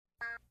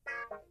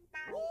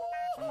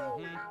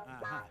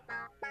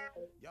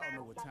Y'all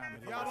know what time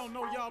it is. Y'all don't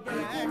know, y'all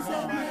better ask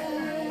somebody.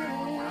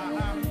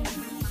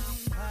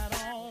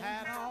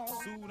 Hat on,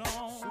 suit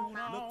on,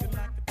 looking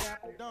like the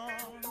Dapper Dawn,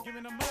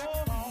 giving them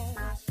all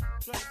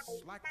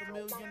dressed like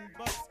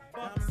 $1,000,000,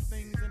 diamond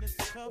things in its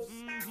cuffs.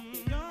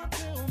 Y'all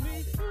tell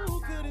me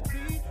who could it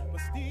be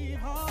but Steve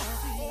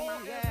Harvey?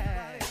 Everybody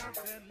out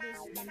there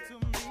listening to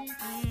me,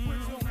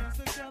 put your hands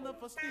together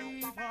for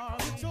Steve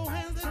Harvey. Put your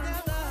hands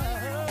together.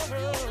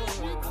 Steve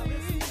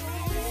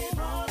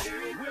Harvey.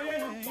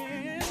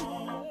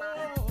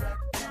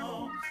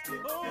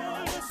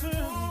 Oh, listen,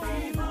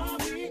 Steve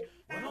Harvey.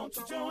 Why don't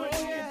you join me?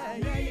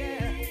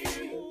 Yeah.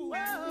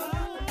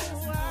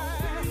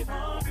 Steve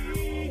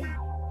Harvey.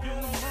 Get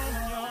him on,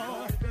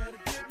 y'all. Better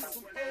give me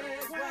some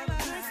eggs while I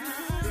listen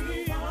to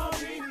Steve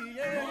Harvey.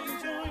 Yeah,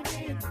 join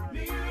in with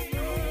me. If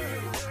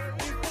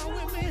you're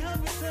with me, help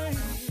me say,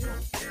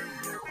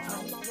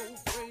 turn your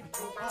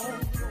radio on.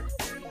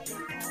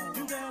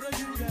 You gotta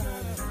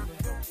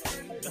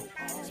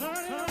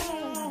turn it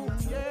on.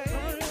 Yeah,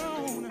 turn it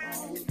on.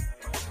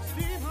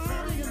 Steve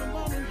Harvey in the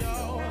morning,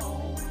 y'all.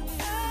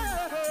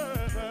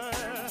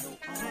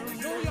 I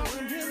know y'all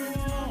can hear me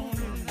on.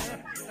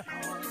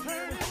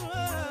 Turn it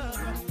up.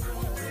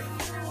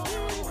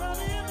 Steve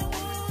Harvey in the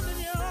morning,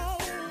 y'all.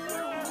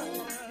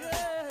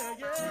 Yeah.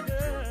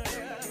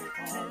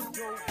 Turn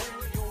your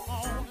radio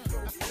on.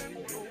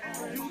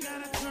 You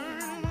gotta turn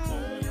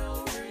your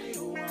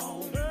radio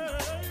on.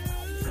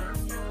 Turn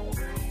your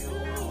radio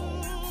on.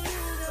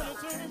 You gotta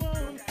turn it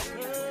on.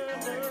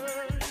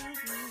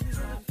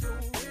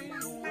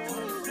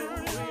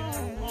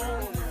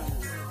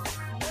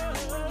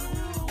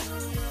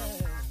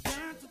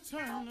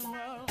 Turn them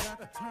up, got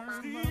to turn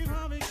them up. Steve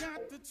Harvey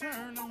got to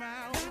turn them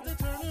out. Got to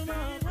turn them up.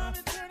 Steve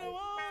Harvey turn them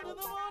on to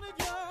the morning,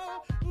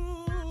 y'all.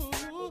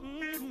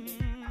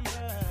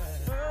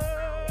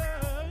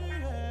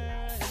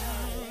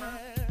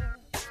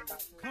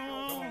 Come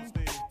on,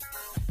 Steve.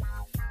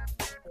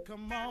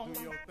 Come on,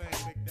 do your thing,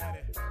 Big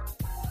Daddy.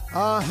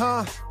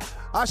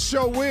 I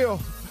sure will.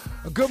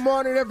 Good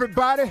morning,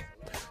 everybody.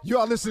 You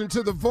are listening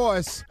to The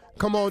Voice.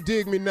 Come on,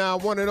 dig me now.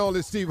 One and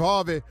only Steve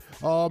Harvey.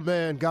 Oh,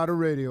 man, got a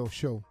radio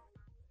show.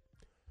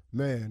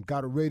 Man,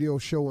 got a radio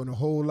show and a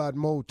whole lot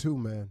more, too,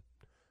 man.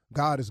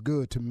 God is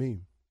good to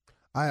me.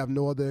 I have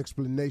no other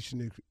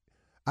explanation.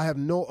 I have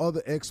no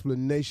other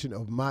explanation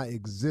of my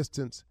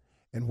existence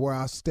and where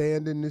I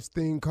stand in this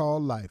thing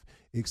called life,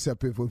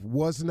 except if it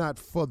was not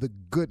for the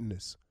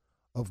goodness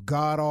of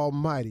God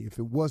Almighty, if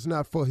it was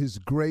not for his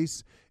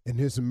grace and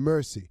his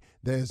mercy,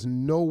 there's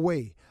no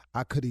way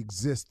I could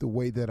exist the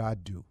way that I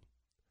do.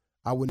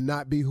 I would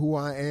not be who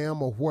I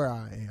am or where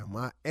I am.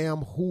 I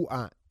am who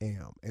I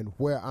am and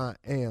where I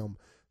am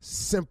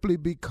simply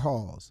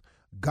because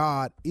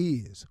God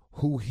is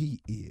who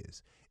he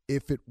is.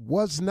 If it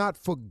was not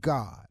for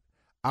God,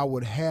 I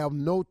would have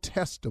no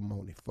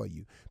testimony for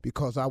you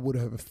because I would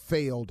have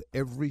failed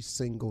every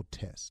single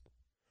test.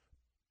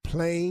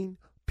 Plain,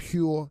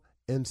 pure,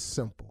 and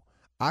simple.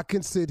 I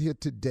can sit here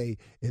today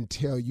and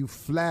tell you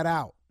flat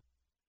out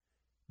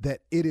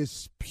that it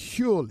is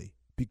purely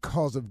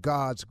because of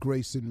God's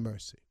grace and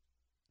mercy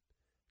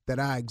that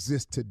I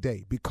exist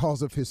today,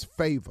 because of his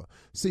favor.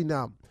 See,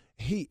 now,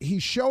 he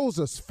shows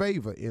us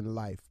favor in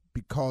life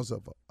because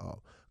of a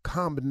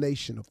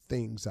combination of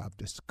things I've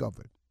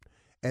discovered.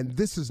 And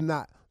this is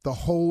not the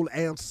whole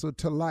answer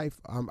to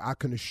life. I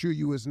can assure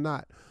you it's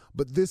not.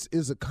 But this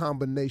is a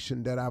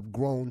combination that I've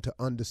grown to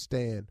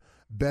understand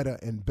better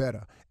and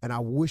better. And I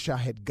wish I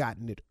had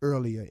gotten it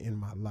earlier in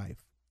my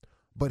life.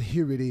 But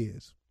here it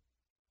is.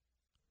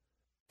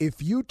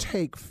 If you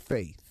take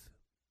faith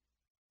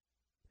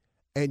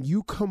and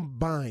you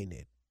combine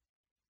it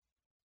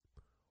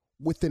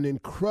with an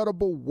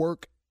incredible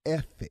work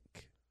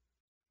ethic,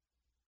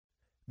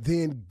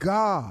 then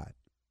God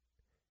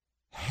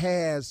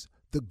has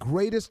the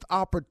greatest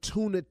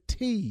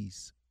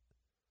opportunities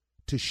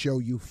to show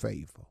you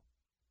favor.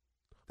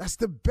 That's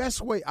the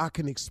best way I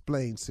can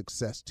explain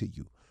success to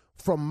you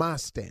from my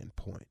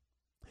standpoint.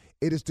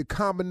 It is the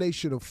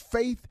combination of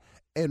faith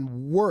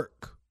and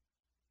work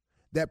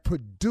that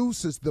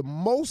produces the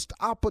most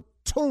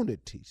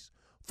opportunities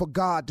for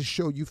God to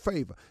show you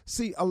favor.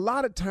 See, a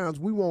lot of times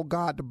we want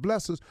God to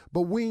bless us,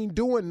 but we ain't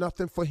doing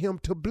nothing for him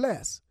to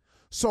bless.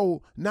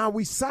 So now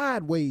we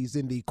sideways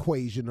in the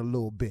equation a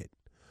little bit.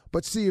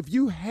 But see, if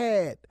you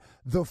had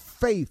the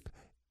faith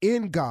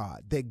in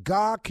God, that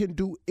God can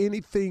do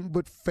anything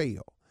but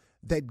fail,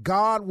 that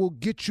God will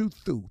get you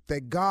through,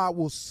 that God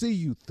will see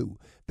you through,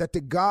 that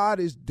the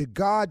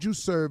God you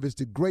serve is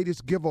the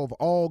greatest giver of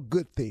all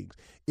good things.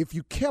 If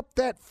you kept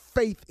that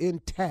faith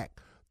intact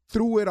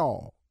through it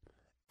all,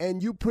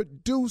 and you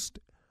produced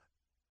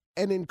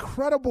an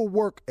incredible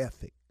work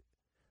ethic,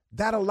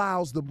 that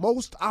allows the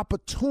most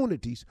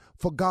opportunities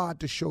for God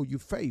to show you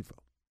favor.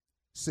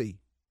 See,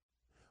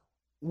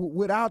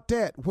 without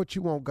that, what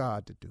you want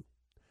God to do?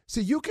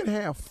 See, you can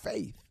have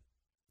faith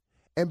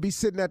and be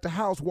sitting at the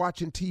house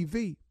watching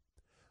TV.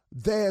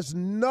 There's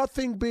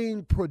nothing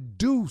being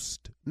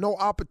produced, no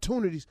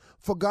opportunities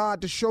for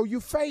God to show you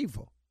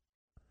favor.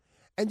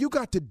 And you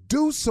got to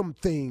do some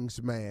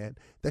things, man,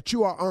 that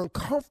you are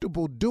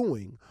uncomfortable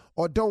doing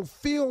or don't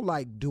feel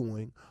like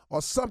doing,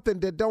 or something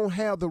that don't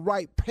have the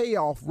right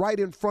payoff right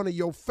in front of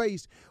your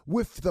face,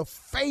 with the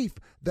faith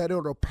that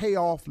it'll pay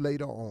off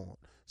later on.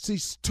 See,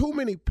 too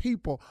many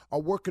people are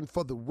working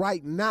for the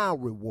right now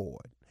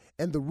reward.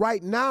 And the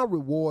right now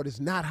reward is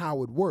not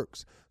how it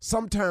works.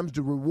 Sometimes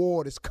the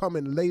reward is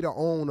coming later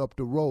on up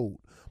the road.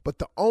 But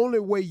the only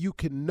way you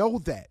can know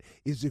that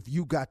is if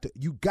you got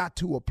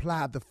to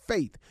apply the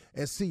faith.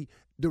 And see,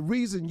 the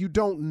reason you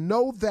don't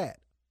know that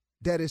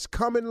it's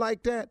coming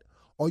like that,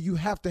 or you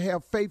have to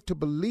have faith to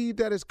believe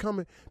that it's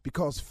coming,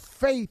 because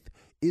faith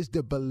is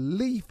the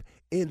belief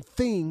in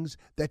things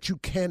that you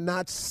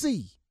cannot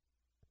see.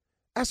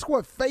 That's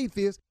what faith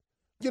is.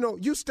 You know,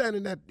 you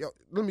standing at,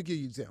 let me give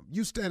you an example.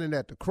 You standing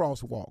at the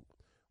crosswalk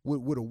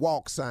with a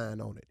walk sign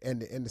on it,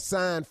 and the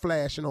sign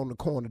flashing on the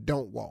corner,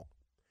 don't walk.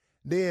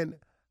 Then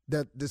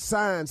the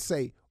sign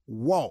say,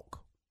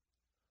 walk.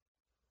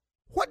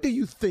 What do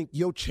you think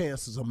your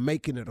chances of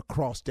making it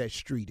across that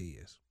street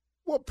is?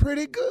 Well,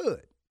 pretty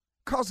good.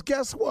 Because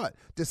guess what?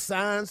 The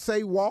sign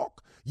say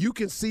walk. You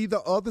can see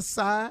the other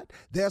side.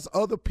 There's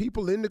other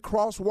people in the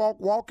crosswalk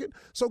walking.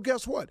 So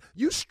guess what?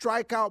 You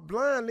strike out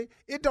blindly.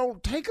 It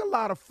don't take a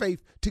lot of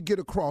faith to get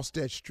across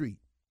that street.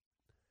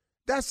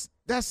 That's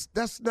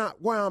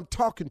not what I'm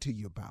talking to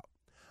you about.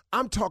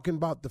 I'm talking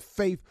about the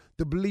faith,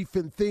 the belief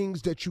in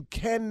things that you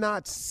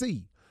cannot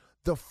see.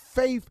 The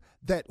faith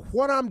that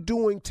what I'm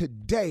doing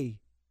today,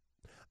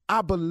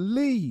 I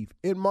believe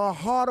in my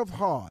heart of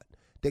heart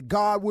that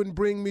God wouldn't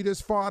bring me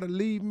this far to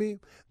leave me,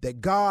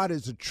 that God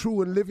is a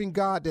true and living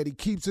God, that he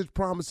keeps his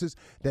promises,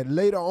 that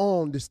later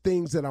on, there's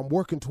things that I'm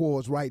working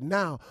towards right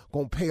now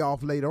going to pay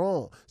off later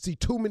on. See,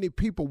 too many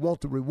people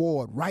want the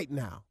reward right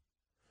now.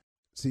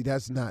 See,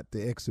 that's not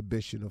the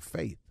exhibition of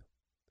faith.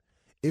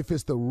 If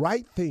it's the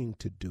right thing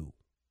to do,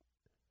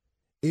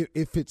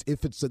 if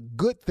it's a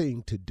good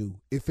thing to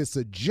do, if it's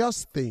a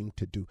just thing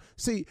to do.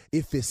 See,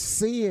 if it's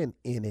sin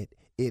in it,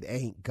 it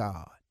ain't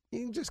God.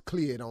 You can just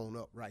clear it on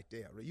up right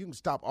there. You can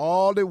stop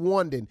all the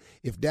wondering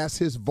if that's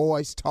his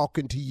voice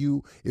talking to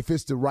you, if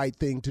it's the right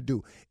thing to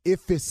do.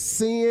 If it's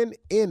sin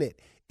in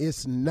it,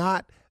 it's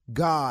not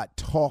God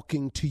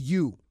talking to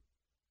you.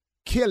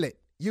 Kill it.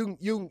 You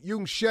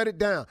can shut it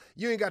down.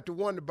 You ain't got to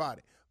wonder about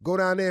it. Go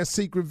down there and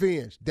seek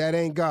revenge. That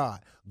ain't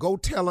God. Go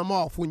tell him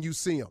off when you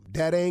see him.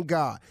 That ain't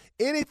God.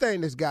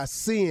 Anything that's got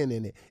sin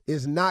in it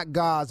is not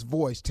God's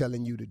voice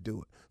telling you to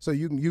do it. So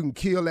you can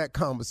kill that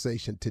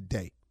conversation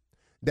today.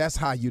 That's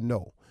how you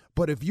know.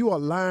 But if you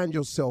align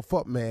yourself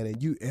up, man,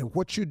 and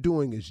what you're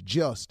doing is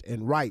just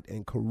and right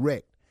and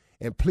correct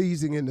and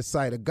pleasing in the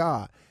sight of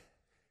God,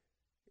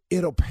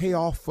 it'll pay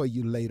off for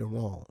you later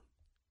on.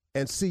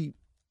 And see,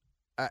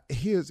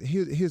 here's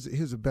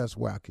the best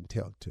way I can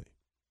tell it to you.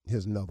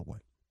 Here's another way.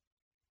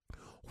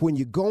 When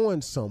you're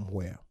going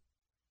somewhere,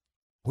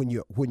 when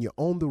you're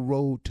on the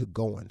road to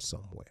going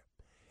somewhere,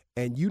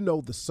 and you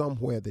know the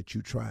somewhere that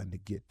you're trying to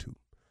get to,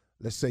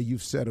 let's say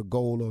you've set a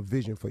goal or a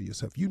vision for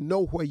yourself. You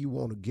know where you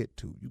want to get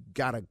to. You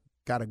got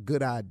a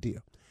good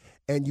idea,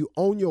 and you're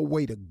on your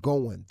way to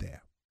going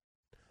there.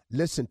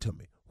 Listen to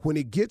me. When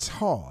it gets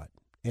hard,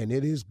 and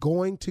it is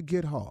going to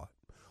get hard,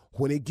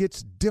 when it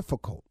gets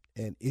difficult,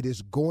 and it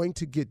is going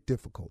to get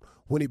difficult,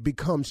 when it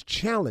becomes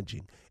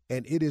challenging,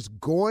 and it is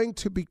going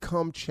to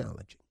become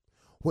challenging,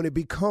 when it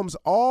becomes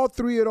all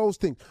three of those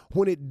things,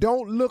 when it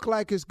don't look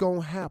like it's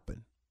going to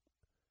happen,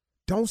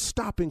 don't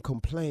stop and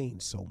complain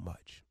so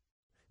much.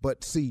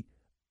 But see,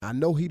 I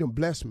know he done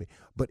blessed me,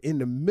 but in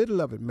the middle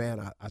of it, man,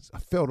 I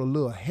felt a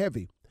little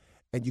heavy.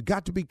 And you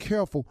got to be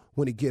careful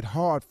when it get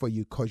hard for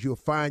you, because you'll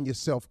find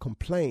yourself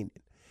complaining.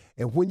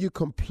 And when you're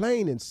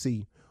complaining,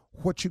 see,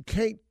 what you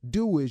can't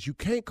do is you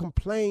can't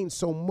complain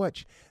so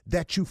much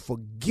that you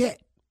forget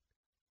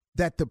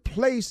that the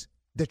place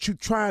that you're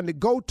trying to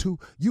go to,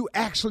 you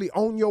actually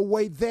on your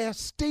way there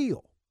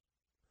still.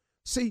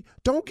 See,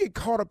 don't get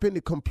caught up in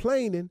the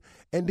complaining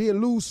and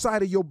then lose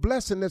sight of your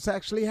blessing that's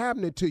actually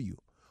happening to you.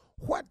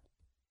 What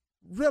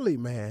really,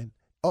 man,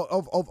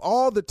 of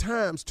all the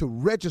times to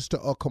register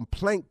a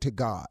complaint to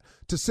God,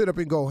 to sit up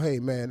and go, hey,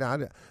 man,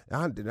 I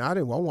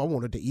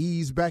wanted to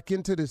ease back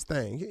into this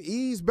thing.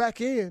 Ease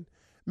back in.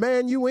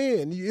 Man, you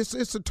in.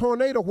 It's a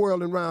tornado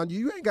whirling around you.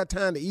 You ain't got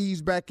time to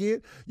ease back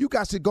in. You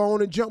got to go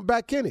on and jump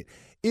back in it.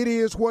 It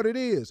is what it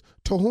is.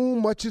 To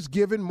whom much is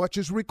given, much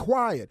is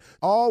required.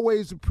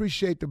 Always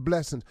appreciate the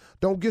blessings.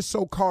 Don't get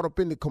so caught up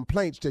in the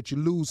complaints that you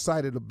lose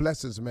sight of the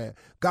blessings, man.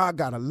 God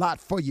got a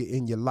lot for you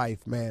in your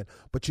life, man.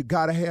 But you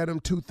got to have them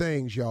two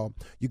things, y'all.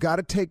 You got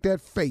to take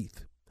that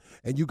faith,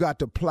 and you got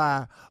to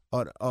apply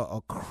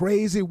a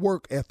crazy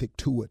work ethic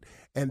to it.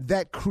 And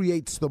that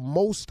creates the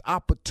most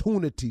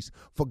opportunities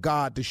for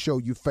God to show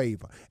you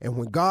favor. And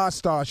when God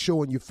starts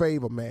showing you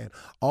favor, man,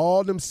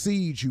 all them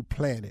seeds you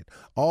planted,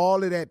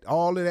 all of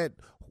that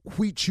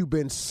wheat you've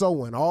been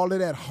sowing, all of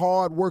that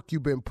hard work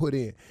you've been put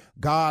in,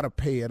 God will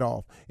pay it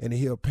off. And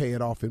he'll pay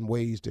it off in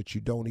ways that you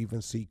don't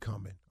even see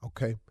coming.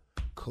 Okay?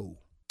 Cool.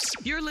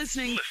 You're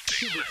listening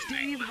to the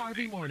Steve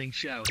Harvey Morning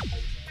Show.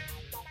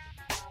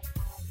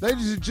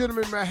 Ladies and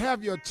gentlemen, may I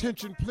have your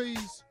attention,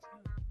 please?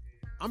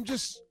 I'm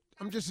just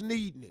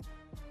needing it.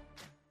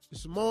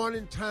 It's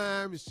morning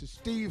time. It's the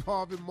Steve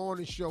Harvey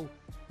Morning Show.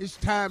 It's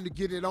time to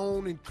get it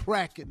on and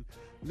cracking.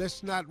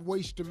 Let's not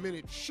waste a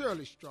minute.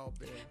 Shirley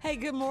Strawberry. Hey,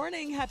 good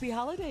morning. Happy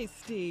holidays,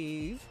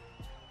 Steve.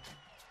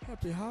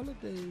 Happy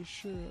holidays,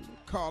 Shirley.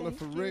 Carla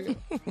Ferrell.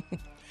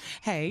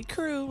 Hey,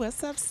 crew.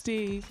 What's up,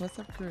 Steve? What's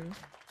up, crew?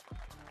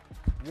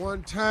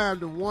 One time,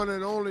 the one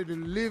and only, the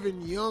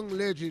living young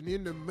legend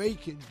in the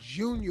making,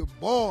 Junior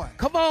Boy.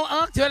 Come on,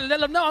 Uncle,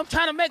 let them know I'm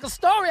trying to make a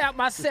story out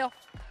myself.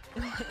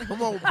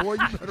 Come on, boy,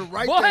 you better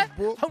write Boy, that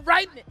book. I'm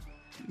writing it.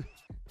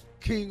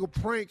 King of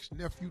pranks,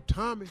 nephew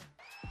Tommy.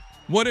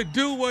 What it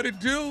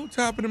do?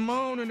 Top of the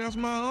morning, that's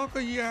my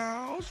uncle,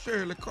 y'all.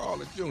 Shirley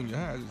Carla Jr.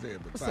 How's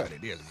everybody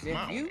this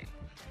morning?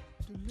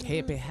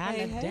 Happy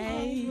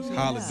holidays.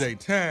 Holiday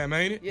time,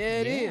 ain't it? Yeah,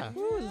 it is.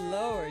 Oh,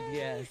 Lord,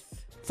 yes.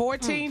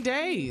 14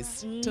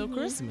 days till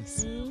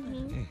Christmas.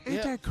 Ain't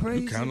that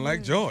crazy? You kind of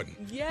like Jordan.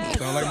 Yes.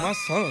 Sound like my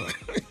son.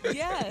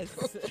 Yes.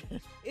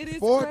 It is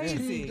 14.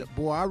 crazy.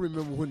 Boy, I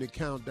remember when the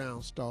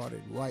countdown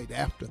started right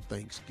after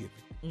Thanksgiving.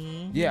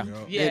 Yeah.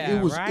 Yeah,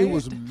 And right? it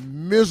was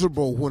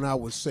miserable when I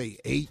would say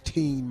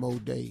 18 more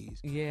days.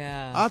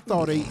 Yeah. I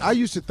thought I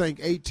used to think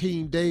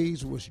 18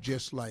 days was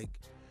just like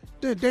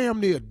they're damn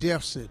near a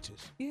death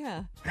sentence.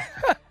 Yeah.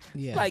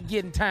 Yeah. Like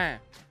getting time.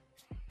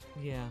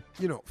 Yeah.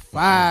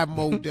 5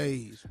 more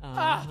days.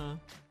 Uh-huh.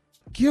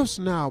 Gifts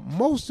now,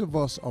 most of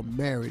us are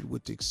married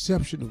with the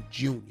exception of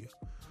Junior.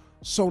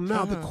 So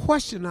now the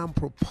question I'm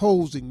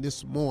proposing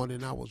this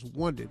morning, I was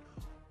wondering,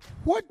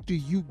 what do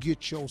you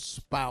get your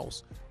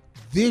spouse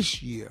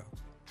this year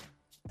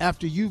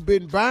after you've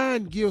been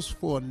buying gifts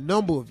for a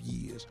number of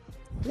years?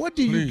 What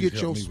do you Please get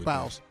help your me with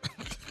spouse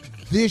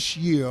this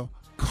year,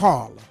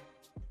 Carla?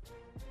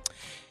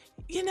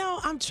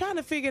 I'm trying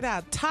to figure it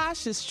out.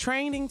 Tosh is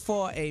training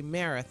for a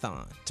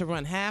marathon, to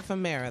run half a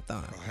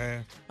marathon.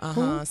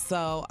 Who?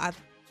 So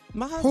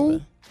my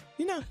husband.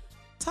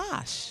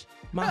 Tosh.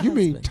 My husband.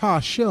 You mean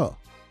Tasha?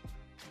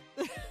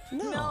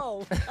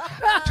 No.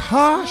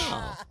 Tosh?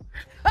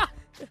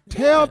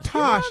 Tell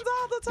Tosh runs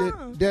all the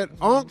time. that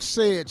Unc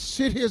said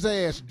sit his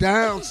ass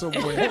down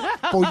somewhere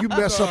before you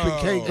mess up and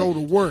can't go to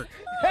work.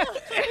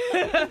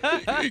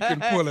 He can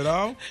pull it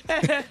off.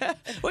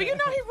 Well, he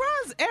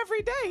runs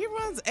every day. He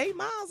runs 8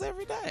 miles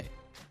every day.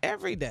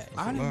 Every day.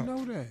 I didn't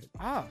know that.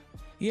 Ah.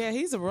 Yeah,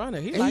 he's a runner.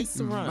 He 8 likes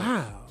to run.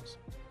 miles.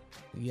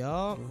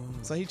 Yup.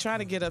 So he tried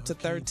to get up to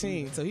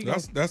 13. So he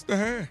goes. That's the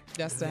hair.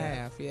 That's the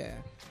half. Yeah.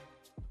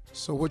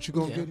 So what you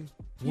gonna Yeah. get him?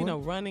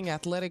 Running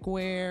athletic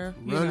wear.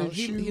 Running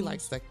He shoes?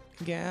 likes that.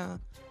 Yeah,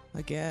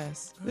 I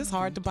guess. It's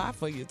hard to buy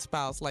for your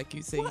spouse, like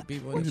you say you be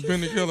Well, with. you've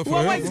been together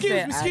Well, forever. wait,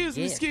 I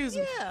excuse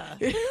me.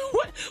 Yeah.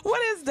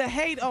 What is the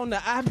hate on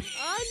the IB?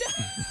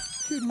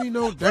 Getting me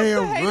no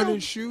damn hell? running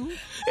shoes.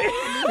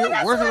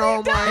 I'm working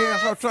all my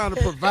ass off trying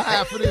to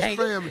provide for this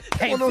family.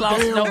 Can't Want floss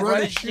damn no running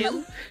running shoes.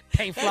 shoe.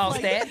 Can't floss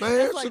that. Man,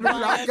 That's like so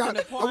buying I an got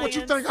what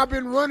you appliance. think I've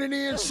been running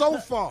in so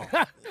far.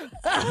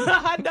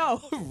 I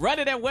know.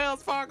 Running at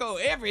Wells Fargo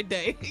every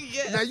day.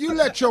 Yeah. Now you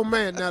let your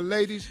man,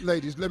 ladies,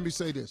 let me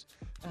say this.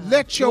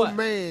 Let your what?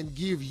 man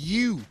give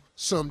you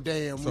some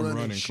damn Some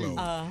running shoes.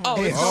 clothes. Oh,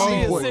 And it's see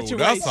gonna be what- a situation.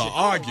 That's an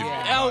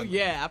argument. Oh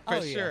yeah, for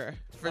Oh, yeah. sure.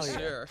 For Oh, yeah.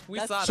 sure. We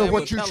That's- saw So that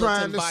what with you Peloton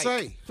trying to bike.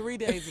 say? 3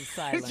 days of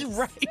silence.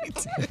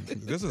 Right.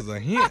 This is a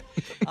hint.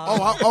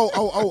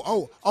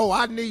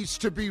 I needs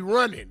to be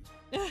running.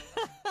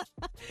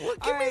 Well,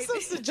 give me right.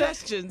 some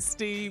suggestions,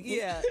 Steve.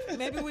 Yeah.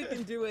 Maybe we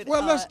can do it.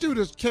 Well, let's do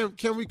this.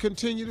 Can we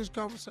continue this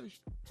conversation?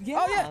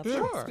 Yeah. Of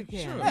sure, course we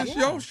can. sure. It's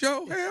your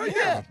show. Hell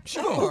yeah.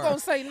 Who gonna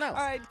say no? All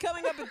right,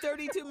 coming up at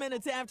 32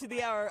 minutes after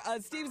the hour,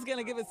 Steve's going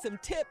to give us some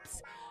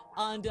tips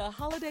on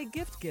holiday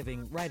gift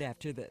giving right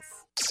after this.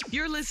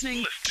 You're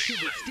listening to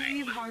the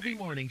Steve Harvey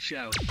Morning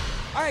Show.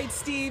 All right,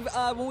 Steve,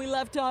 when we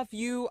left off,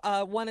 you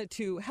wanted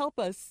to help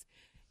us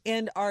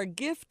in our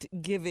gift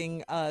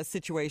giving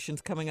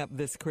situations coming up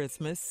this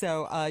Christmas.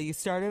 So you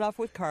started off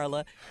with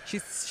Carla. She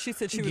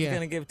said she was going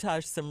to give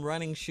Tosh some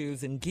running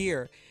shoes and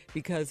gear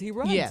because he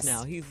runs Yes.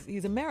 now.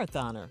 He's a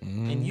marathoner.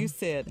 And you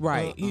said,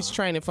 Right. He's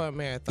training for a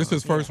marathon. This is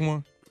his first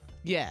one?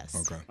 Yes.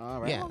 Okay.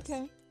 All right. Yes.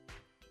 okay.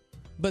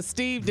 But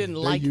Steve didn't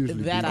They like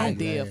usually that do that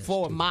idea last,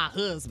 for too. my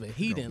husband.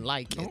 He didn't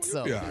like it.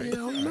 So Yeah.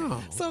 Hell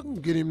no. So- Don't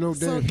get him no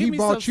so damn. give He me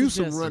bought some you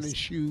some suggestions. running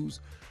shoes.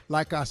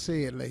 Like I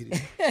said, ladies,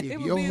 if It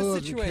would your be a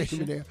husband came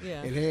situation. there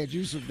Yeah. and had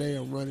you some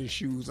damn running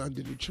shoes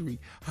under the tree,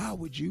 how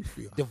would you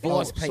feel?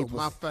 Divorce So papers.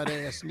 my fat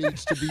ass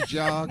needs to be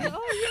jogging.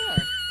 Oh,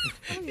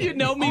 yeah. you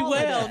know me All of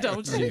well, that.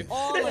 don't you?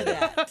 All of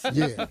that.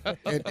 Yeah,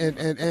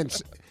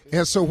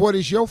 and so what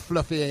is your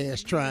fluffy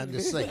ass trying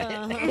to say?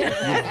 Uh-huh.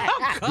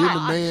 Then the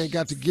man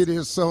got to get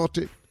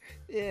insulted.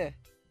 Yeah.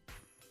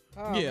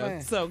 Oh, Yeah.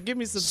 man. So give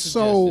me some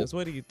So- suggestions.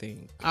 What do you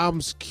think? I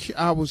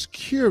was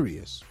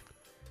curious.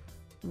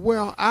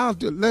 Well,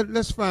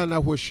 let's find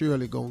out what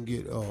Shirley gonna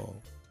get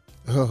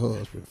Her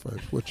husband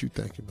first. What you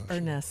thinking about?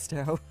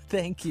 Ernesto,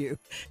 thank you.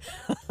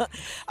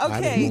 I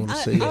Okay, didn't wanna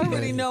say I his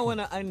already name. know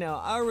I know.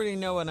 I already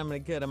know what I'm gonna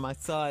get him. I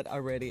saw it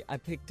already. I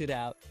picked it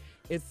out.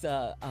 It's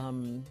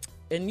and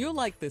you'll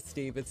like this,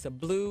 Steve. It's a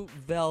blue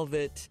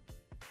velvet,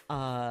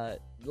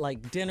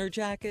 like dinner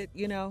jacket.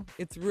 You know,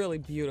 it's really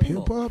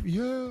beautiful. Pimp up,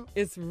 yeah.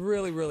 It's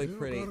really, really Yeah,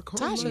 pretty. gotta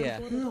come like Yeah.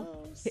 him.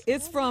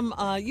 It's from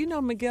you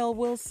know Miguel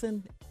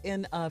Wilson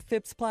in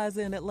Phipps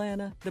Plaza in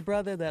Atlanta, the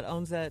brother that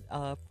owns that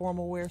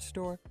formal wear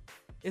store.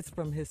 It's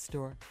from his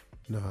store.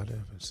 No, I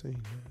haven't seen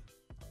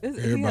that.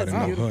 Everybody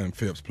know beautiful- her in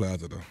Phipps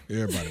Plaza, though.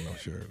 Everybody know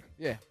Shirley.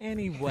 Yeah.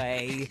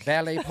 Anyway,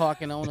 Valet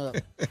parking on up.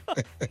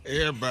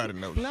 Everybody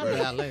know Not Shirley.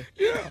 ballet.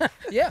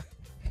 Yeah.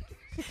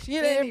 She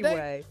in there every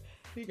day.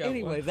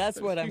 anyway, that's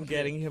what I'm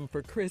getting him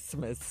for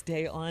Christmas.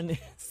 Stay on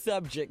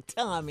subject,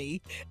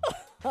 Tommy.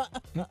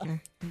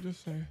 I'm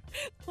just saying.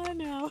 I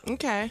know.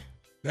 Okay.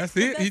 That's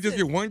it? He that's just it.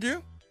 get one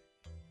gift?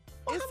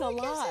 It's a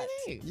lot.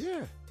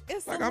 Yeah.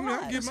 It's Like, a I mean,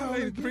 lot. I give my all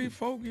lady they do.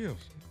 3-4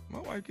 gifts. My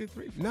wife get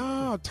 3-4.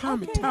 No,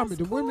 Tommy, Okay, Tommy,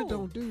 that's the women cool.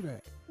 don't do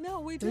that. No,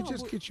 we They don't.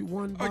 just get you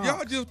one Oh, box.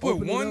 y'all just put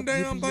Open it one up,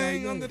 damn yippee,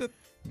 thing yay, under yay. the...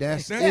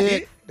 That's That's it.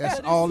 it? That's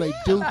That all is they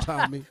do,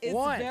 Tommy. It's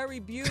One. very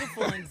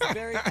beautiful and it's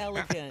very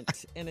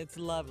elegant and it's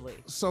lovely.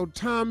 So,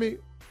 Tommy,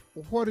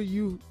 what are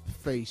you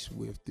faced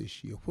with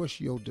this year?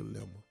 What's your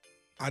dilemma?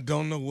 I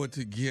don't know what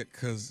to get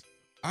because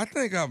I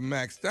think I've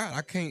maxed out.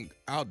 I can't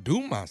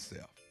outdo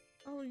myself.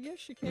 Oh,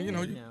 yes, you Well, can. you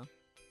know, now.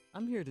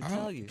 I'm here to I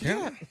tell you.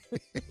 Can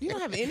You don't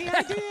have any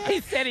idea?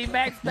 He said he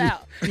maxed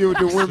out. You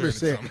the women Sure,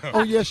 said, something.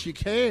 "Oh yes, you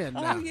can."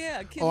 Now. Oh,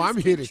 yeah. Oh, I'm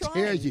just here keep to tell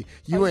trying. you,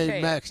 you Okay.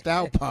 ain't maxed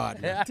out,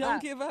 partner. Don't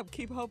give up.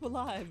 Keep hope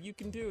alive. You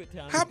can do it,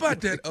 Tommy. How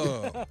about that?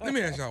 Let me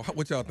ask y'all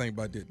what y'all think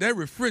about this. That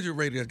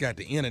refrigerator that's got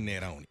the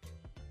internet on it.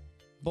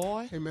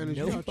 Boy. Hey man, is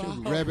you Nope.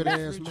 out your rabbit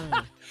ass mind?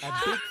 A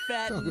big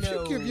fat Look, no.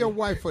 if you give your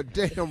wife a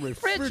damn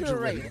refrigerator,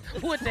 Refrigerator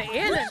with the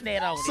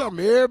internet on it.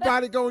 something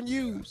everybody gonna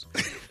use.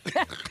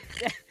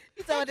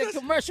 You saw that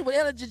commercial with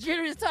Ellen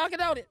DeGeneres talking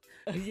on it.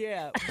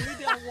 Yeah,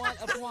 we don't want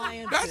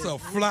appliances. That's a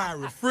fly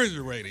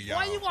refrigerator, y'all.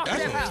 Why you want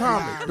That's that a house?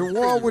 fly Tommy, the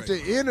one with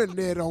refrigerator. the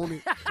internet on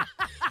it.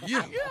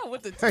 Yeah. Yeah,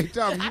 with the Hey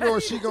Tommy, you know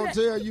what she gonna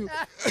tell you?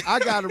 I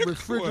got a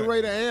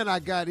refrigerator and I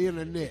got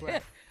internet.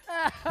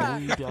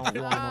 We don't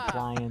want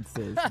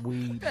appliances.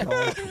 We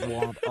don't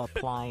want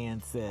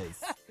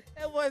appliances.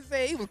 that boy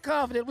said he was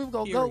confident we were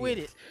gonna go with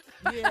Period. it.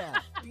 Yeah,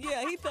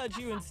 yeah. He thought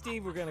you and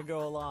Steve were gonna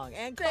go along,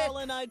 and Carl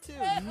and I too.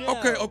 No.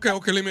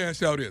 Okay. Let me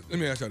ask y'all this.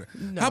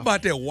 How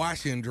about that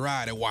wash and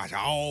dry that wash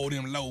all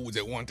them loads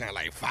at one time,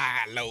 like 5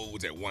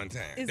 loads at one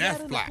time? Is That's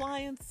that an fly.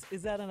 appliance?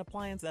 Is that an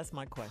appliance? That's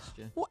my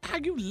question. What, are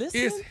you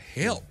listening? It's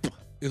help,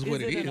 is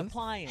what is it it an is.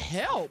 appliance?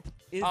 Help.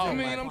 Is Oh, it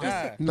mean, an I'm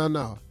appliance? just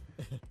No.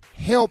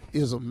 Help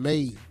is a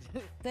maid.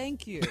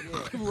 Thank you.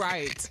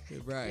 Right.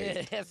 Right.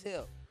 Yeah, that's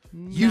him.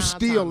 You Nah,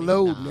 still Tommy,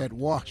 loading nah. that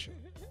washer.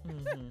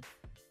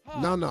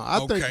 Mm-hmm. No, I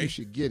think Okay. you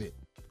should get it.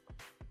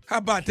 How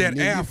about that And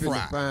then air you finna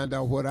fry? find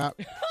out what I.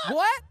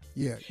 What?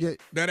 Yeah.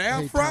 That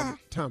air Hey, fry?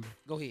 Tommy.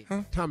 Go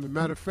ahead. Tommy,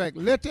 matter of fact,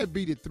 let that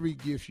be the 3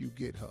 gifts you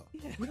get her.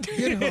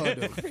 Get her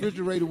the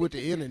refrigerator with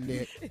the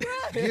internet.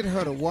 Get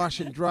her the wash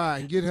and dry,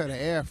 and get her the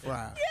air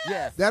fryer.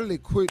 Yes.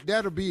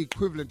 That'll be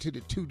equivalent to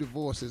the 2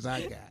 divorces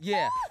I got.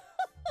 Yeah.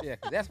 Yeah,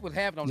 'cause that's what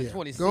happened on the Yeah.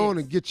 26th. Go on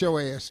and get your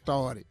ass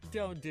started.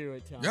 Don't do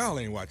it, Tom. Y'all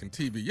ain't watching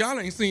TV. Y'all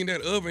ain't seen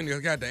that oven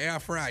that's got the air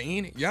fry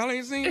in it. Y'all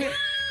ain't seen it?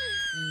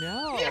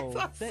 No.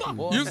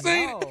 Boy, You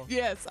seen it? no.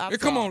 Yes, I It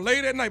come saw. on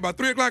late at night, about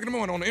 3 o'clock in the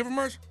morning on the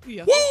infomercial.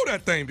 Yeah. Woo,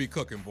 that thing be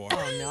cooking, boy.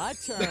 Oh no, I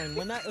turn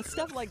when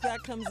stuff like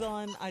that comes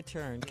on. I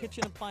turn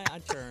kitchen appliance. I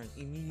turn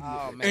immediately.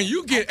 Oh, man. And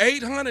you get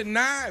 800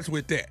 knives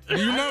with that. You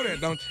know that,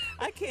 don't you?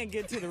 I can't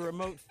get to the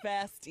remote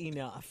fast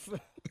enough.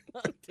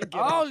 to get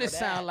All off this of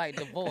sound that. like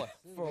divorce.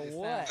 For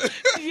what?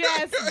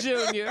 Yes,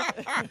 Junior.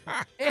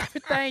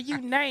 Everything you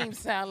name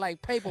sound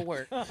like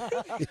paperwork.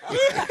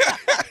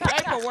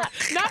 Paperwork.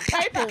 Not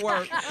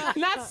paperwork.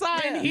 Not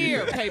sign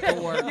here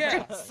paperwork.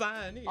 Yeah.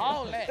 Sign here.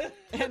 All that.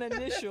 An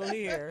initial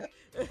here.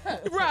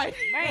 Right.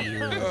 Man.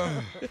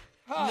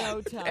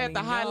 No, Tommy. At the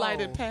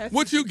highlighted passage.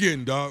 What you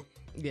getting, dog?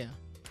 Yeah.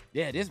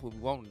 Yeah, this is what we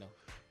want to know.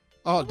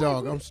 Oh,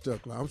 dog, I'm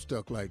stuck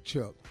like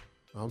Chuck.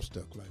 I'm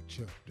stuck like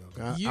Chuck,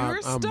 dog. You're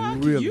I'm stuck.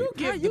 Really, You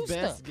give the you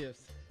best stuck?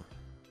 gifts.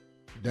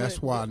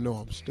 that's why I know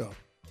I'm stuck.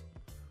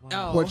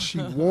 Oh. What she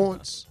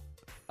wants,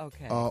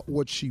 Okay.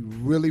 what she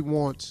really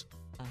wants,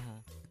 Uh-huh.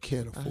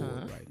 can't afford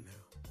Uh-huh. right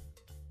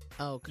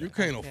now. Okay. You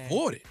can't Okay.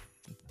 afford it.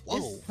 Whoa.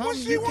 What something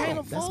she you can't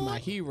want? That's afford. my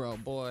hero,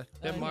 boy.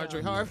 That I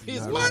Marjorie know. Harvey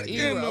is Not my like What in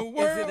the hero.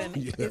 world?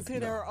 Is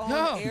it her own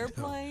No.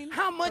 airplane?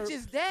 How much Her-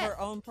 is that? Her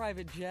own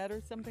private jet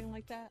or something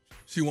like that?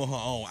 She want her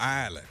own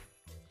island.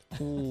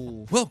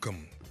 Ooh.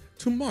 Welcome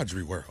to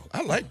Marjorie World.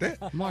 I like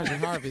that. Marjorie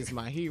Harvey is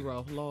my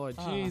hero. Lord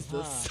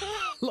Jesus.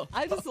 Lord.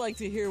 I just like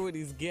to hear what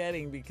he's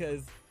getting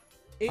because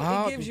it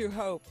Oh, gives you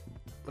hope.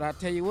 But I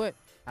tell you what,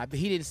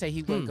 he didn't say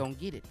he wasn't going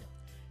to get it, though.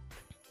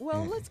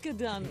 Well, let's go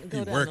down He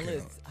the working on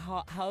list.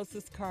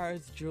 Houses,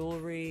 cars,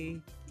 jewelry,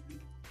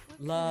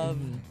 love.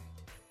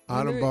 I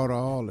done Wonder- bought her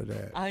all of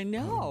that. I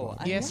know.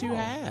 I Yes, you know. I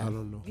have.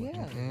 don't know. What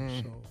Yeah. to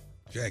do, so.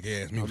 Jack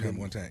asked me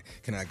one time,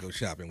 can I go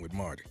shopping with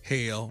Marty?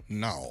 Hell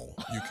no.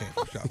 You can't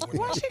go shopping with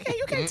Why Marty.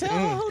 you can't tell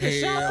her who to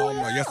shop Hell with?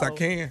 no. Yes, I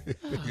can.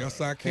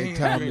 Yes, I can. Hey,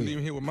 Tommy. You ain't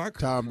even here with my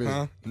Tommy.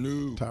 Huh?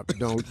 No.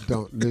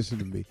 Don't listen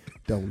to me.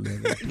 Don't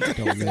let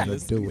her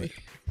do it.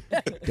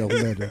 Don't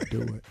let her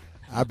do it.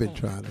 I've been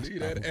trying to Leave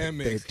stop that her for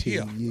Amex 13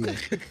 here.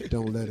 years.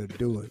 Don't let her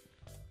do it.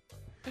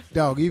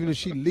 Dog, even if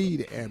she lead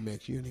the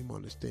Amex, you don't even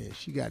understand.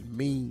 She got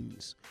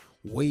means,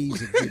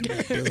 ways of getting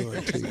that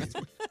done to you.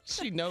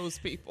 She knows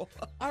people.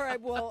 All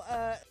right, well,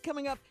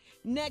 coming up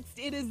next,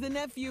 it is the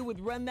nephew with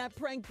Run That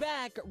Prank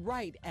Back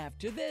right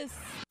after this.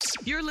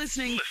 You're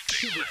listening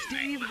to the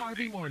Steve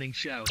Harvey Morning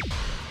Show.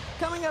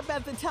 Coming up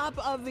at the top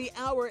of the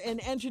hour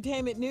in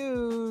entertainment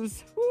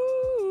news,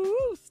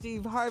 woo,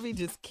 Steve Harvey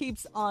just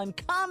keeps on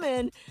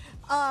coming.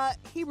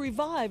 He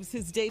revives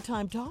his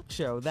daytime talk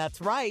show. That's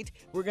right.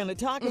 We're going to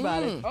talk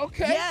about it.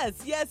 Okay.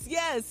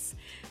 Yes.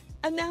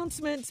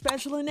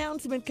 Special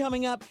announcement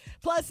coming up.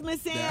 Plus,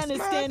 Miss Ann That's is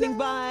my standing dad.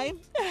 by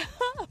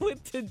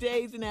with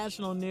today's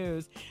national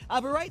news.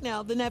 But right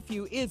now, the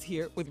nephew is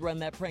here with Run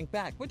That Prank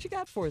Back. What you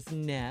got for us,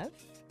 Nev?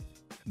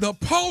 The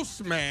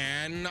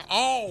postman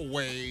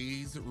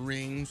always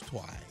rings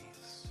twice.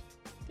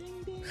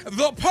 Ding, ding.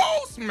 The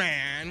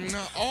postman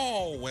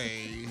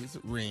always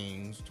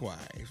rings twice.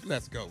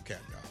 Let's go, cat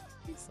dog.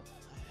 He's so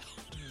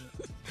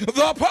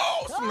The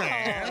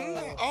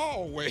postman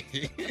always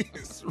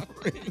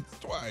rings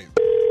twice.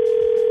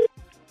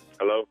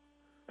 Hello?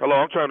 Hello,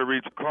 I'm trying to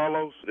reach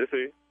Carlos. This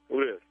he?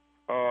 Who this?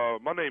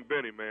 My name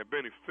Benny, man.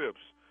 Benny Phipps.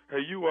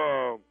 Hey,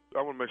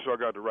 I want to make sure I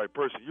got the right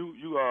person.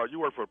 You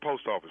work for the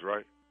post office,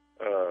 right?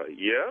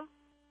 Yeah.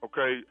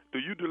 Okay. Do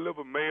you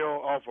deliver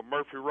mail off of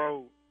Murphy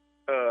Road?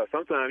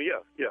 Sometimes,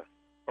 yeah.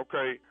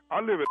 Okay. I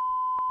live in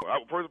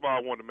first of all,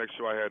 I wanted to make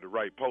sure I had the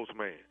right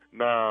postman.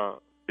 Now,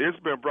 it's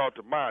been brought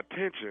to my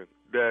attention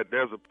that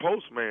there's a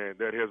postman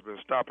that has been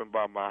stopping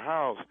by my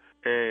house,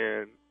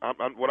 and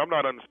what I'm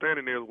not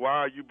understanding is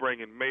why are you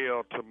bringing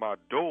mail to my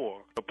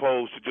door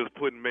opposed to just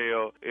putting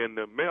mail in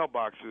the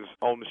mailboxes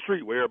on the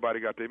street where everybody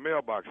got their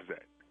mailboxes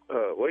at?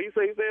 What do you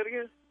say it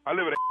again? I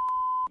live at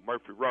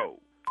Murphy Road.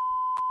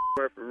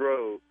 Murphy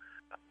Road.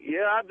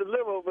 Yeah, I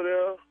deliver over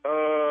there.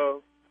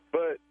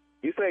 But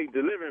you say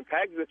delivering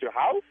packages at your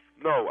house?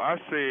 No, I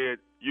said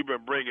you've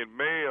been bringing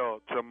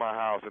mail to my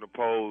house and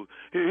opposed.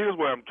 Here's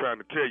what I'm trying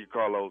to tell you,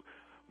 Carlos.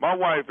 My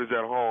wife is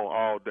at home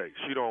all day.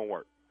 She don't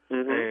work.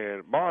 Mm-hmm.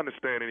 And my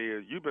understanding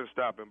is you've been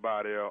stopping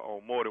by there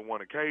on more than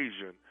one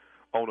occasion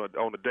on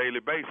a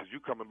daily basis. You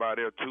coming by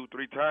there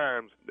 2-3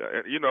 times,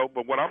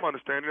 but what I'm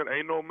understanding, there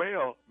ain't no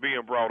mail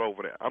being brought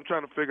over there. I'm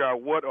trying to figure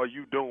out what are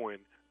you doing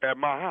at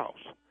my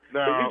house.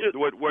 Now,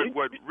 what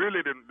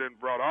really done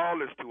brought all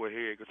this to a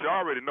head, because you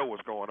already know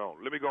what's going on.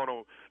 Let me go on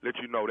and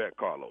let you know that,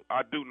 Carlos.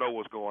 I do know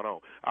what's going on.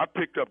 I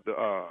picked up the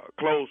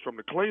clothes from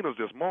the cleaners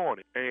this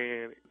morning,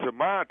 and to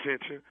my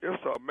attention,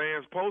 it's a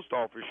man's post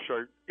office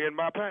shirt in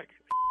my package.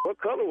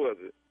 What color was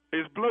it?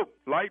 It's blue,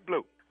 light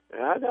blue.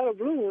 I got a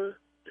blue one.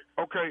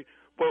 Okay,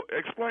 but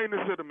explain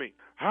this to me.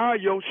 How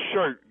your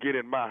shirt get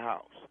in my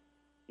house?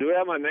 Do it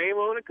have my name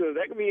on it? Because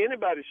that could be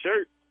anybody's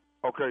shirt.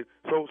 Okay,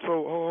 so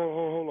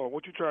hold on.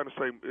 What you trying to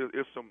say?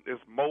 Is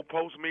more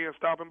postmen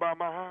stopping by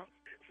my house?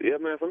 Yeah,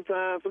 man.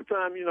 Sometimes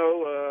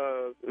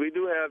we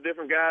do have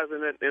different guys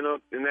in that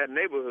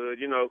neighborhood,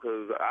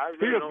 because I.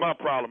 Really Here's my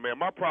problem, man.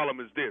 My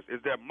problem is this: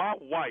 is that my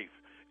wife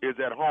is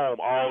at home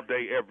all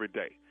day, every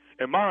day,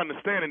 and my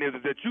understanding is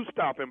that you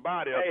stopping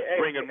by there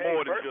bringing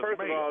more than just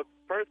mail.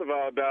 First of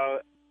all,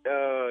 dog.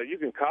 You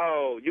can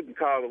call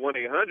the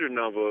 1-800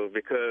 number,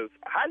 because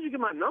how did you get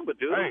my number,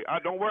 dude? Hey,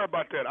 don't worry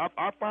about that.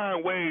 I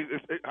find ways.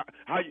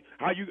 How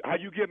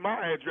you get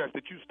my address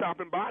that you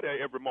stopping by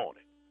there every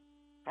morning?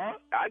 Huh?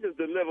 I just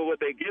deliver what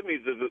they give me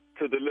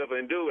to deliver,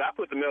 and dude, I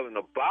put the mail in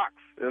a box,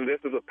 and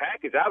this is a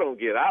package I don't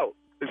get out.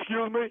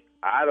 Excuse me?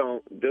 I don't,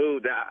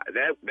 dude.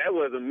 That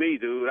wasn't me,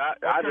 dude.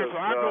 I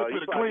go to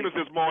the cleaners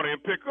this morning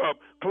and pick up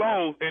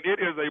clothes, and it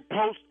is a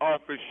post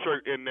office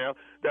shirt in there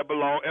that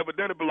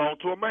evidently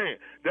belonged to a man.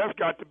 That's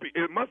got to be.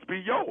 It must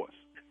be yours.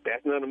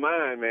 That's none of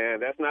mine,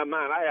 man. That's not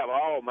mine. I have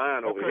all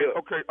mine over here.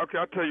 Okay.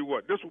 I'll tell you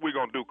what. This is what we're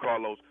gonna do,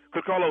 Carlos.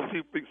 Because Carlos,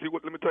 see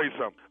what? Let me tell you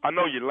something. I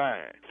know you're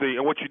lying. See,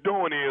 and what you're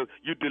doing is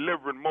you're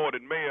delivering more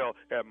than mail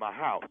at my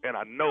house, and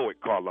I know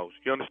it, Carlos.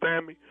 You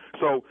understand me?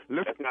 So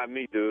listen. That's not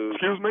me, dude.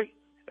 Excuse me?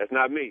 That's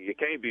not me. It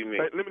can't be me.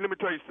 Hey, let me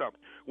tell you something.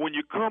 When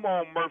you come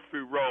on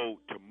Murphy Road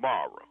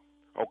tomorrow,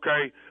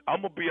 okay,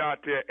 I'm gonna be out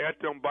there at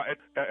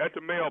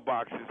the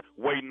mailboxes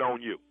waiting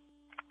on you.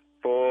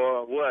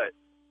 For what?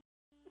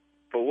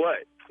 For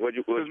what?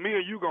 Because me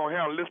and you gonna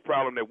handle this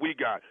problem that we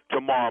got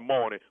tomorrow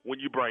morning when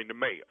you bring the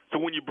mail. So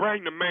when you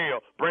bring the mail,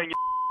 bring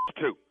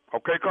your too.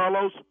 Okay,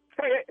 Carlos?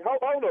 Hey,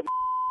 hold up.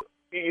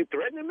 You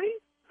threatening me?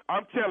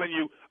 I'm telling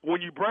you, when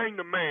you bring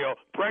the mail,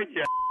 bring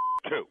your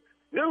too.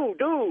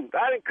 Dude,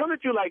 I didn't come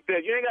at you like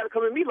that. You ain't got to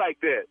come at me like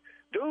that.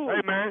 Dude.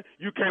 Hey, man,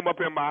 you came up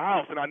in my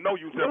house, and I know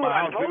you was in my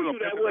house. I told you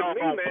that wasn't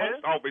me,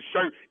 man. Post office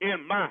shirt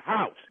in my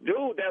house.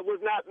 Dude, that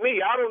was not me.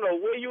 I don't know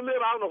where you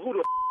live. I don't know who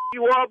the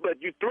you are, but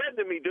you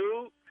threatening me,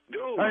 dude.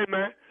 Hey,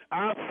 man,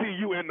 I'll see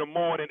you in the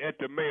morning at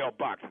the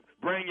mailbox.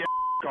 Bring your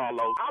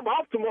Carlos. I'm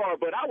off tomorrow,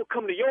 but I will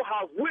come to your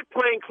house with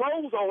plain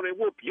clothes on and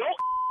whoop your.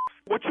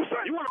 What you say?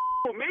 You want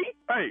to with me?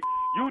 Hey,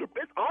 you.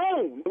 It's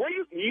on. Where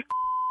you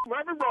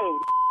Murphy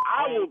Road.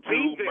 I will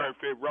be there.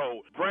 Murphy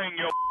Road. Bring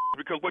your.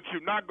 Because what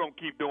you're not going to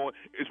keep doing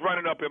is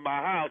running up in my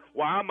house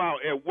while I'm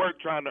out at work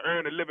trying to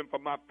earn a living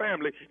for my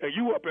family, and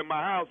you up in my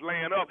house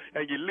laying up,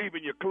 and you're leaving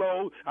your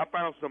clothes. I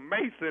found some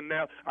mace in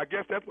there. I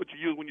guess that's what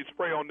you use when you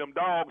spray on them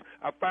dogs.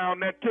 I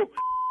found that too.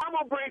 I'm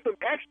going to bring some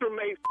extra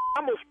mace.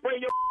 I'm going to spray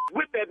your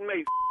with that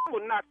mace.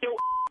 I'm going to knock your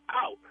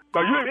out.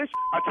 So you,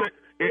 I check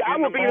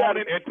in the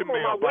morning at the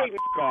mailbox,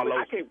 Carlos.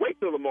 I can't wait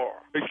till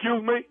tomorrow.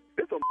 Excuse me?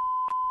 It's a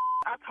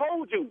I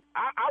told you,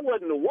 I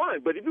wasn't the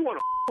one, but if you want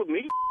to with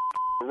me,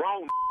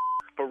 wrong.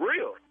 For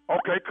real.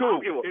 Okay, cool.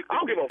 I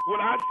don't give a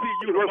Will I see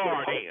you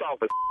tomorrow then?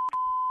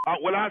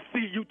 Will I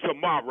see you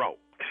tomorrow?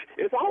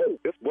 It's on.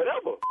 It's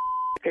whatever.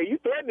 Hey, you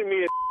threatening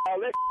me and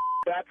all that,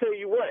 but I tell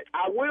you what,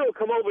 I will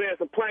come over there in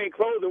some plain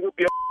clothes and whoop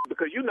your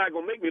because you're not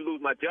going to make me lose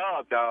my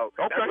job, dog.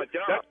 Okay. That's my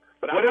job.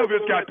 But whatever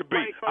it's got to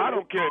be. I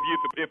don't care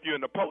if you're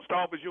in the post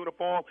office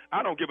uniform.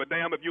 I don't give a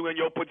damn if you're in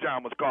your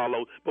pajamas,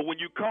 Carlos. But when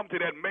you come to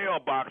that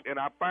mailbox and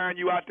I find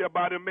you out there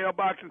by the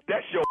mailboxes,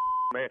 that's your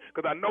man,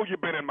 because I know you've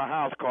been in my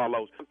house,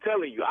 Carlos. I'm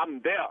telling you, I'm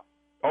there.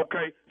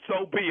 Okay,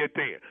 so be it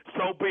then.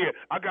 So be it.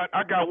 I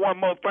got one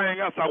more thing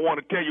else I want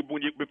to tell you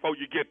before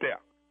you get there.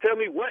 Tell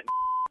me what?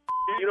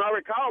 You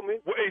already called me.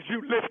 Well, is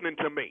you listening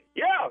to me?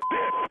 Yeah.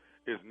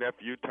 This is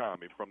Nephew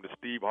Tommy from the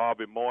Steve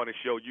Harvey Morning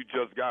Show. You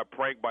just got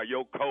pranked by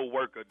your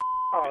co-worker.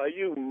 Oh,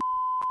 you.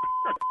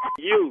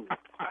 You.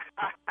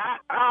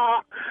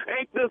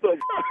 Ain't this a...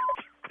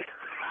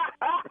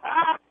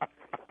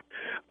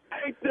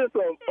 Ain't this a...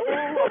 Oh,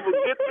 I'm going to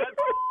get that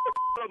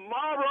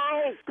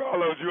tomorrow.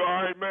 Carlos, you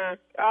all right, man?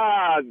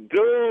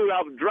 Dude,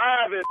 I'm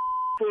driving.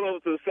 Pull over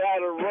to the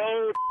side of the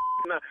road.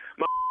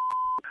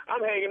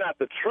 I'm hanging out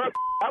the truck.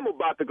 I'm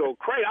about to go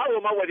crazy. I'm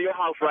on my way to your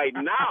house right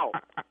now.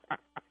 I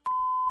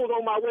was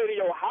on my way to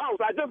your house.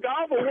 I just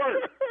got off of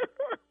work.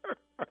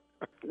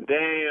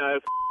 Damn,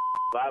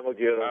 I'm going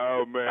to get him.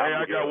 Oh, man. Hey,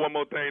 I got one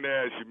more thing to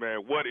ask you, man.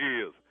 What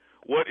is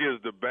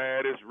the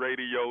baddest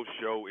radio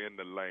show in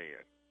the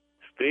land?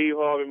 Steve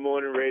Harvey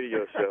Morning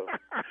Radio Show.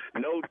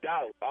 No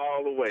doubt,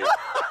 all the way.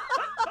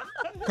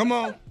 Come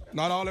on.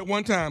 Not all at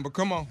one time, but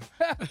come on.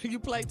 You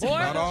play too.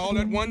 Not all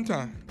at one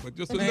time, but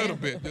just a little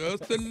bit.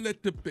 Just a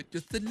little bit.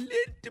 Just a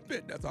little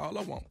bit. That's all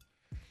I want.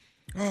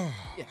 Oh,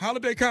 yeah.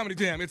 Holiday Comedy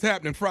Jam. It's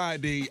happening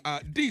Friday,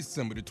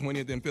 December the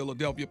 20th in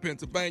Philadelphia,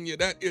 Pennsylvania.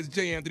 That is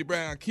J. Anthony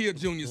Brown, Kid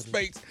Jr.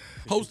 Spates,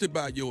 hosted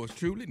by yours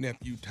truly,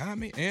 Nephew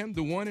Tommy, and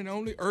the one and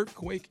only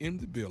Earthquake in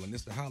the building.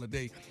 It's the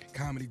Holiday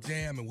Comedy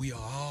Jam, and we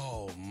are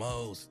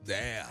almost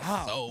there.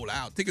 Sold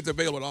out. Tickets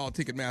available at all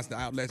Ticketmaster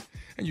outlets,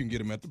 and you can get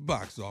them at the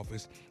box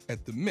office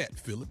at the Met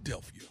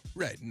Philadelphia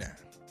right now.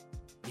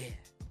 Yeah.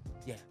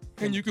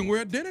 And you can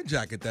wear a dinner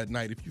jacket that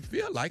night if you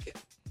feel like it.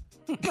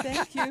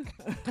 Thank you.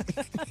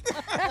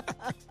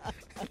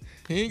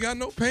 He ain't got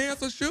no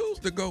pants or shoes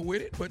to go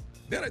with it, but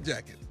dinner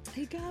jacket.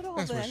 He got all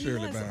That's that. what He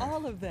Shirley has buying.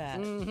 all of that.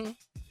 Mm-hmm.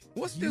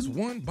 What's this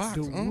one box?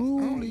 The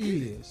rule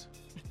is,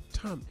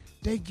 Tommy,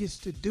 they gets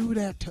to do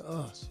that to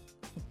us.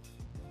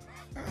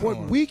 What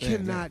we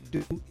cannot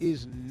do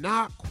is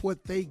knock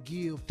what they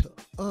give to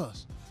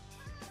us,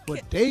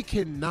 but they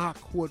can knock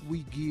what we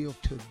give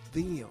to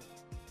them.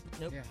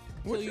 Nope. Yeah.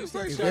 What you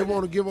say, If sir? they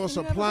want to give us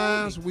You have a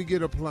appliance, baby. we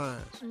get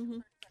appliance. Mm-hmm.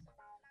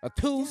 A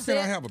two Who said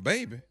I have a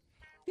baby?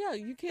 Yeah,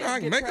 you can't I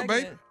can get make a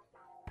pregnant. baby.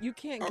 You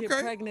can't get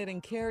Okay. pregnant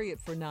and carry it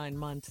for 9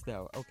 months,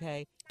 though,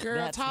 okay? Girl,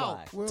 That's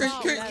talk. why.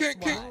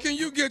 Well, Can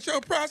you get your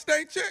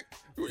prostate checked?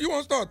 You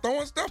want to start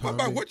throwing stuff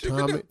about what you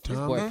can do?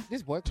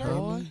 This boy,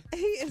 Tommy, He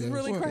is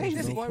really there's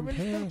crazy. no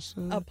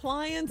comparison.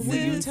 Appliances, Will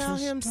you tell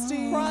him,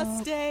 Steve?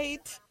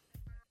 prostate,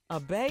 a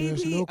baby.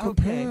 There's no Okay.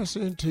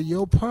 comparison to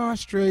your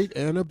prostrate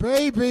and a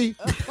baby.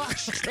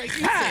 Straight.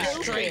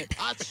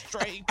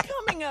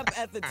 Coming up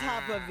at the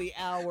top of the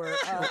hour,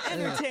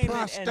 entertainment and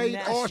Prostate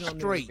or national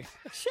straight. news.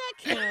 Check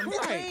him,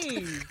 Right.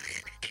 please.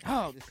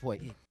 Oh, this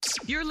boy.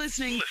 You're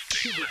listening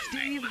to the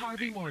Steve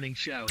Harvey Morning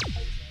Show.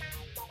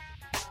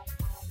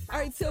 All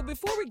right, so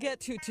before we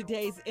get to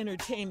today's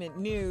entertainment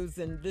news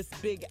and this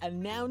big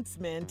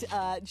announcement,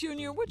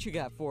 Junior, what you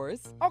got for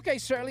us? Okay,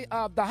 Shirley,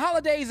 the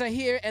holidays are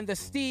here and the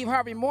Steve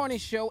Harvey Morning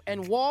Show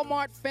and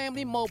Walmart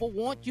Family Mobile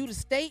want you to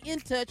stay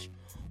in touch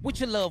with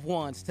your loved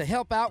ones. To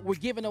help out, we're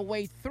giving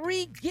away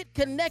 3 Get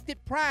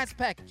Connected prize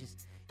packages,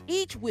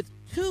 each with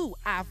 2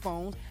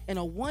 iPhones and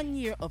a 1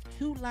 year of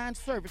 2-line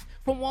service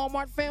from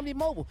Walmart Family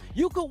Mobile.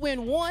 You could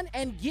win one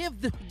and give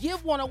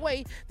one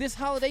away this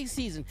holiday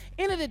season.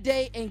 Enter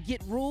today and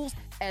get rules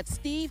at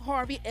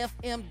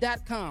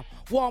steveharveyfm.com.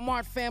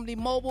 Walmart Family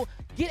Mobile.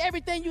 Get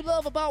everything you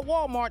love about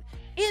Walmart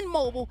in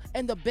mobile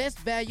and the best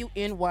value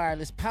in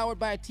wireless. Powered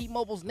by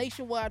T-Mobile's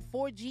nationwide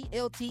 4G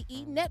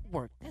LTE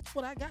network. That's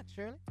what I got,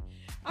 Shirley.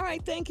 All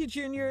right, thank you,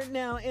 Junior.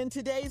 Now, in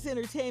today's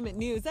entertainment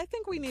news, I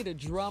think we need a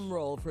drum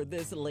roll for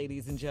this,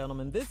 ladies and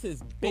gentlemen. This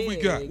is big. What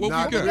we got?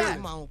 What we got?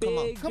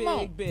 Come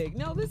on. Big.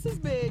 No, this is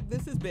big.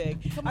 This is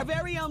big. Our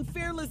very own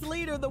fearless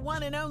leader, the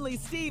one and only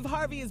Steve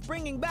Harvey, is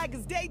bringing back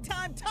his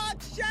daytime talk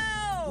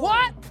show.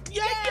 What?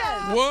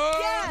 Yes.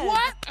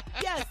 What?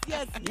 Yes. What?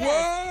 Yes.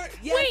 What?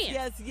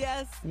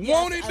 Yes.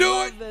 Won't he I do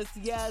love it? This.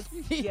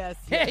 Yes.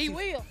 Yeah, he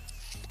will.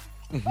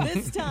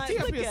 This time,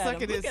 look at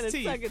sucking him. Look at his him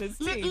teeth. sucking his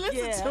teeth.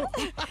 Listen to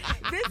him.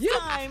 This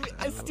time,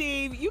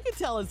 Steve, you can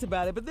tell us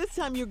about it, but this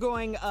time you're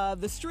going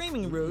the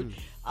streaming route.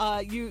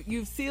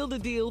 You've sealed a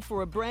deal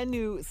for a brand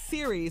new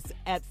series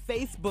at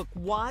Facebook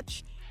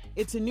Watch.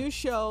 It's a new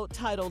show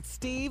titled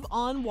Steve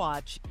on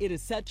Watch. It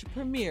is set to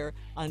premiere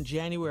on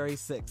January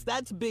 6th.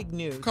 That's big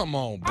news. Come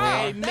on, boy.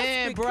 Hey,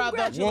 man,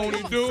 brother. Won't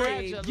he do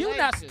it? You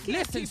not Can't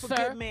listen, keep a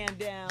sir. good man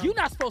down. You're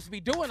not supposed to be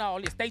doing all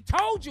this. They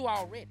told you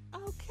already.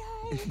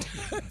 Okay.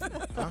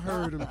 I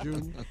heard him,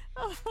 Junior.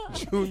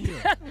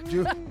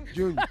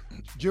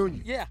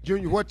 Yeah.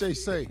 Junior, what they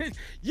say?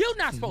 You're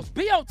not supposed to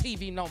be on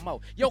TV no more.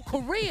 Your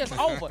career's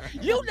over.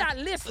 You not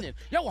listening.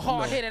 Your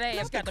hard-headed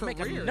ass got to make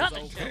another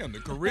show. Damn, the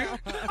career.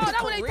 Oh,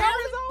 that's what they told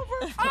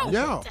me?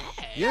 Oh,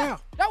 Yeah.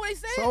 that's what they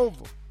said? It's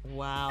over.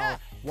 Wow.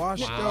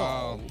 Washed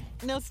up.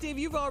 Now, Steve,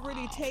 you've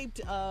already taped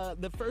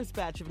the first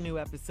batch of new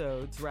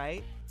episodes,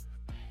 right?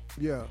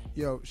 Yeah,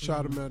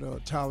 shot him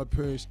at Tyler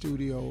Perry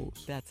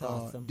Studios. That's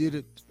awesome. Did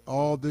it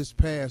all this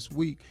past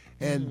week,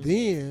 and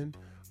then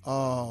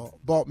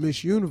bought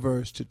Miss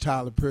Universe to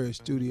Tyler Perry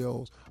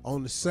Studios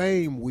on the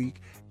same week,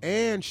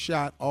 and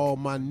shot all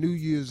my New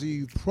Year's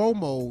Eve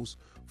promos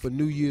for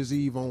New Year's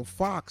Eve on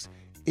Fox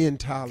in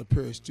Tyler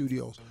Perry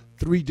Studios.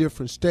 3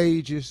 different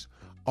stages,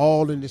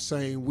 all in the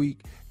same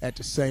week at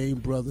the same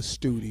brother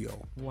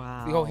studio.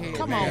 Wow. Go ahead.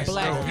 Come on,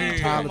 black people.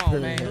 Tyler Come on,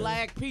 Perry. man.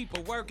 Black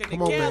people working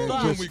Come on, together.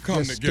 man. we come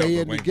just together,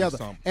 staying we together.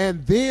 do something.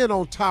 And then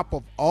on top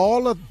of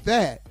all of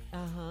that,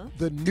 Uh-huh.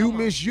 the new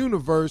Miss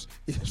Universe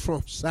is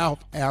from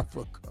South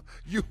Africa.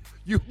 You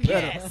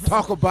better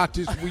talk about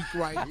this week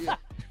right here.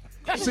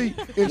 See,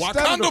 instead of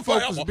the Wakanda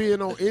focus forever. being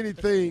on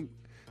anything,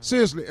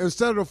 seriously,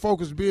 instead of the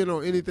focus being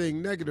on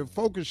anything negative,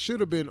 focus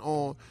should have been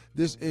on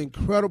this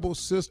incredible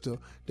sister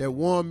that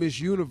won Miss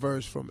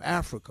Universe from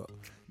Africa.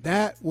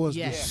 That was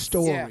the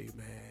story,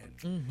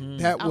 man.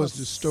 That was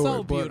the story.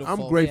 so But I'm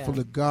beautiful, grateful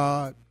to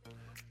God.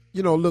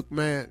 You know, look,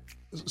 man,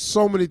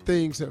 so many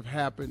things have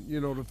happened.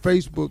 You know, the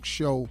Facebook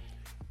show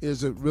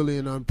is really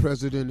an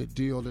unprecedented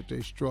deal that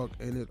they struck,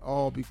 and it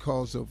all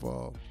because of,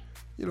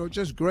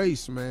 just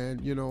grace, man.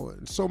 You know,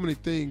 and so many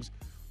things.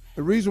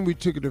 The reason we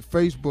took it to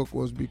Facebook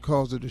was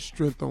because of the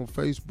strength on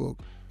Facebook.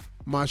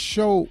 My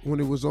show, when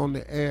it was on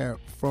the air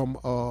from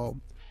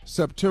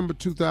September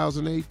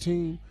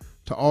 2018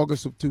 to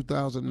August of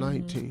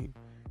 2019,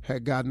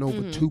 had gotten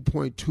over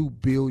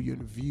 2.2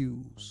 billion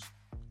views.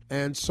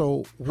 And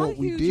so what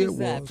we did is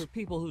that was, for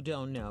people who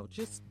don't know?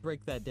 Just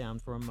break that down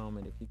for a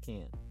moment if you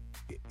can.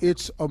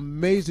 it's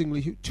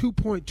amazingly huge.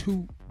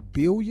 2.2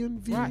 billion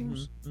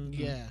views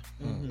Yeah.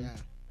 Yeah.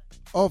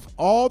 of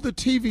all the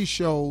TV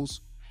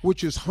shows,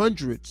 which is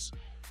hundreds,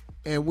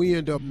 and we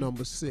end up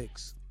number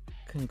 6.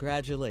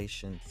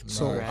 Congratulations.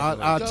 So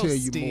Congratulations. I'll Go, tell you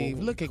Steve.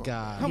 more. Look at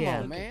God. Come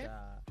Yeah. on, man.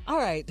 All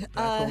right.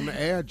 Back on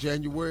the air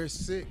January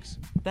 6th.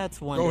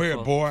 That's wonderful. Go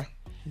ahead, boy.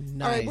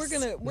 Nice. All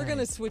right, we're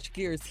gonna switch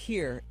gears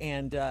here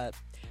and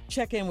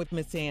check in with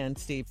Miss Ann,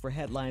 Steve, for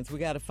headlines. We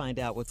got to find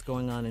out what's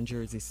going on in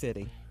Jersey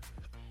City.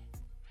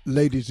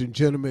 Ladies and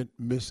gentlemen,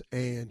 Miss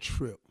Ann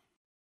Tripp.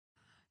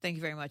 Thank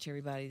you very much,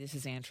 everybody. This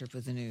is Ann Tripp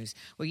with the news.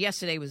 Well,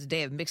 yesterday was a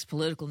day of mixed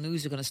political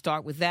news. We're going to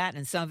start with that,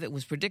 and some of it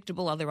was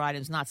predictable, other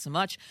items not so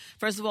much.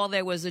 First of all,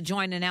 there was a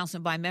joint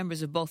announcement by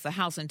members of both the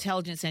House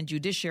Intelligence and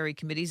Judiciary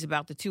Committees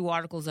about the 2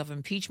 articles of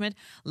impeachment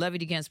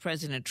levied against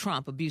President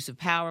Trump. Abuse of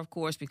power, of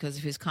course, because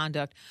of his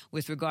conduct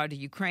with regard to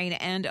Ukraine,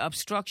 and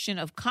obstruction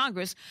of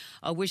Congress,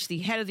 which the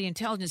head of the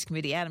Intelligence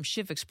Committee, Adam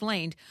Schiff,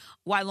 explained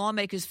why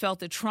lawmakers felt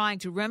that trying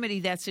to remedy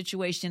that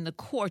situation in the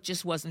court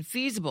just wasn't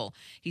feasible.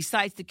 He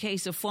cites the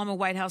case of former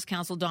White House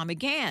counsel Don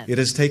McGahn. It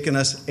has taken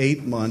us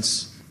 8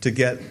 months to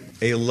get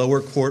a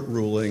lower court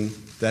ruling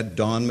that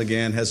Don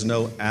McGahn has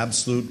no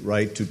absolute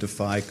right to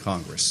defy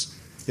Congress.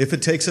 If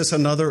it takes us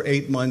another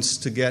 8 months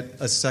to get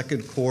a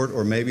second court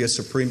or maybe a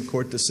Supreme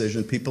Court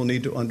decision, people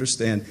need to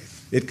understand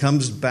it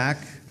comes back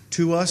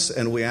to us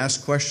and we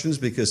ask questions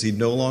because he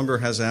no longer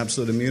has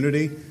absolute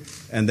immunity,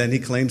 and then he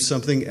claims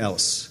something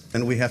else.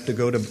 And we have to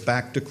go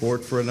back to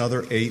court for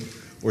another 8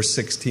 or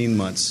 16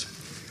 months.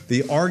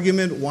 The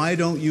argument, why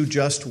don't you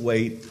just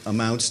wait,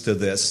 amounts to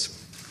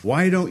this.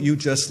 Why don't you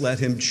just let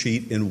him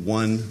cheat in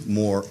one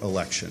more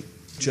election?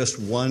 Just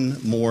one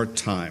more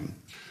time.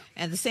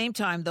 At the same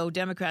time, though,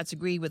 Democrats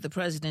agreed with the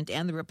president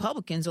and the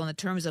Republicans on the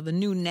terms of a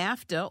new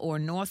NAFTA, or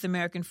North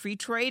American Free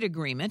Trade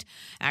Agreement,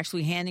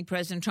 actually handing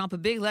President Trump a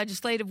big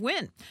legislative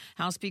win.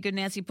 House Speaker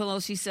Nancy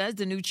Pelosi says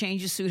the new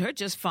changes suit her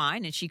just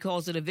fine, and she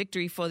calls it a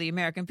victory for the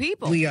American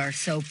people. We are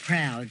so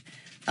proud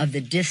of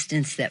the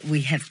distance that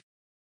we have.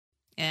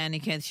 And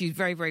again, she's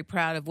very, very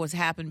proud of what's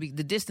happened,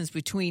 the distance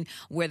between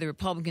where the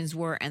Republicans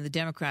were and the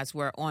Democrats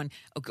were on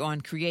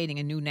creating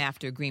a new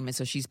NAFTA agreement.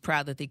 So she's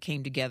proud that they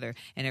came together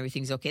and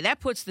everything's okay.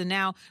 That puts the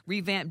now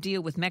revamped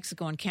deal with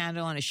Mexico and Canada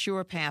on a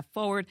sure path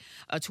forward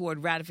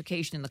toward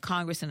ratification in the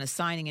Congress and a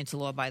signing into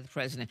law by the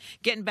president.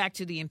 Getting back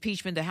to the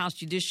impeachment, the House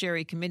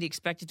Judiciary Committee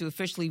expected to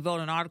officially vote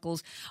on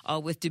articles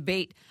with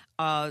debate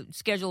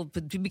scheduled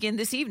to begin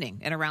this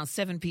evening at around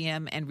 7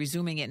 p.m. and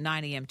resuming at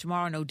 9 a.m.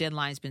 tomorrow. No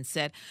deadline's been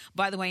set.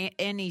 By the way,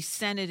 any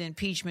Senate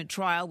impeachment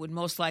trial would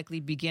most likely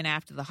begin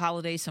after the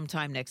holidays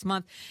sometime next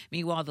month.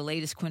 Meanwhile, the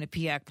latest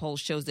Quinnipiac poll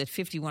shows that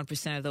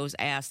 51% of those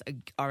asked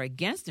are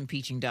against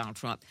impeaching Donald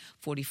Trump.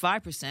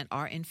 45%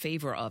 are in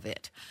favor of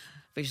it.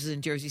 Officials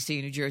in Jersey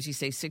City, New Jersey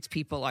say 6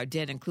 people are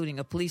dead, including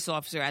a police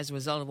officer, as a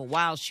result of a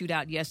wild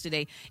shootout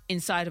yesterday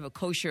inside of a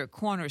kosher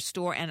corner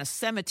store and a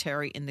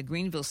cemetery in the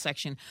Greenville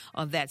section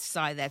of that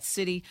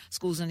city.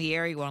 Schools in the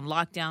area were on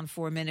lockdown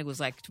for a minute. It was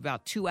like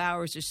about 2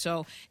 hours or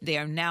so. They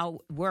are now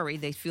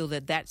worried. They feel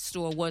that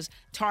store was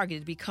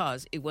targeted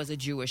because it was a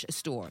Jewish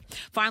store.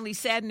 Finally,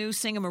 sad news,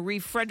 singer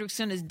Marie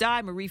Fredrickson has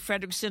died. Marie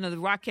Fredrickson of the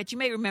Rockettes. You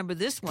may remember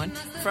this one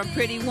from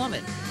Pretty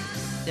Woman.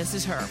 This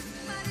is her.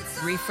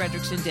 Marie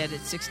Fredrickson dead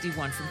at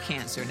 61 from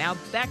cancer. Now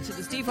back to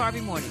the Steve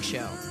Harvey Morning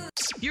Show.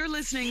 You're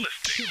listening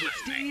to the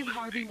Steve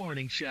Harvey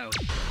Morning Show.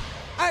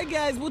 All right,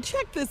 guys, well,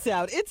 check this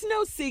out. It's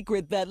no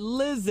secret that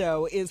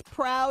Lizzo is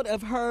proud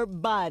of her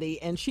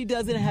body, and she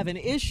doesn't have an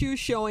issue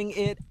showing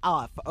it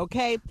off,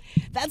 okay?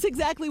 That's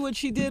exactly what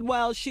she did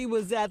while she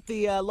was at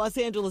the Los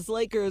Angeles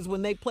Lakers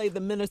when they played the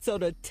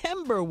Minnesota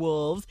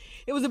Timberwolves.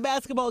 It was a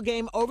basketball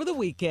game over the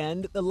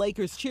weekend. The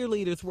Lakers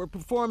cheerleaders were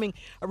performing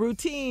a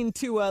routine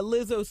to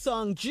Lizzo's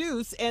song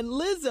Juice, and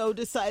Lizzo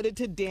decided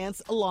to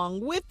dance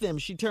along with them.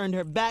 She turned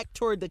her back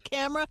toward the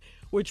camera,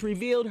 which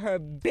revealed her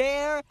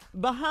bare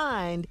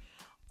behind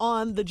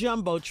on the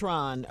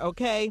Jumbotron,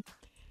 okay?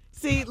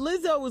 See,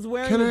 Lizzo was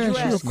wearing Can a I ask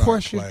dress. you a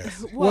question?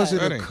 Was it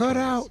That a ain't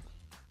cutout?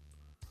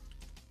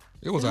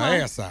 It was an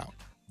ass out.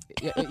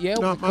 Yeah,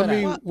 No, I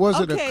mean, was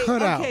it a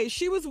cutout? Okay,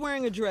 she was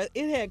wearing a dress.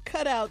 It had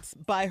cutouts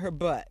by her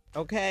butt,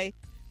 okay?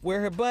 Where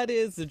her butt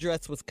is, the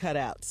dress was cut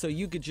out, so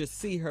you could just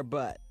see her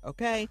butt,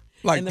 okay?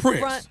 Like In the Prince.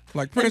 front-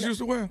 Like Prince used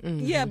to wear.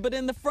 Yeah, but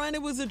in the front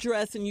it was a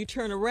dress, and you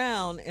turn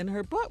around, and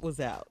her butt was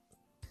out.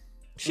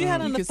 She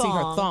had on you a could thong. see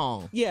her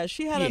thong. Yeah,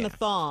 she had on Yeah. a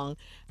thong.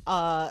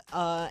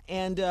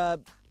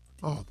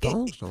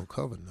 Thongs don't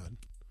cover nothing.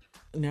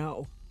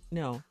 No,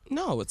 No,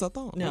 it's a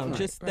thong. no, Right,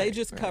 just right, they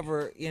just right.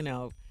 cover,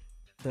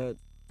 the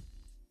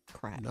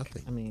crack.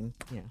 Nothing. I mean,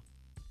 yeah.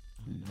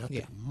 Nothing.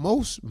 Yeah.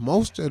 Most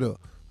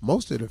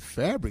of the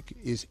fabric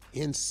is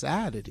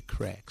inside of the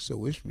crack,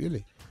 so it's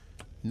really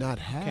not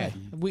Okay.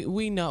 hiding.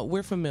 We know.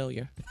 We're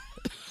familiar.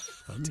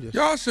 I'm just,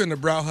 Y'all shouldn't have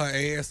brought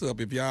her ass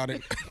up if y'all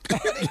didn't.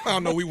 Y'all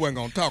know we wasn't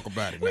gonna talk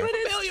about it now. But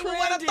it's familiar with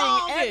what a trending.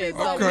 thong is.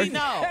 Everybody, Okay. We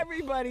know.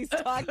 Everybody's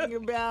talking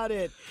about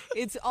it.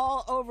 It's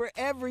all over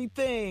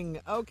everything,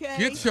 okay?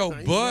 Get your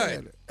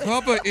butt.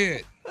 Cover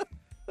it.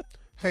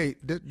 hey,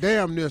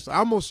 damn this!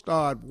 I'm gonna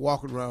start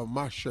walking around with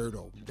my shirt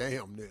open.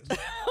 Damn this!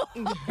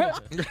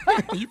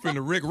 You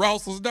finna Rick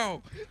Ross's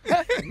dog.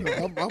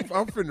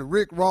 I'm finna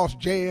Rick Ross,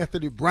 J.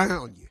 Anthony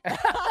Brown you.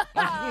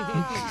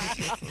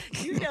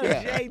 You know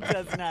Jay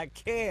does not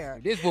care.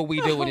 This is what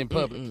we do it in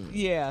public.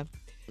 Yeah.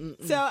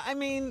 So, I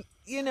mean,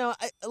 a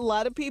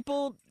lot of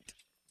people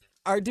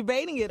are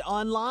debating it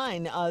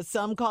online.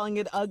 Some calling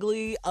it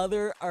ugly.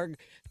 Other are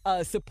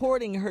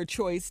supporting her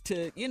choice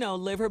to,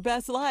 live her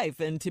best life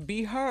and to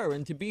be her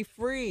and to be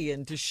free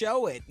and to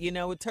show it.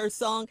 It's her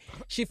song.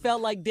 She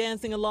felt like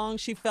dancing along.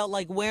 She felt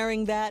like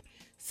wearing that.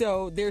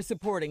 So they're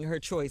supporting her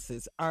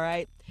choices. All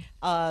right.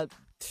 I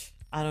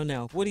don't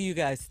know. What do you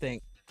guys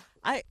think?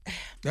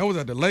 That was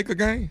at the Laker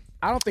game.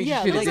 I don't think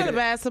Yeah, you should like have It's did a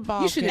it.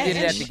 basketball. You should have game.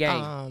 did it at the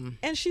game.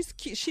 And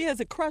she has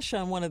a crush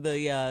on one of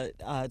the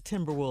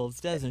Timberwolves,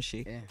 doesn't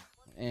she? Yeah.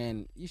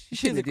 And you She's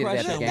should a have did it crush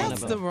at the on game. one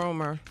That's of the them.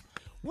 rumor.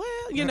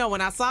 Well,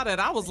 when I saw that,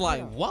 I was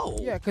like, whoa.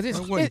 Yeah, because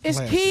That wasn't it's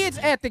classy. kids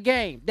at the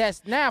game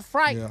that's now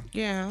frightened.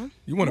 Yeah. Yeah.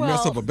 You want to mess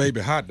Well- up a baby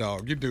hot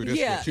dog? You do this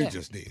Yeah. what you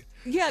just did.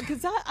 Yeah,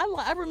 because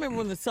I remember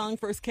when the song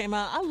first came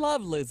out. I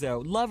love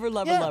Lizzo, love her.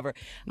 Yeah.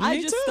 I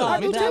Me just too.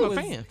 thought Me that too. I'm a was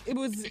fan. it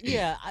was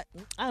yeah.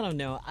 I don't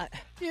know. I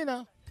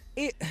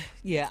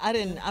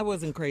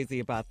wasn't crazy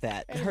about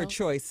that. Her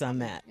choice on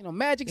that.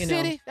 Magic You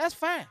know. City, that's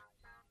fine.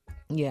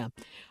 Yeah.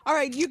 All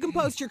right, you can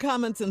post your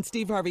comments on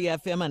Steve Harvey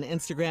FM on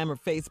Instagram or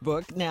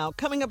Facebook. Now,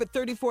 coming up at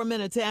 34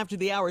 minutes after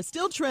the hour,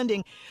 still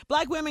trending,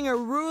 Black women are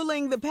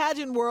ruling the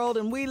pageant world,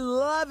 and we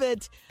love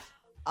it.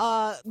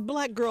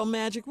 Black girl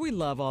magic. We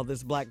love all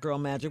this black girl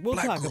magic. We'll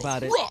Black talk girls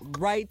about it rock.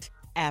 right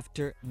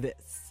after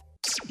this.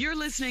 You're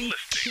listening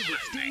to the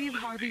Steve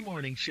Harvey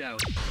Morning Show.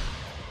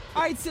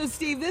 All right, so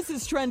Steve, this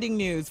is trending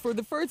news. For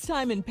the first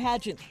time in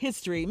pageant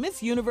history,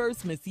 Miss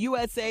Universe, Miss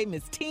USA,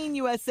 Miss Teen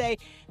USA,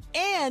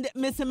 and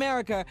Miss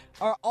America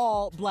are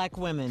all black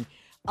women.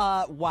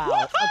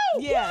 Wow.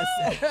 Yes.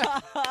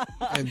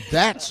 And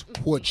that's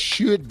what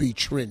should be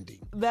trending.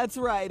 That's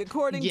right.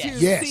 According to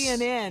Yes.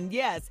 CNN,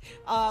 yes.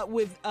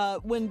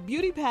 When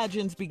beauty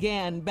pageants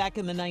began back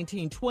in the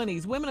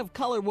 1920s, women of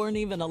color weren't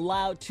even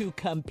allowed to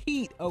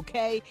compete,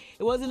 okay?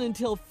 It wasn't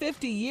until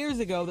 50 years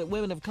ago that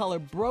women of color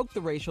broke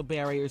the racial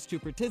barriers to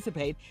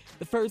participate.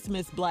 The first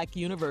Miss Black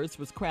Universe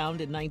was crowned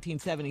in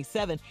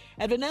 1977,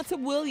 and Vanessa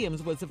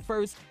Williams was the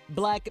first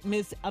Black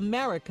Miss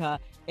America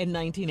in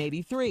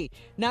 1983.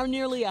 Now,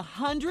 nearly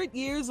 100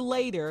 years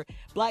later,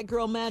 Black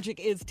Girl Magic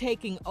is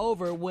taking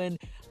over when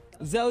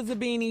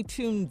Zozibini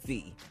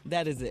Tunzi.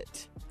 That is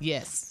it.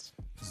 Yes.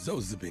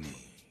 Zozibini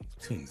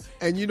Tunzi.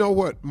 And you know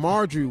what?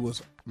 Marjorie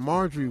was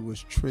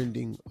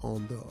trending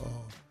on the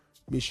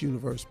Miss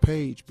Universe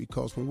page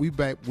because when we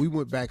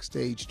went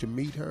backstage to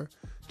meet her,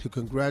 to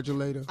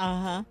congratulate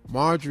her.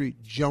 Marjorie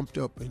jumped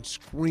up and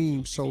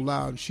screamed so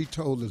loud, and she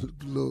told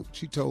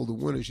the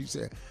winner, she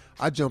said,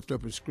 "I jumped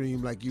up and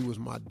screamed like you was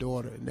my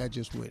daughter," and that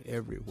just went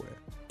everywhere.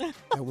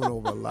 That went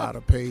over a lot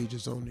of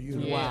pages on the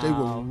universe. Wow. They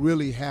were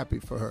really happy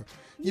for her.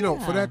 You know,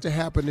 for that to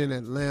happen in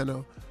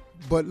Atlanta.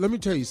 But let me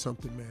tell you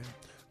something, man.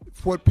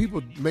 What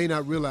people may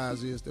not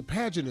realize is the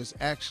pageant is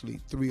actually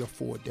 3 or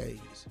 4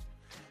 days.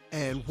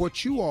 And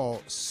what you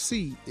all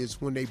see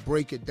is when they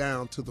break it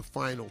down to the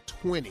final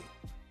 20.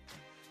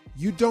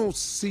 You don't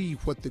see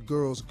what the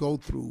girls go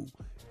through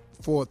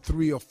for a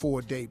 3 or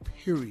 4 day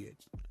period.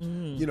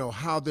 You know,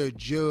 how they're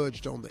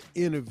judged on the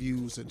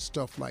interviews and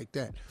stuff like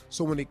that.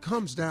 So when it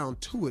comes down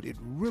to it, it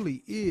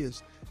really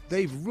is,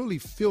 they've really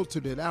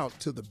filtered it out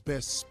to the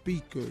best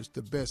speakers,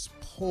 the best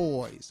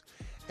poise.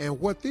 And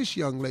what this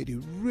young lady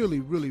really,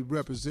 really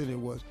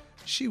represented was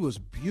she was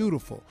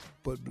beautiful,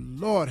 but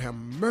Lord have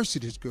mercy,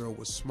 this girl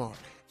was smart.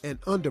 And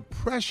under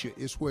pressure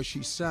is where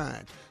she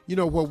shined. You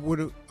know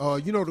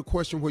the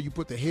question where you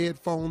put the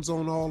headphones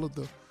on all of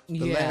the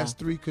last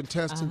 3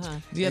 contestants.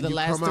 Yeah, the you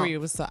last come 3.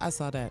 out. I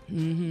saw that.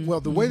 Well,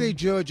 the way they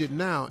judge it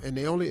now, and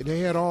they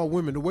had all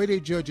women. The way they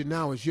judge it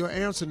now is your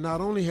answer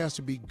not only has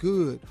to be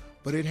good,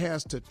 but it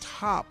has to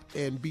top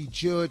and be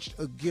judged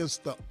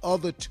against the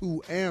other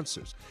 2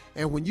 answers.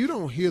 And when you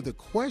don't hear the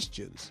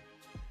questions,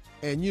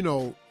 and you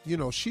know,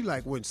 she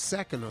like went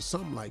second or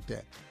something like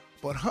that,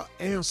 but her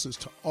answers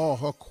to all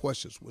her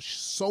questions was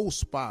so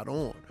spot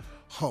on.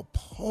 Her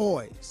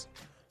poise,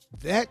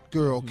 that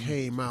girl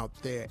came out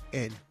there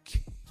and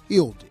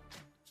killed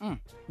it.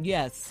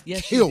 Yes, she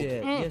Killed.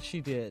 did. Yes,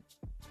 she did.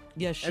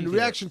 Yes, she And the did.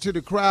 reaction to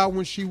the crowd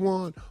when she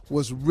won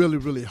was really,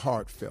 really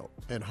heartfelt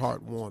and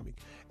heartwarming.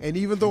 And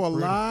even though a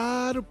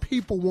lot of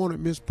people wanted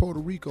Miss Puerto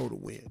Rico to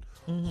win,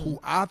 who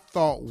I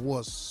thought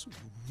was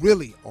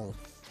really on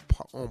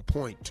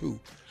point too.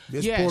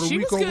 Miss Puerto she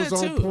Rico was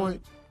was good on too.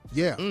 point.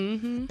 Yeah.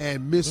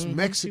 And Miss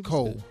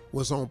Mexico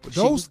was on point. She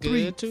Those was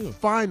 3 good, too.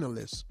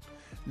 finalists.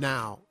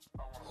 Now,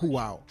 who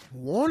I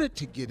wanted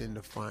to get in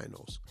the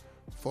finals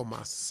for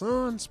my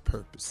son's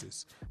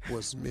purposes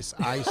was Miss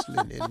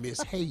Iceland and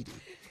Miss Haiti.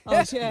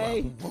 That's who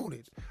I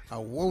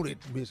wanted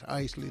Miss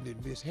Iceland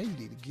and Miss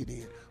Haiti to get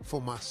in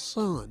for my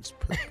son's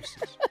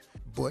purposes.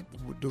 But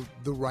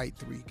the right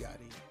 3 got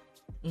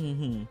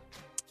in.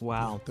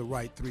 Wow. The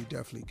right 3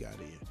 definitely got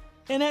in.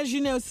 And as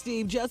you know,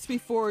 Steve, just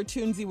before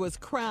Tunzi was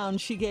crowned,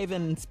 she gave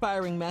an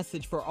inspiring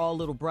message for all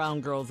little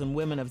brown girls and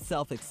women of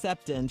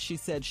self-acceptance. She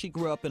said she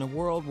grew up in a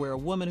world where a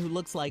woman who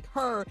looks like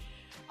her,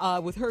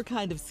 with her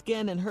kind of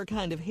skin and her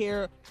kind of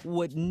hair,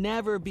 would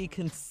never be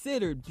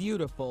considered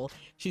beautiful.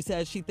 She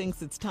says she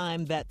thinks it's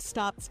time that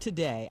stops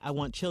today. I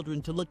want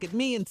children to look at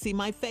me and see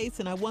my face,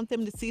 and I want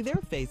them to see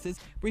their faces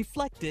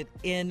reflected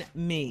in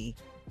me.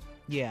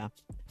 Yeah.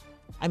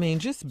 I mean,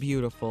 just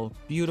beautiful,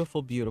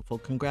 beautiful, beautiful.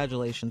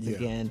 Congratulations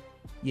again.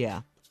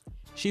 Yeah.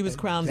 She was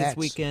crowned this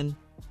weekend.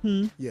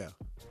 Yeah.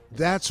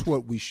 That's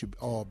what we should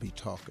all be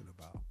talking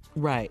about.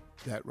 Right.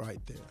 That right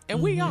there.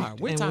 And we are.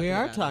 We're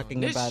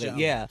talking about it.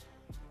 Yeah.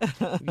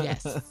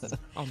 Yes.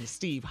 On the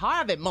Steve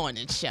Harvey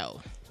Morning Show.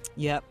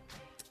 Yep.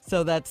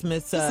 So that's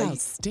Miss. That's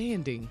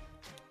outstanding.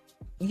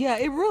 Yeah,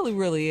 it really,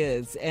 really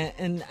is.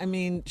 And I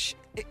mean,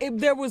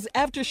 there was,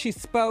 after she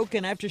spoke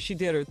and after she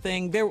did her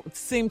thing, there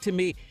seemed to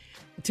me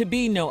to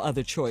be no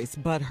other choice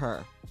but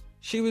her.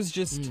 She was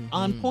just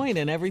on point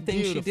in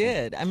everything she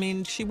did. I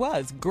mean, she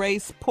was.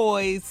 Grace,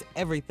 poise,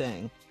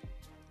 everything.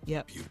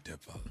 Yep.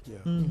 Beautiful. Yeah.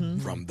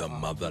 From the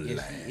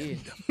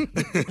motherland.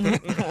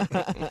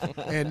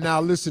 And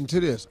now listen to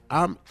this.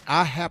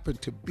 I happen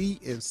to be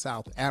in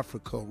South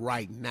Africa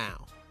right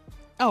now.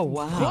 Oh,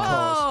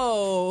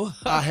 wow.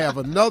 Because I have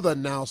another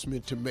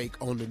announcement to make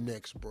on the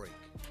next break.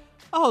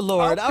 Oh,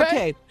 Lord.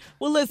 Okay.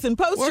 Well, listen,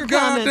 post your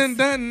comments.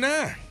 Done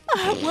now?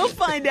 We'll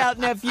find out,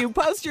 nephew.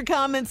 Post your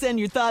comments and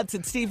your thoughts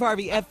at Steve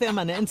Harvey FM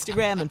on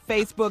Instagram and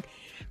Facebook.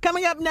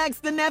 Coming up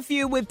next, the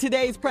nephew with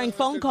today's prank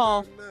phone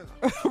call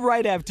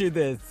right after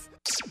this.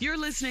 You're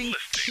listening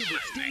to the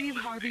Steve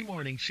Harvey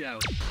Morning Show.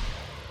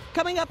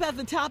 Coming up at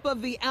the top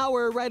of the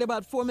hour, right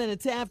about 4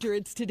 minutes after,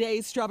 it's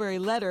today's Strawberry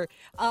Letter.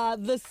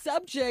 The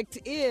subject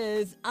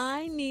is,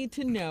 I need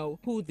to know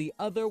who the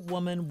other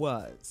woman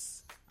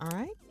was. All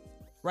right?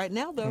 Right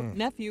now, though,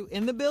 nephew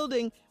in the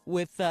building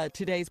with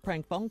today's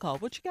prank phone call.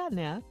 What you got,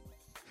 Neff?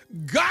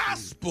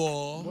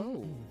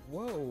 Gospel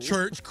Whoa.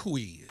 church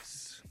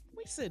quiz.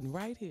 We sitting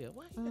right here.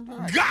 What?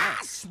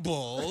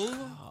 Gospel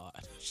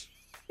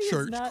He is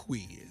church not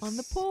quiz. on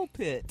the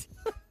pulpit.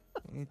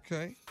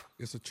 Okay.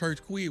 It's a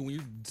church quiz. When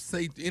you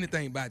say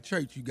anything about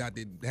church, you got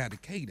to have the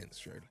cadence,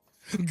 Shirley.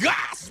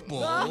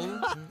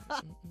 Gospel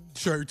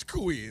church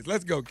quiz.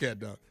 Let's go, Cat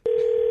Dog.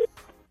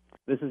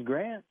 This is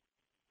Grant.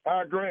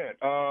 Hi, Grant.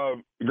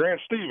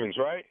 Grant Stevens,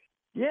 right?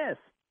 Yes.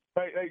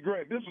 Hey,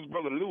 Grant, this is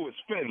Brother Lewis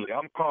Finley.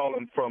 I'm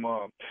calling from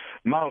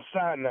Mount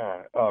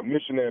Sinai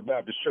Missionary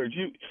Baptist Church.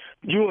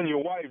 You and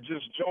your wife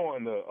just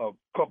joined a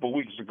couple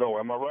weeks ago,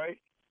 am I right?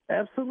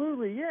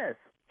 Absolutely, yes.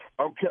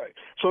 Okay.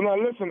 So now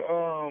listen,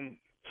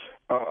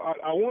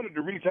 I wanted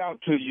to reach out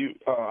to you.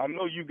 I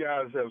know you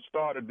guys have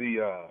started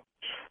the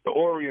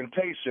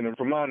orientation, and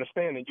from my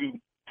understanding,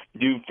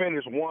 you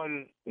finished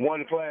one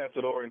class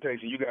of the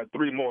orientation. You got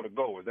 3 more to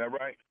go. Is that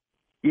right?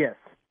 Yes.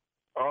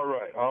 All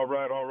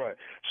right.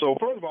 So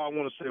first of all, I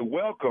want to say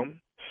welcome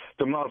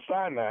to Mount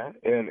Sinai,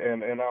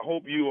 and I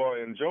hope you are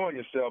enjoying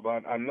yourself.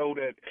 I know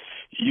that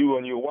you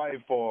and your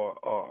wife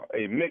are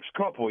a mixed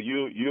couple.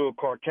 You're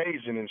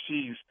Caucasian and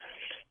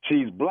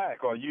she's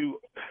black. Are you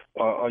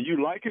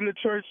liking the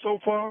church so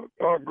far,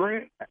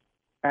 Grant?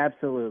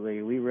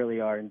 Absolutely. We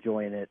really are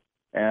enjoying it.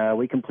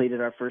 We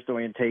completed our first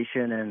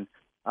orientation, and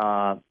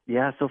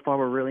so far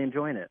we're really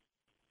enjoying it.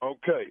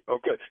 Okay.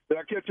 Did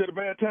I catch you at a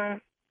bad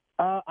time?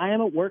 I am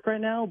at work right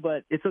now,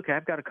 but it's okay.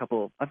 I've got a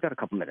couple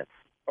minutes.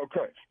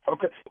 Okay.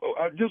 Well,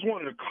 I just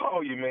wanted to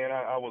call you, man.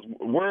 I was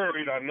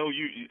worried. I know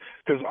you,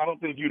 because I don't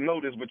think you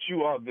know this, but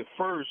you are the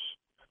first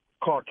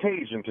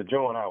Caucasian to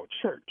join our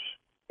church.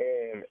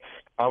 And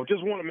I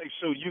just want to make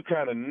sure you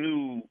kind of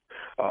knew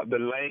the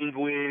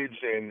language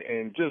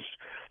and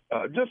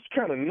just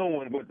kind of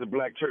knowing what the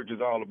black church is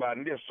all about.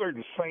 And there's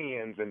certain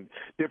sayings and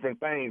different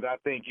things I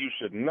think you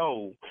should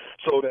know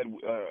so that,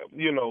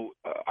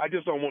 I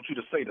just don't want you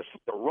to say the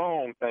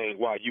wrong thing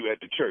while you at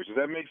the church. Does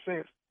that make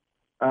sense?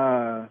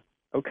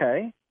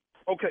 Okay.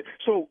 Okay,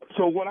 so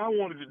what I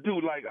wanted to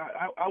do, like,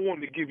 I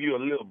wanted to give you a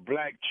little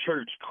black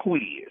church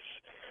quiz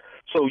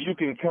so you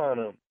can kind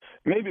of,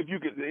 maybe if you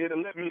could,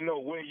 it'll let me know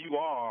where you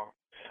are,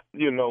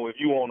 if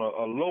you're on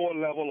a lower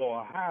level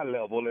or a high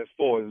level as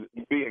far as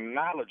being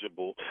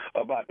knowledgeable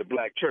about the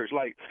black church.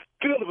 Like,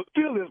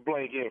 fill this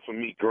blank in for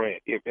me,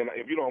 Grant, if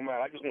you don't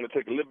mind. I just want to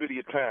take a little bit of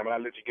your time, and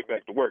I'll let you get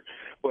back to work.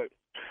 But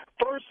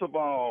first of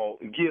all,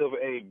 give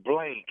a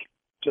blank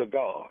to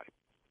God.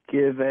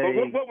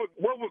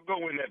 What would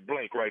go in that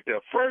blank right there?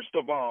 First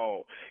of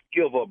all,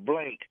 give a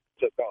blank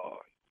to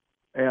God.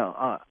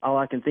 Yeah, all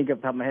I can think of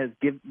off the top of my head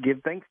is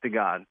give thanks to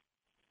God.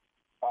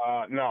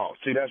 No,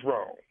 see, that's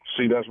wrong.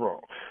 See,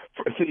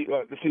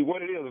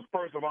 what it is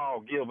first of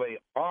all, give a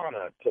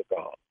honor to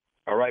God.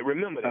 All right,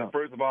 remember that.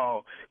 First of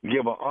all,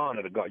 give an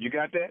honor to God. You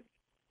got that?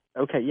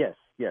 Okay, yes.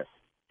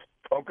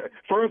 Okay,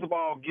 first of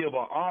all, give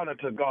an honor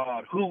to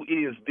God, who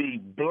is the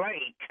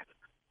blank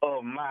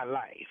of my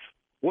life.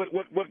 What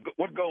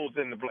goes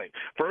in the blank?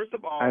 First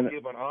of all,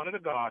 give an honor to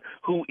God,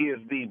 who is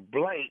the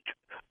blank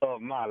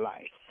of my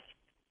life.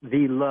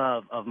 The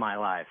love of my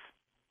life.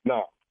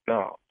 No.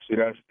 See,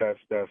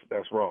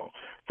 that's wrong.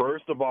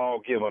 First of all,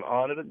 give an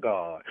honor to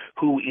God,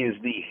 who is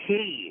the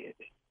head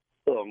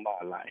of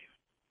my life.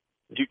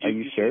 Are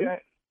you sure?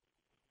 That?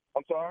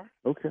 I'm sorry?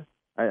 Okay.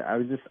 I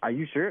was just. Are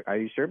you sure? Are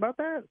you sure about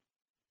that?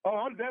 Oh,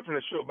 I'm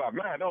definitely sure about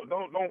mine. Don't.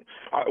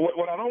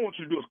 What I don't want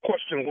you to do is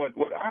question what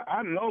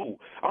I know.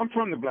 I'm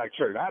from the black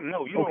church. I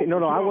know. You okay.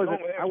 No. I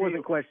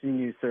wasn't questioning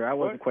you, sir. I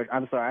wasn't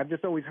questioning. I'm sorry. I've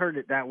just always heard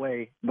it that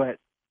way, but.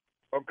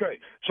 Okay,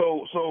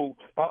 so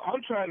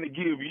I'm trying to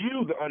give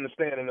you the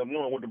understanding of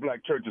knowing what the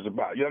black church is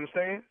about. You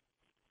understand?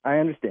 I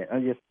understand.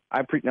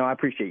 I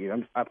appreciate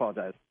you. I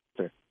apologize,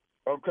 sir.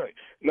 Okay.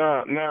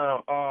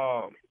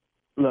 Now.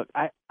 Look,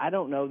 I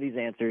don't know these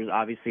answers,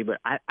 obviously, but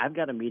I've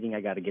got a meeting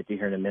I got to get to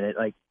here in a minute.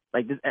 Like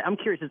this, I'm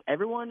curious, does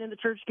everyone in the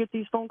church get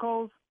these phone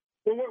calls?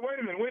 Well, wait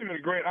a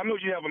minute, Grant. I know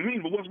you have a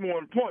meeting, but what's more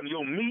important,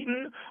 your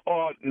meeting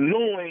or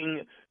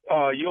knowing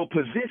your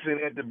position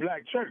at the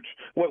black church?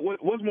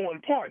 What's more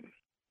important?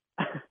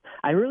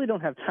 I really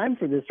don't have time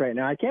for this right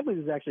now. I can't believe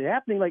this is actually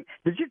happening. Like,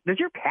 does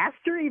your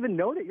pastor even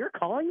know that you're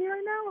calling me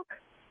right now?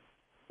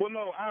 Well,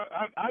 no,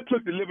 I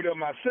took the liberty of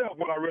myself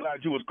when I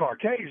realized you was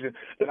Caucasian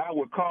that I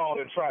would call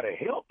and try to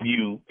help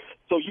you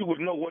so you would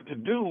know what to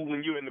do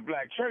when you're in the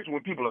black church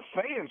when people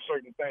are saying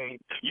certain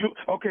things.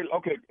 Okay,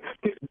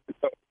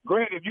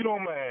 Grant, if you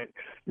don't mind,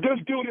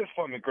 just do this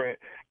for me, Grant.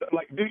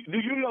 Like, do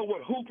you know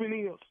what hooping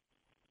is?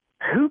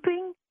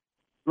 Hooping?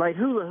 Like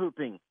hula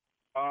hooping?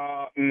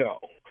 No.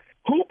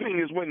 Hooping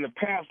is when the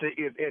pastor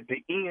is at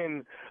the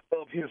end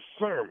of his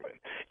sermon.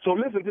 So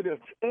listen to this.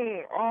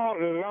 All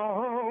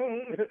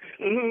along,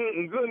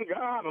 good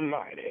God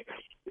Almighty.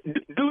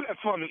 Do that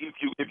for me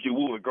if you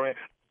would, Grant.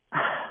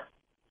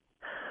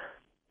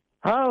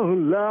 Oh,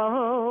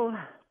 Lord.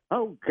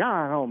 Oh,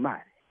 God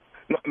Almighty.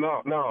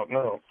 No.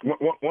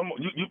 One more.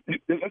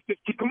 Let's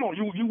just come on.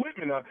 You with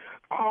me now?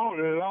 Oh,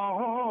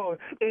 Lord,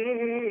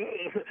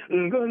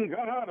 good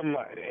God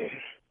Almighty.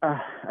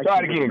 Try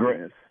it again,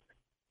 Grant.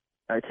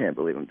 I can't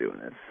believe I'm doing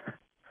this.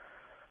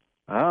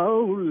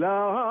 Oh,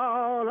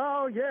 Lord,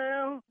 oh,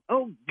 yeah.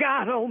 Oh,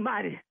 God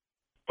almighty.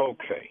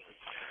 Okay.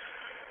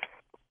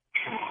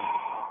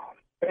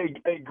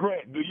 Hey,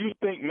 Grant, do you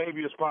think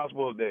maybe it's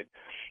possible that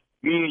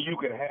me and you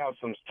can have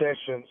some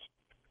sessions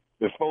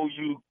before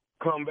you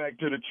come back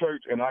to the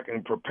church and I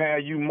can prepare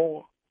you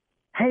more?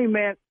 Hey,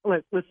 man,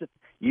 look, listen,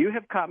 you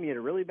have caught me at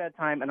a really bad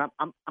time, and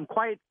I'm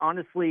quite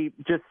honestly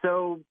just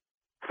so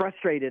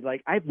frustrated.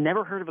 Like, I've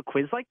never heard of a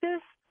quiz like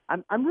this.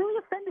 I'm really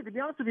offended, to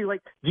be honest with you.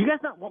 Like, do you guys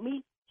not want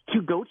me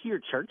to go to your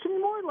church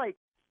anymore? Like,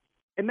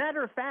 a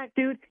matter of fact,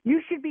 dude,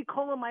 you should be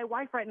calling my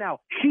wife right now.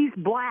 She's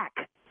black.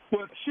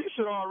 Well, she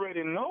should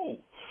already know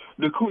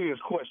the quiz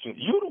question.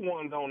 You the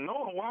one don't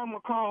know her. Why am I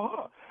going to call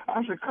her?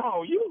 I should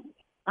call you.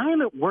 I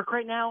am at work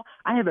right now.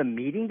 I have a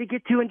meeting to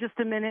get to in just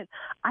a minute.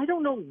 I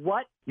don't know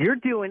what you're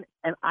doing,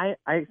 and I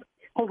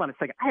hold on a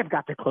second. I have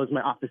got to close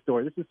my office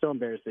door. This is so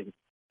embarrassing.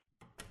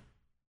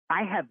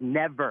 I have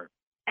never,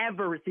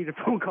 ever received a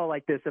phone call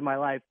like this in my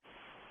life,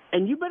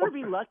 and you better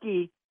be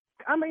lucky.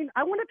 I mean,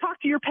 I want to talk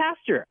to your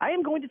pastor. I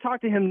am going to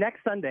talk to him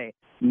next Sunday.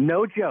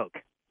 No joke.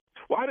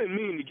 Well, I didn't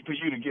mean for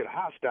you to get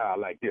hostile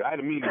like that. I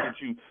didn't mean to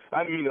get you.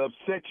 I didn't mean to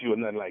upset you or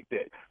nothing like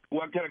that.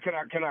 Well,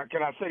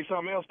 can I say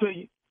something else to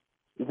you?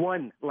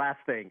 One last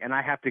thing, and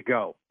I have to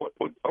go.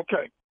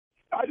 Okay.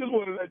 I just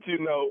want to let you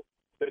know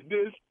that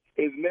this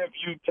is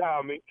nephew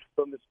Tommy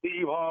from the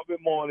Steve Harvey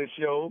Morning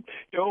Show.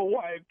 Your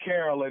wife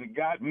Carolyn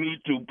got me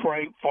to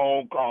prank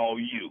phone call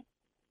you.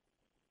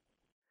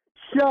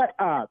 Shut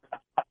up.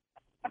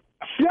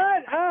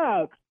 Shut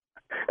up.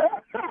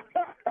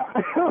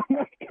 Oh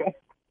my God.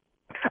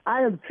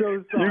 I am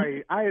so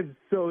sorry. I am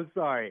so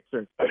sorry,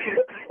 sir.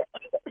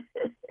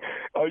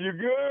 Are you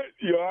good?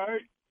 You all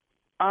right?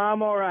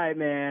 I'm all right,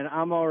 man.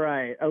 I'm all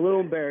right. A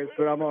little embarrassed,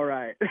 but I'm all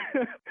right.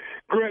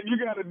 Grant, you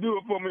got to do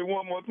it for me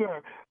one more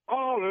time.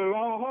 Oh,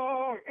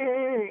 Lord,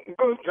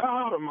 good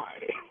God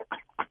Almighty.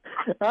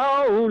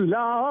 Oh,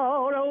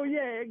 Lord, oh,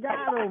 yeah,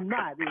 God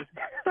Almighty.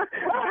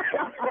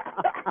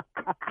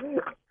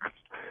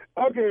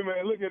 Okay,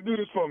 man, look, do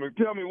this for me.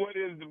 Tell me what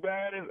is the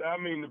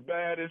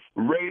baddest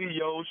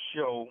radio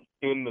show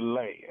in the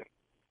land.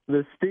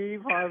 The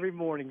Steve Harvey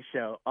Morning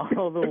Show,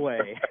 all the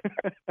way.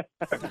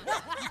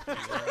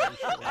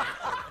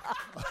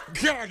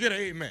 Can I get an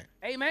amen?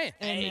 Amen.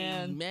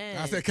 Amen.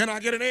 I said, can I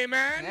get an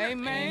amen?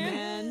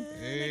 Amen.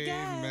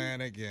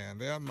 Amen again.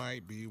 There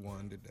might be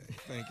one today.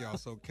 Thank y'all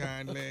so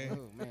kindly.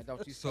 Oh, man,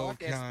 don't you so start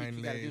that speech.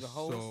 You got to kindly. do the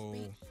whole So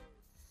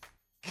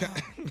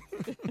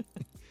speech.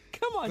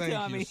 Come on, Thank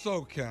Tommy. you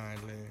so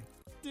kindly.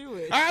 Do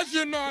it. As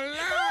you know,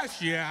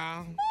 last year,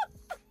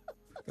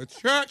 the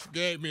church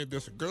gave me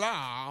this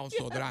glove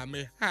so that I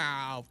may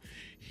have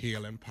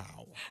healing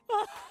power.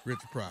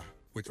 Richard Pryor,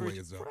 which way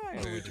is up?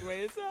 Which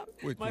way is up?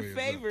 Which My way is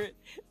up? favorite.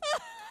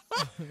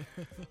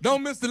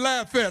 Don't miss the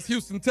Laugh Fest,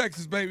 Houston,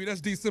 Texas, baby.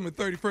 That's December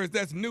 31st.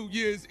 That's New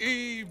Year's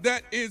Eve.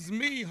 That is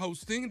me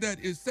hosting.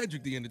 That is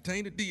Cedric the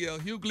Entertainer, D.L.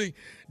 Hughley,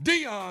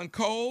 Dion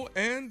Cole,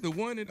 and the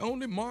one and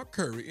only Mark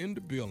Curry in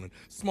the building.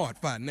 Smart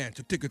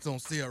Financial tickets on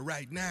sale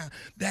right now.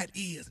 That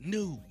is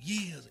New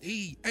Year's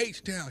Eve.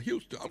 H-Town,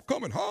 Houston. I'm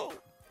coming home.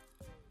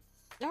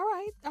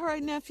 All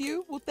right,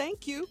 nephew. Well,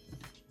 thank you.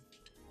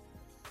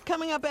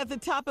 Coming up at the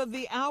top of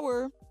the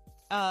hour,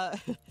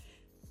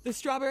 the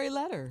strawberry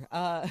letter.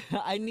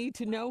 I need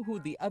to know who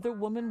the other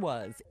woman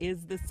was,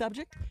 is the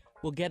subject.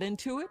 We'll get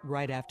into it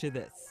right after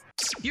this.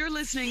 You're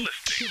listening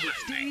to the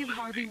Steve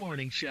Harvey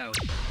Morning Show.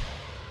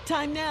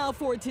 Time now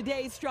for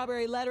today's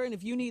strawberry letter. And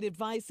if you need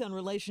advice on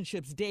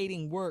relationships,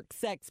 dating, work,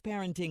 sex,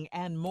 parenting,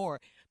 and more,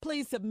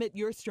 please submit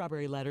your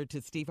strawberry letter to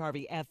Steve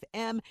Harvey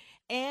FM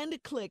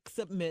and click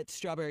submit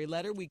strawberry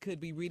letter. We could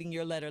be reading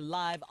your letter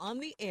live on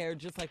the air,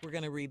 just like we're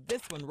going to read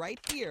this one right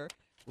here,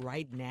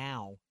 right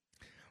now.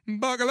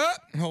 Buckle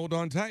up. Hold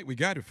on tight. We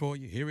got it for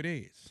you. Here it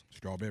is.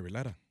 Strawberry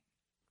letter.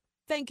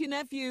 Thank you,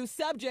 nephew.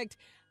 Subject,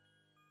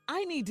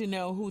 I need to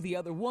know who the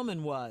other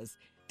woman was.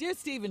 Dear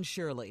Steve and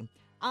Shirley,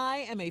 I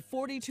am a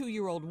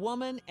 42-year-old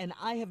woman, and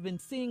I have been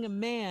seeing a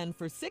man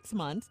for 6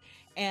 months,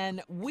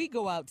 and we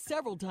go out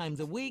several times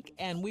a week,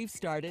 and we've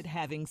started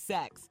having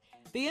sex.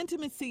 The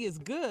intimacy is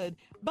good,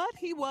 but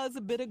he was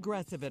a bit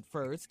aggressive at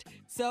first,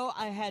 so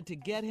I had to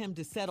get him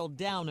to settle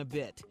down a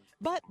bit.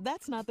 But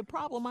that's not the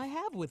problem I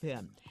have with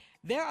him.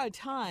 There are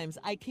times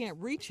I can't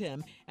reach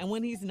him, and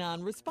when he's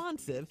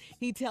non-responsive,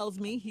 he tells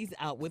me he's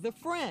out with a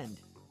friend.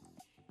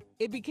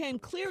 It became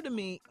clear to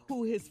me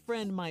who his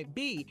friend might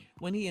be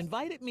when he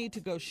invited me to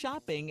go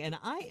shopping, and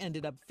I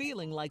ended up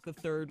feeling like the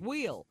third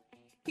wheel.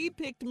 He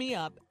picked me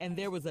up, and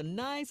there was a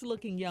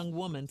nice-looking young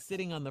woman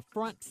sitting on the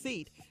front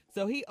seat,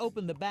 so he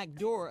opened the back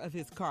door of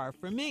his car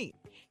for me.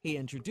 He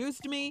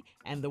introduced me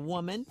and the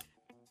woman,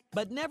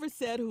 but never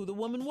said who the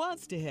woman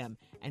was to him,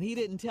 and he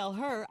didn't tell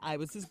her I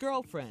was his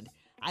girlfriend.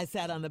 I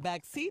sat on the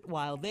back seat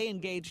while they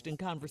engaged in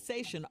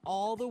conversation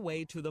all the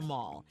way to the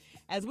mall.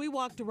 As we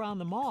walked around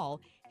the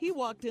mall, he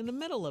walked in the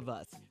middle of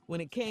us.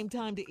 When it came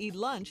time to eat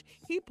lunch,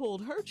 he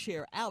pulled her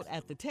chair out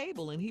at the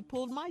table and he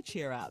pulled my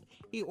chair out.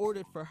 He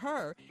ordered for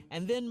her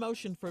and then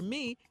motioned for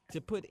me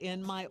to put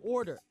in my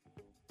order.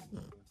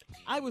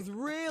 I was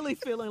really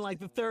feeling like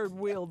the third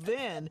wheel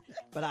then,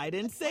 but I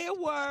didn't say a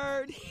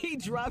word. He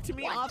dropped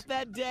me off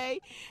that day,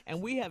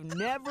 and we have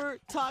never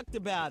talked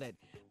about it.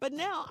 But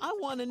now I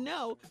want to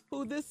know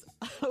who this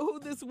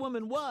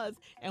woman was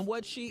and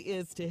what she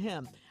is to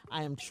him.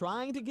 I am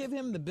trying to give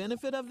him the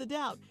benefit of the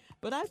doubt,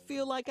 but I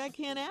feel like I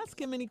can't ask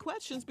him any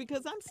questions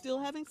because I'm still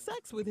having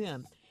sex with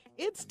him.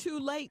 It's too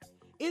late.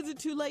 Is it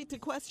too late to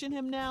question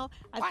him now?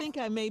 I think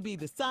I may be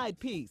the side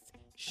piece.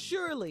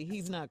 Surely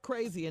he's not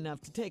crazy enough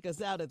to take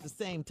us out at the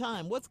same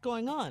time. What's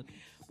going on?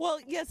 Well,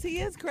 yes, he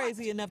is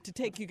crazy enough to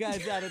take you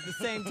guys out at the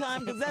same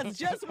time because that's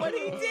just what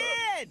he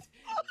did.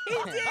 He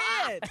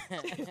did.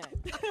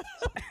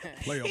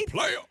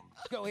 Player.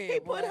 Go ahead. He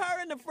put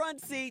her in the front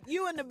seat,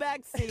 you in the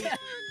back seat,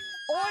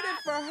 ordered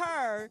for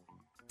her,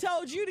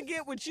 told you to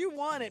get what you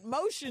wanted,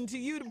 motioned to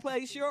you to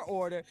place your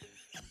order.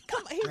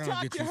 Come on, he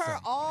talked to her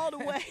all the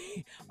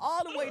way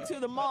to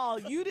the mall.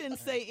 You didn't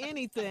say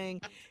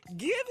anything.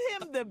 Give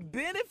him the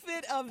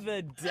benefit of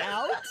the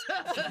doubt.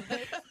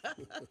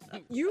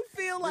 You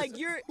feel like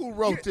Who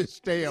wrote this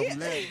damn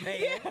letter?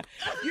 Yeah.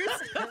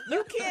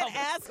 You can't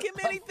ask him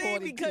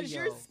anything because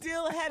you're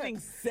still having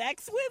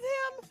sex with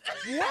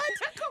him? What?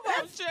 Come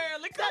on,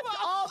 Shirley. That's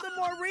all the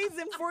more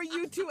reason for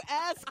you to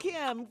ask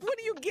him. What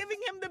are you giving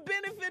him the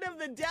benefit of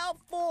the doubt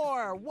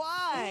for?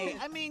 Why?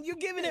 I mean, you're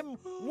giving him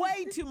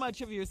way too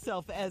much of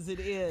yourself as it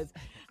is.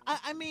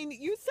 I mean,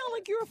 you sound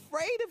like you're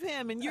afraid of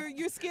him and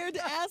you're scared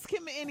to ask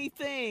him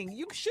anything.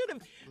 You should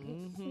have.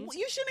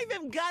 You shouldn't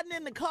have even gotten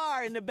in the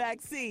car in the back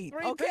seat.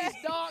 Three-piece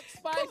dog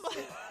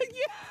spicy.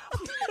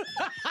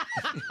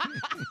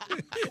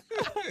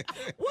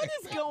 What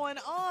is going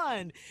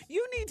on?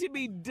 You need to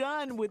be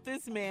done with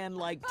this man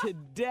like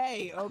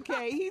today,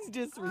 okay? He's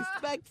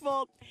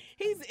disrespectful.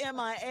 He's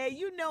MIA.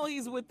 You know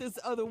he's with this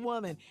other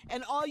woman.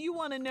 And all you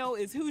want to know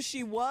is who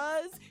she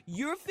was.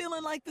 You're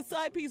feeling like the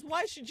side piece.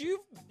 Why should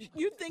you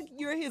think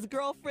you're his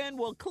girlfriend?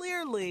 Well,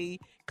 clearly,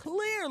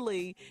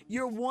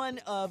 you're one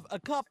of a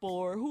couple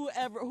or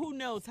who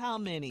knows how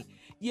many.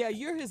 Yeah,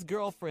 you're his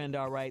girlfriend,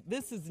 all right.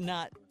 This is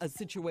not a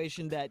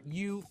situation that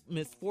you,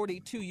 Miss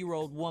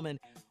 42-year-old woman,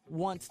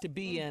 wants to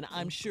be in,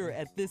 I'm sure,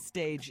 at this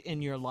stage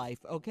in your life,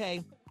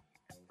 okay?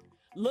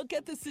 Look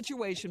at the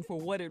situation for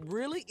what it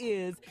really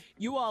is.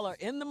 You all are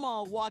in the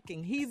mall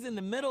walking. He's in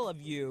the middle of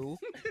you.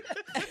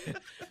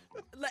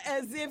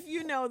 As if,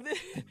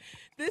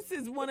 this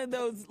is one of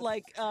those,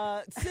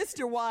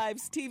 Sister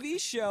Wives TV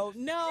show.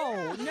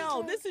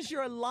 No, this is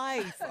your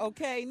life,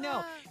 okay?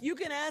 No, you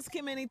can ask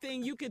him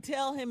anything. You can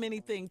tell him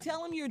anything.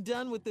 Tell him you're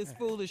done with this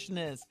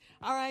foolishness,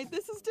 all right?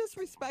 This is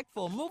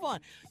disrespectful. Move on.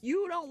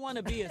 You don't want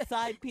to be a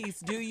side piece,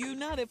 do you?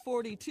 Not at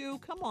 42.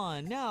 Come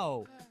on,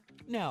 no.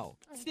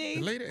 Steve?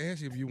 The lady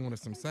asked you if you wanted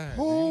some sides.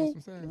 Who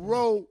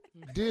wrote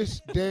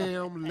this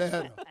damn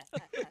letter?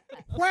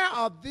 Where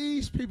are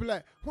these people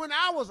at? When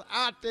I was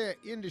out there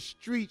in the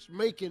streets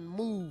making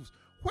moves,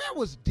 where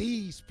was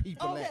these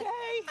people at?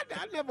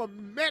 I never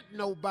met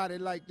nobody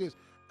like this.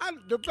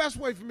 The best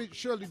way for me,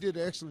 Shirley did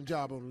an excellent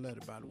job on the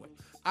letter, by the way.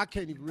 I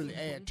can't even really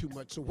add too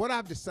much. So what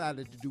I've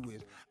decided to do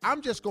is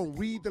I'm just going to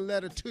read the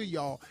letter to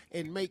y'all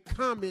and make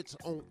comments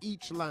on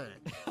each line.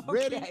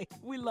 Ready? Okay.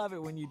 We love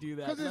it when you do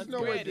that. Because there's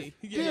no way. way.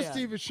 Dear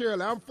Steve and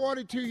Shirley, I'm a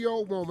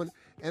 42-year-old woman,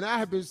 and I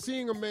have been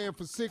seeing a man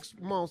for 6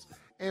 months,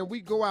 and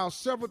we go out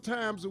several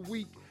times a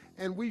week,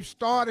 and we've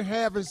started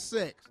having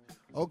sex.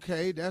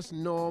 Okay, that's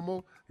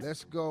normal.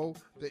 Let's go.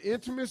 The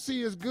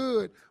intimacy is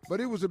good,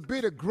 but it was a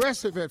bit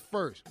aggressive at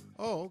first.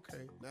 Oh,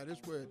 okay. Now this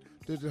where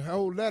the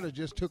whole letter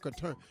just took a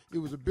turn. It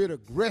was a bit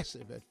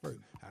aggressive at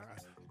first.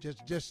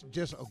 Just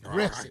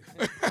aggressive.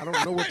 I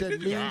don't know what that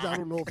means. I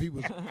don't know if he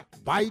was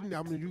biting.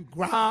 I mean, you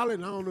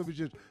growling. I don't know if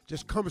it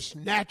just coming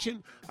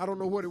snatching. I don't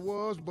know what it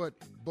was, but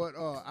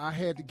I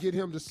had to get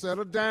him to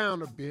settle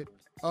down a bit.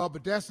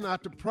 But that's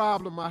not the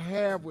problem I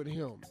have with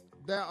him.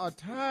 There are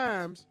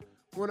times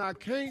when I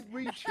can't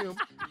reach him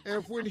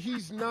and when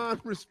he's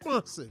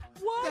non-responsive.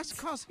 What? That's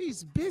because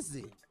he's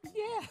busy.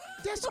 Yeah.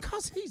 That's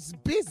because he's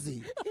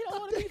busy. He don't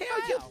want to The be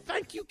hell you found.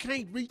 think you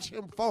can't reach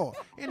him for?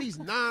 And he's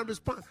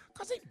non-responsive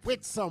because he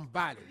with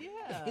somebody.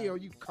 Yeah. The hell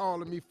you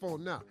calling me for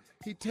now?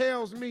 He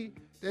tells me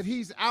that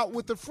he's out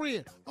with a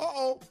friend.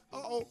 Uh-oh.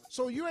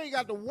 So you ain't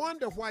got to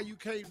wonder why you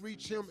can't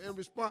reach him and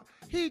respond.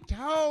 He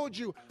told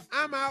you,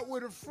 I'm out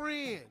with a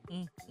friend.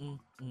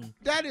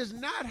 That is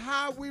not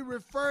how we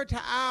refer to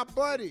our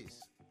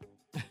buddies.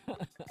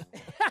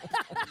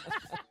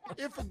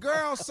 If a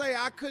girl say,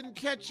 I couldn't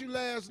catch you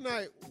last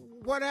night,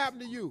 what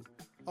happened to you?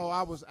 Oh,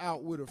 I was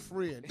out with a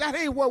friend. That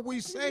ain't what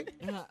we say.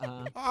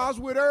 I was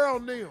with Earl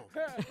and them.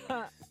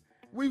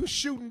 We was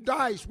shooting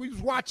dice. We was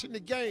watching the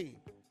game.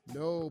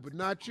 No, but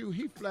not you.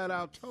 He flat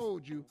out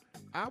told you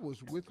I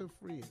was with a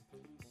friend.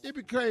 It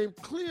became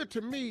clear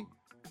to me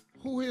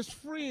who his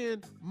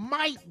friend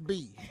might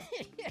be.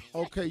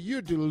 Okay,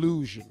 you're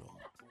delusional.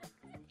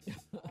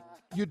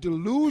 You're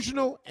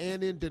delusional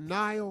and in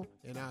denial,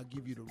 and I'll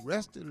give you the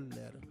rest of the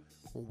letter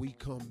when we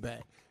come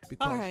back.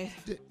 Because all right.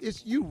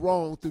 It's you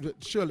wrong through the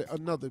Shirley,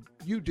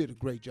 you did a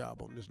great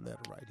job on this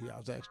letter right here. I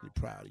was actually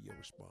proud of your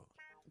response.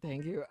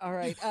 Thank you. All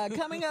right.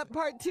 Coming up,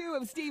 part 2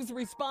 of Steve's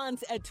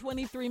response at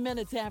 23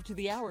 minutes after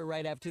the hour,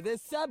 right after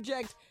this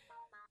subject.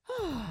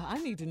 I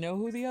need to know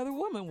who the other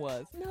woman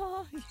was.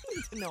 No, you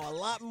need to know a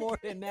lot more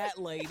than that,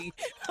 lady.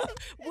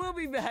 We'll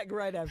be back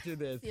right after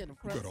this. You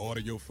better order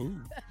your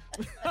food.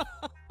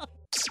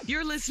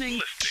 You're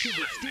listening to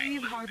the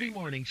Steve Harvey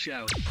Morning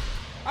Show.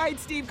 All right,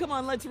 Steve, come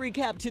on. Let's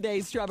recap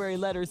today's Strawberry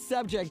Letter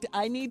subject.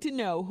 I need to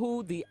know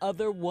who the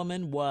other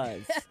woman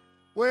was.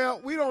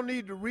 Well, we don't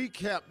need to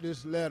recap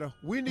this letter.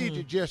 We need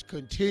to just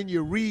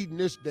continue reading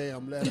this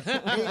damn letter.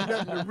 Ain't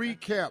nothing to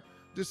recap.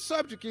 The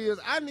subject is,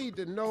 I need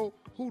to know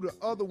who the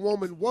other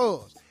woman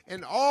was.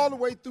 And all the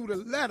way through the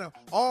letter,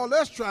 all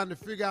us trying to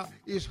figure out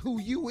is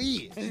who you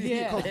is.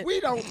 Yeah. Because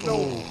we don't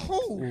know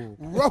who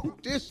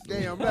wrote this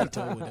damn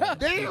letter.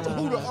 Damn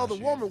who the other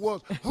woman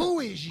was.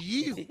 Who is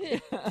you?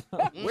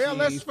 Well,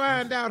 let's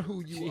find out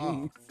who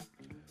you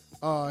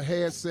are.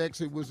 Had sex,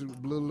 it was a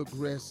little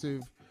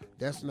aggressive.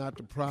 That's not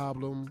the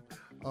problem.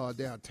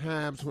 There are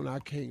times when I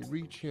can't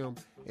reach him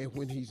and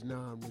when he's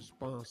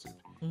non-responsive.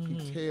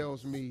 He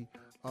tells me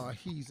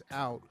he's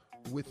out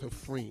with a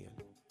friend.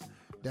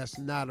 That's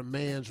not a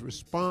man's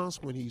response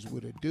when he's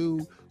with a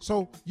dude.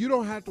 So you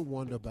don't have to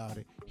wonder about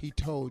it. He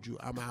told you,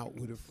 I'm out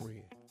with a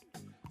friend.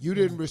 You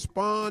didn't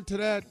respond to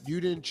that. You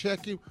didn't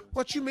check him.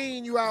 What you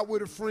mean you out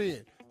with a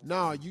friend?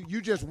 No,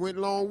 you just went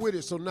along with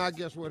it. So now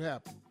guess what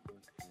happened?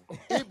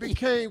 It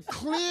became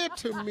clear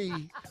to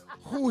me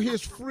who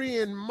his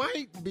friend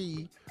might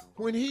be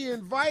when he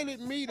invited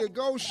me to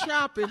go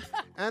shopping,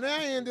 and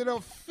I ended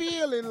up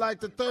feeling like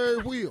the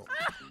third wheel.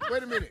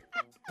 Wait a minute.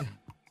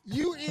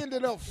 You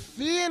ended up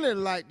feeling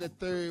like the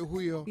third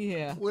wheel.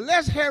 Yeah. Well,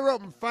 let's hurry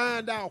up and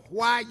find out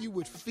why you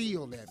would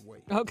feel that way.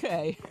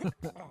 Okay.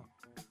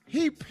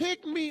 He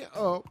picked me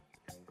up,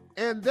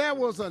 and there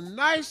was a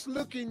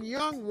nice-looking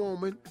young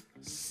woman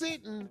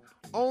sitting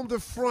on the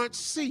front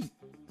seat.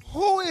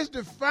 Who is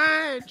the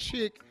fine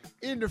chick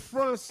in the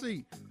front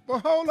seat? But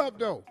hold up,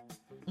 though.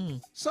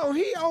 So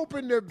he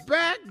opened the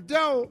back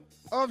door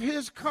of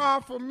his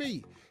car for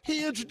me.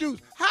 He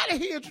introduced. How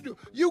did he introduce?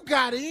 You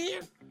got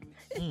in?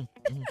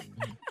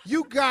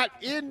 You got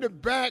in the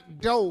back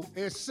door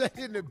and sat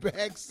in the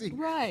back seat.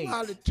 Right.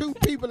 While the two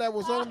people that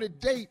was on the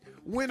date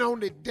went on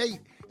the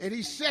date, and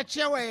he set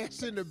your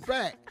ass in the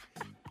back.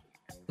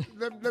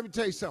 Let me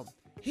tell you something.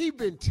 He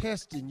been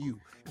testing you,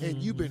 and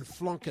you been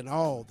flunking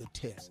all the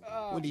tests.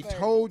 When he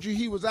told you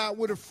he was out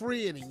with a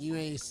friend and you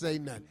ain't say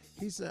nothing,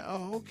 he said,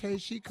 oh, okay,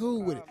 she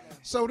cool with it.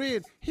 So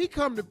then he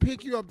come to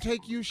pick you up,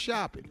 take you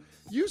shopping.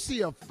 You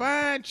see a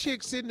fine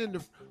chick sitting in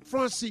the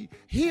front seat.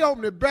 He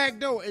opened the back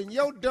door, and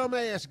your dumb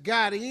ass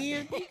got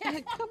in.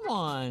 Come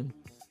on.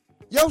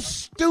 Your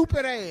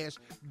stupid ass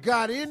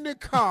got in the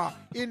car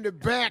in the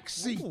back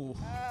seat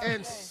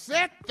and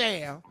sat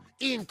there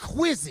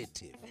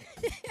inquisitive.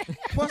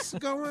 What's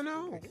going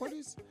on? What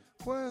is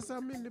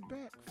I'm in the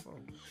back for?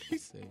 He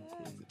said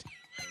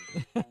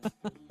inquisitive.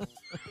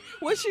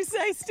 What'd she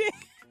say, Steve?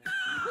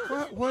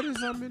 What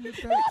is I'm in the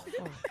back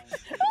for?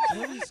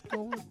 What is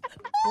going?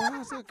 Why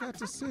has I got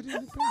to sit in the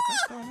back?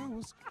 I thought I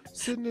was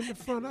sitting in the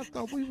front. I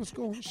thought we was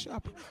going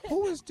shopping.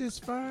 Who is this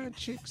fine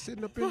chick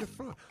sitting up in the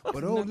front?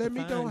 But don't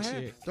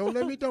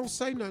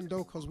say nothing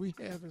though, cause we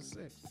having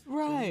sex.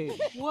 Right.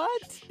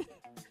 What?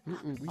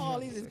 All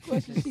these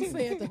questions she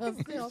said to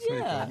herself.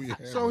 Yeah.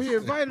 So he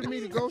invited me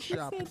to go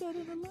shopping. Said that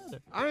in the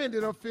letter. I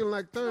ended up feeling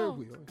like third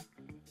wheel.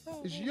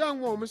 This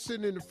young woman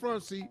sitting in the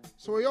front seat,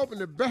 so he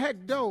opened the back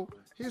door,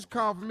 his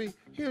car for me.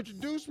 He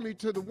introduced me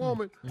to the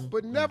woman,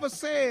 but never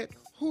said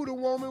who the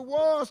woman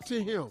was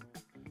to him.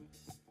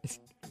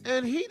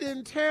 And he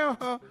didn't tell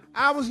her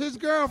I was his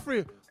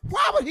girlfriend.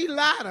 Why would he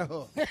lie to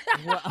her?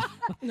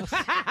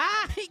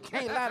 He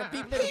can't lie to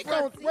people in the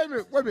front seat. Wait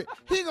a minute.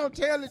 He gonna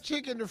tell the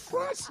chick in the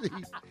front seat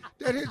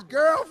that his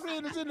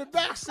girlfriend is in the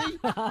back seat.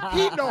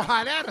 He know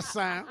how that'll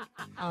sound.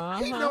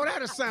 He know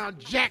that'll sound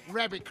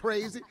jackrabbit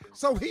crazy.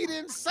 So he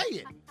didn't say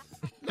it.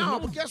 No,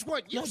 but guess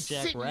what? You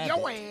sitting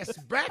your ass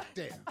back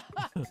there.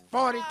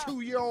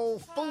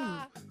 42-year-old fool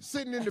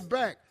sitting in the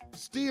back,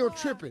 still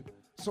tripping.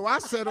 So I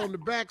sat on the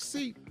back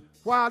seat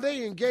while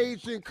they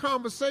engaged in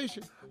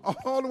conversation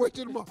all the way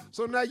to the mall.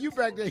 So now you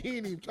back there, he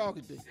ain't even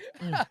talking to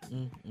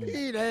you.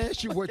 He ain't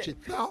asked you what you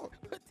thought.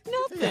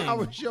 Nothing. How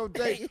was your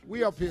day?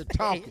 We up here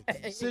talking.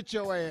 Sit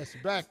your ass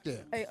back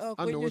there. Hey,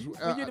 when you're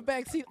in the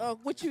back seat,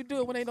 what you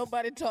doing when ain't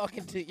nobody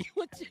talking to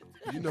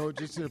you?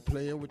 Just here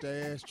playing with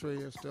the ashtray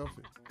and stuff.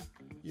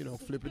 And,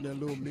 flipping that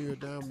little mirror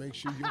down, make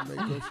sure your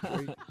makeup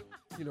straight.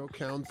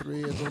 Counting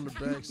threads on the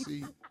back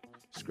seat,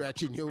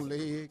 scratching your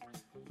leg,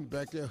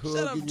 back there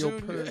hugging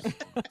your purse.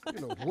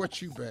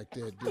 What you back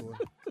there doing.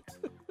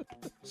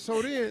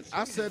 So then,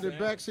 I sat in the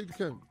back seat to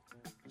come.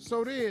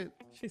 So then,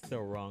 She's so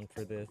wrong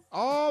for this.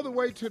 all the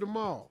way to the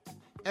mall.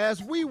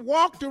 As we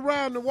walked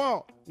around the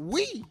wall,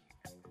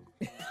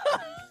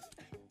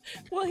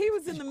 Well, he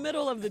was in the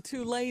middle of the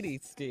two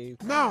ladies, Steve.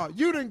 No,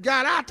 you done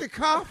got out the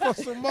car for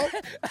some more.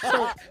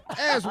 So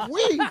as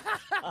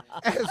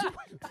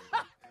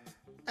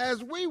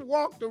we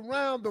walked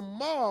around the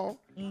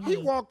mall, he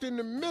walked in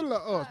the middle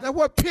of us. That's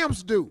what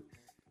pimps do.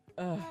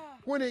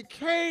 When it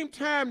came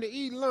time to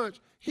eat lunch,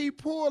 he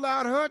pulled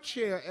out her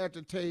chair at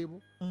the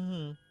table,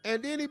 and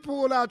then he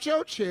pulled out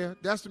your chair.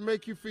 That's to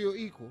make you feel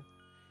equal.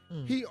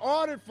 He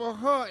ordered for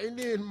her and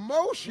then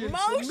motioned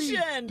for me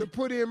to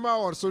put in my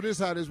order. So this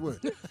is how this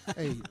went.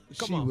 Hey,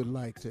 she would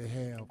like to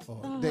have,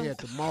 they at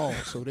the mall,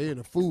 so they're in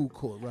a food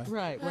court, right?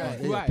 Right.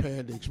 They at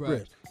Panda Express.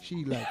 Right.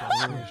 She like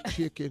the orange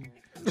chicken.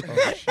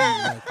 She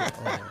like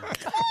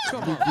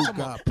the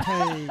got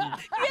pain.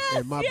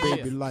 And my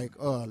baby like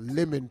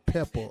lemon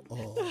pepper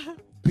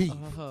beef.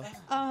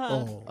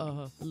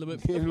 Lemon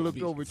He pepper looked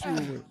beef. over at you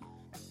and went,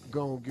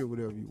 go and get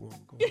whatever you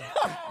want. Go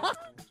on.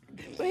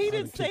 But he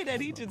didn't say that.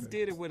 He just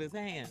did it with his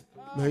hand.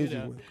 No, he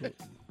just went, go,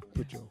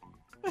 put your,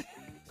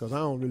 because I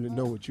don't really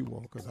know what you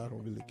want, because I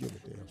don't really give a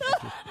damn. So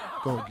just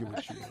go and get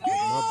what you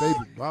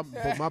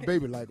want. My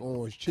baby like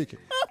orange chicken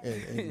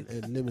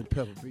and lemon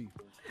pepper beef.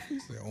 He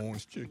said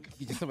orange chicken.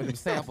 You get some of them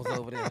samples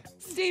over there.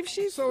 Steve,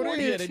 she's So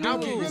 40. then, I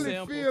was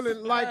really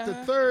feeling like the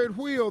third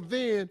wheel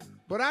then,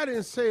 but I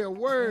didn't say a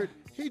word.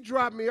 He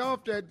dropped me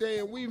off that day,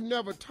 and we've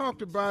never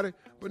talked about it.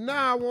 But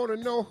now I want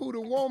to know who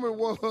the woman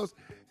was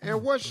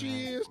and what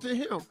she is to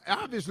him.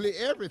 Obviously,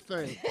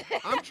 everything.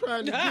 I'm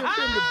trying to give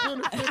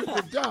him the benefit of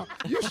the doubt.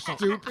 You're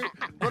stupid,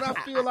 but I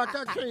feel like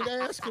I can't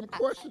ask him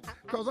questions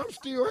because I'm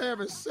still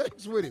having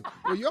sex with him.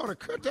 Well, you ought to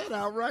cut that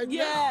out right now.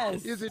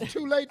 Yes. Is it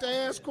too late to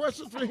ask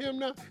questions for him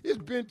now? It's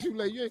been too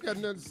late. You ain't got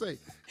nothing to say.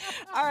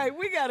 All right,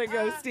 we got to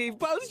go, Steve.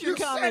 Post your You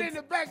sat comments in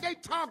the back. They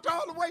talked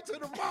all the way to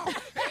the mall.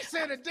 They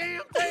said a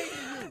damn thing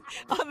to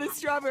you. on the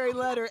Strawberry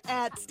Letter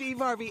at Steve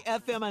Harvey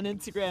FM on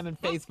Instagram and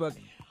Facebook.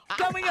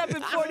 Coming up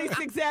at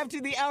 46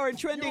 after the hour,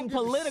 trending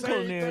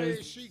political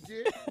news.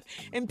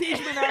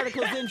 Impeachment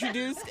articles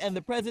introduced, and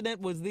the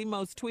president was the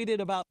most tweeted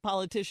about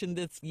politician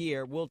this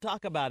year. We'll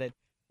talk about it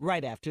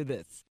right after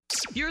this.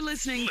 You're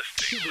listening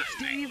to the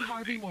Steve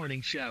Harvey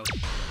Morning Show.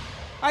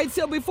 All right,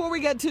 so before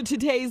we get to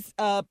today's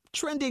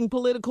trending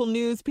political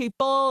news,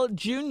 people,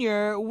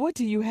 Junior, what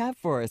do you have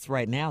for us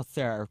right now,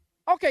 sir?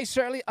 Okay,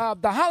 Shirley,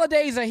 the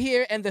holidays are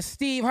here, and the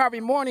Steve Harvey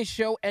Morning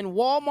Show and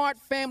Walmart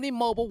Family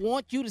Mobile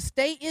want you to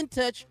stay in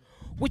touch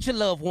with your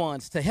loved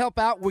ones. To help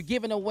out, we're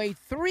giving away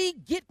 3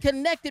 Get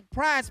Connected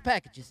prize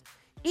packages,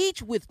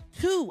 each with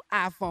 2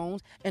 iPhones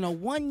and a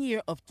 1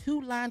 year of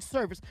 2-line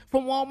service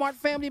from Walmart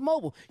Family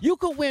Mobile. You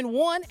could win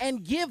one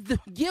and give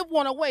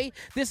one away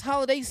this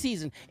holiday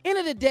season.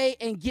 Enter today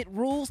and get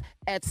rules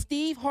at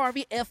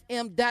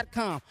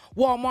steveharveyfm.com.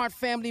 Walmart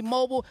Family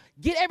Mobile.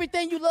 Get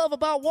everything you love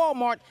about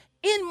Walmart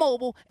in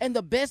mobile and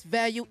the best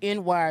value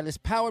in wireless.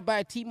 Powered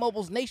by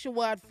T-Mobile's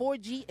nationwide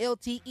 4G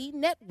LTE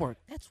network.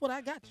 That's what I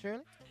got,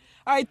 Shirley.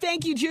 All right,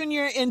 thank you,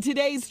 Junior. In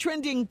today's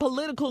trending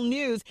political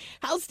news,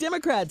 House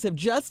Democrats have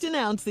just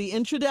announced the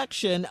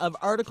introduction of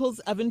articles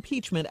of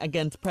impeachment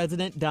against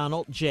President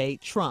Donald J.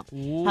 Trump.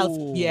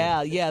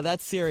 Yeah,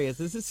 that's serious.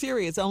 This is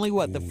serious. Only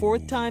the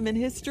 4th time in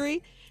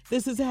history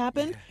this has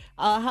happened?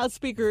 House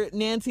Speaker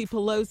Nancy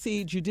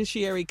Pelosi,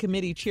 Judiciary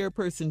Committee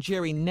Chairperson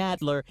Jerry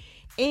Nadler,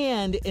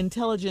 and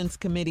Intelligence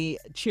Committee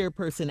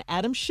Chairperson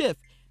Adam Schiff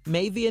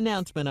made the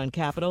announcement on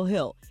Capitol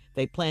Hill.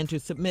 They plan to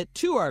submit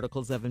 2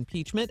 articles of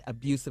impeachment: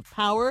 abuse of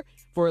power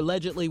for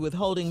allegedly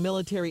withholding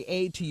military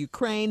aid to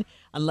Ukraine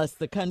unless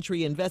the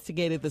country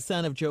investigated the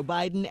son of Joe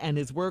Biden and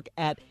his work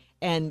at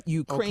an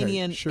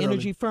Ukrainian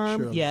energy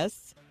firm. Shirley,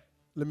 yes.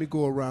 Let me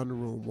go around the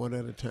room one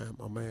at a time.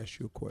 I'm going to ask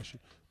you a question.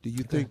 Do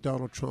you think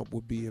Donald Trump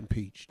will be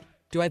impeached?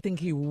 Do I think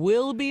he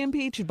will be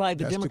impeached by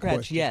the That's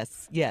Democrats? the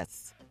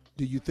Yes.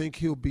 Do you think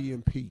he'll be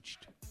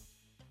impeached?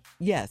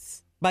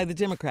 Yes. By the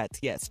Democrats,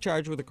 yes.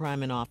 Charged with a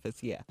crime in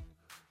office, yeah.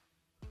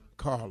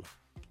 Carla.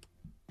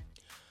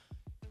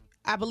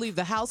 I believe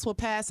the House will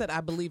pass it.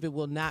 I believe it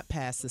will not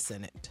pass the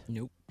Senate.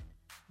 Nope.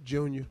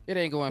 Junior. It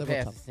ain't going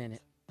past the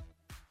Senate.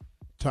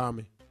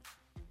 Tommy.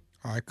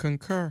 I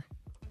concur.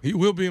 He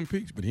will be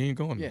impeached, but he ain't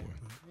going nowhere.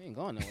 He ain't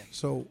going nowhere.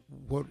 So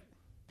what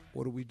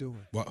are we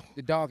doing? Well,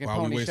 The dog and why are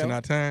we pony wasting show.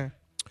 our time?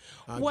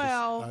 I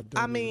Well, don't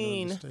I even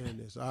mean- understand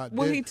this.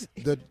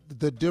 Well,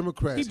 the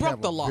Democrats He broke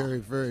have the a law. very,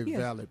 very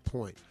valid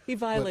point. He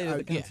violated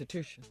But the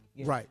Constitution.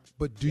 Yeah. Right.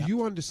 But do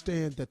you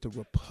understand that the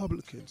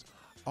Republicans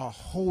are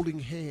holding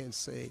hands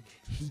saying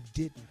he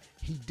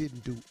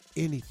didn't do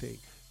anything?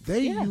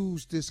 They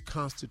use this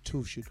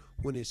Constitution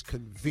when it's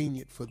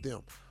convenient for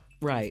them.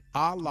 Right.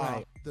 A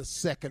la the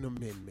Second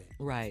Amendment.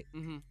 Right.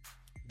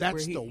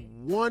 That's the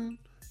one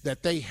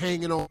that they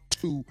hanging on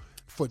to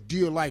for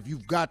dear life.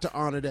 You've got to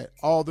honor that.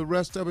 All the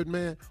rest of it,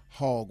 man,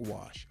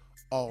 hogwash.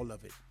 All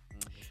of it.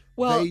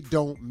 Well, They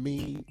don't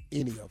mean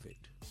any of it.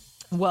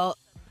 well,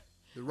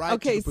 The right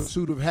Okay, to the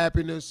pursuit of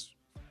happiness,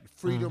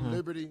 freedom,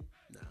 liberty.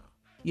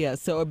 yeah,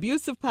 so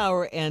abuse of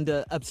power and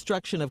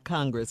obstruction of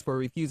Congress for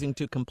refusing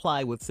to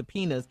comply with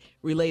subpoenas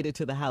related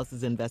to the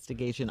House's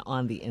investigation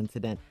on the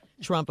incident.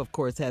 Trump, of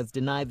course, has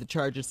denied the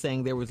charges,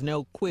 saying there was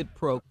no quid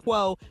pro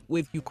quo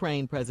with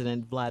Ukraine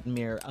President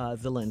Vladimir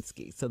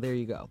Zelensky. So there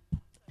you go.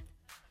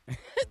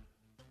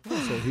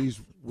 So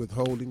he's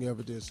withholding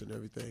evidence and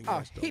everything. Oh,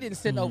 else, he didn't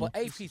send over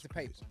a piece of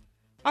paper.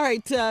 All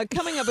right,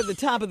 coming up at the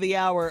top of the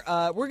hour,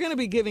 we're going to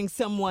be giving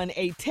someone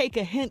a Take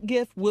a Hint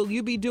gift. Will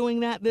you be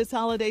doing that this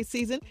holiday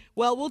season?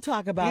 Well, we'll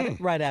talk about it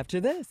right after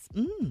this.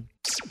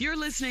 You're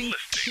listening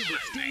to the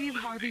Steve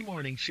Harvey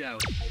Morning Show.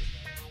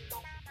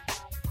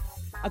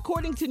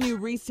 According to new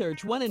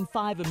research, 1 in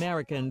 5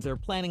 Americans are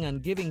planning on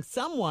giving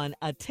someone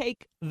a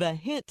Take the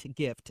Hint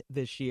gift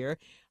this year.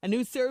 A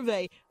new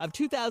survey of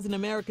 2,000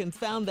 Americans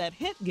found that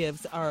hint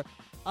gifts are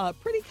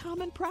pretty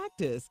common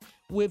practice,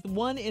 with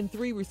 1 in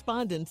 3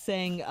 respondents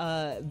saying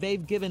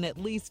they've given at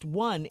least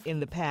one in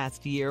the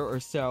past year or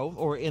so,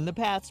 or in the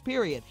past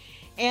period.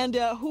 And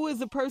who is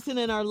the person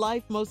in our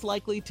life most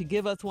likely to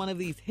give us one of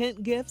these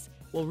hint gifts?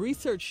 Well,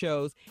 research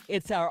shows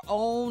it's our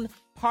own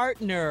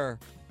partner.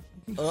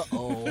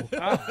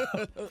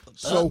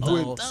 So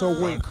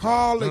when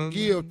Carla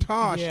give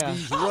Tosh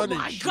these running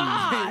my shoes,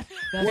 God.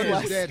 what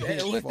is that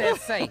hint What's for?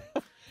 that say?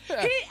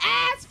 He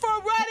asked for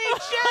running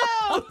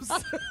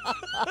shoes.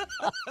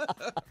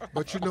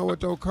 But you know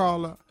what though,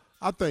 Carla?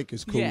 I think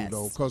it's cool Yes.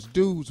 though, because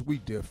dudes, we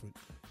different.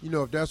 You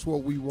know, if that's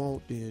what we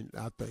want, then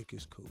I think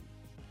it's cool.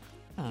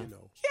 You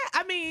know. Yeah,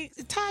 I mean,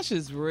 Tosh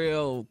is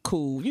real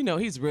cool. You know,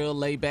 he's real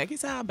laid back. He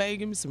said, "I'll babe,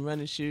 give me some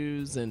running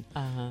shoes and,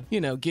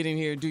 you know, get in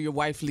here and do your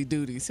wifely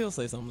duties." He'll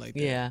say something like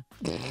that. Yeah.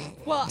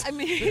 Well, I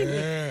mean,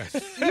 Yes.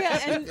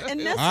 and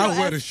Nesto I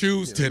wear the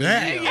shoes to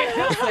that.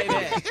 He'll say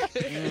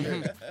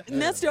that.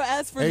 Nesto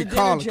asked for Hey, the dinner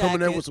Carla, jacket. coming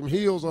there with some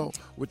heels on,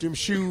 with them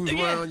shoes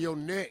around your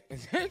neck,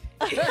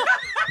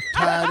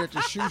 tied at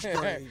the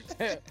shoestrings.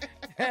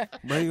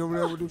 Bring them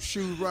there with them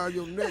shoes around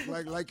your neck,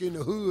 like in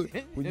the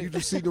hood when you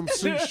just see them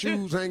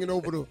shoes hanging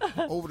over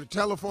the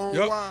telephone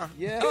wire.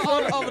 Yeah.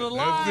 Over the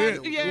line. That's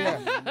it.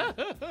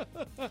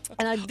 Yeah.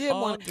 And I did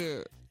want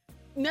to.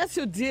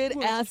 Nesto did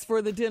ask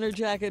for the dinner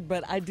jacket,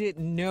 but I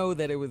didn't know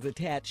that it was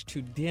attached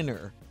to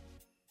dinner.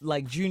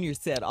 Like Junior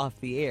said off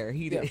the air.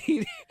 He did.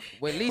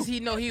 Well, at least he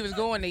know he was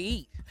going to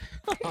eat.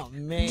 Oh,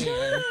 man.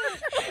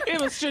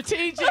 It was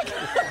strategic.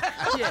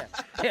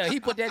 Yeah, he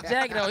put that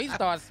jacket on. He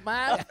started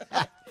smiling.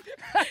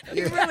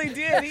 He really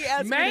did. He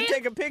asked me to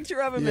take a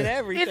picture of him and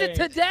everything. Is it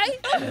today?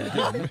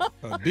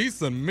 A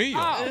decent meal.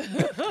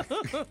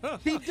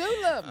 He do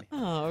love me.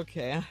 Oh,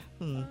 okay.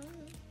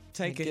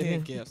 Take a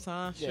hint gift,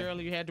 huh?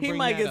 Shirley, you had to bring He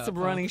might that get up, some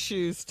huh? running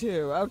shoes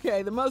too.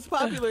 Okay, the most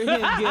popular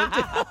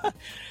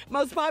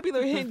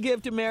hint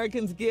gift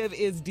Americans give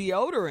is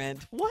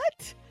deodorant.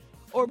 What?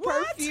 Or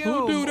perfume.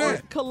 Who do that?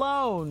 Or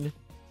cologne.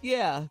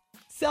 Yeah.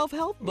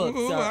 Self-help books.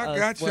 Ooh, are I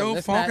got your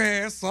let's funky not-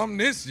 ass something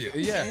this year.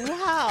 Yeah.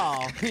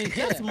 Wow.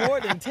 That's more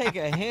than take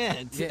a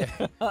hint. Yeah.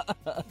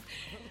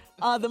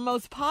 The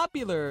most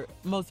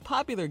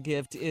popular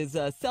gift is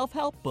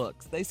self-help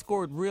books. They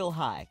scored real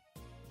high.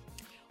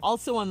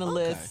 Also on the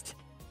list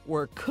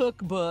were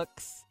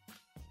cookbooks.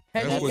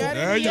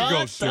 There you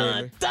go,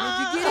 Shirley. Did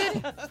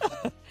you get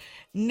it?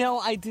 No,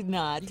 I did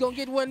not. You gonna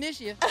get one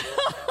this year?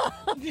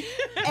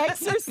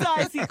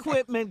 Exercise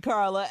equipment,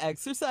 Carla.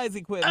 Exercise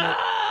equipment.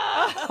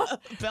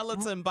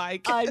 Peloton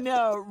bike. I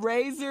know.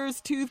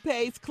 Razors,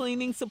 toothpaste,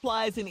 cleaning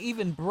supplies, and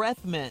even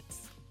breath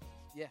mints.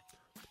 Yeah.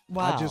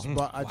 Wow.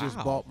 I just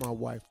bought my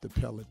wife the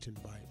Peloton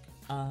bike.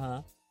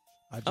 Uh-huh.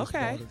 I just bought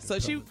her the So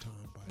Peloton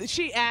bike.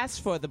 she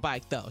asked for the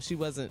bike though. She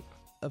wasn't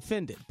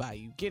offended by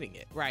you getting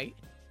it, right?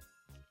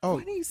 Oh,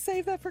 Why do you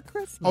save that for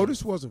Christmas? oh,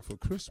 this wasn't for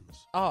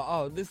Christmas.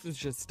 Oh, this is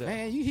just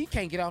Man, he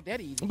can't get out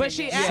that easy. But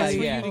she Can't get out asked that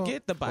for yeah. you to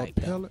get the bike.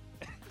 though.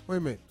 Wait a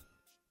minute.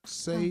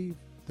 Save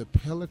the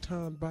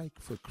Peloton bike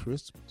for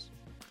Christmas.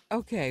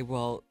 Okay,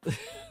 well,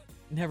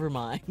 never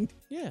mind.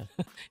 Yeah.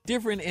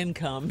 Different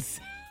incomes.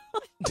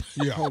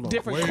 Yeah, Hold on.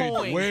 Different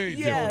coins. Way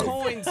Yes.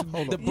 different.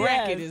 Coins, the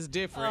bracket Yes. is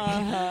different.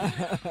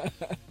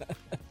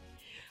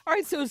 All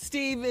right, so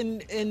Steve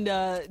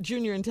and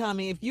Junior and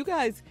Tommy, if you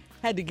guys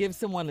had to give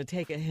someone to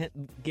take a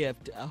hint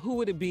gift, who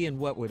would it be and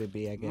what would it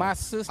be, I guess? My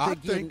sister I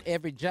getting think-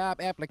 every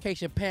job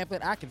application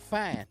pamphlet I can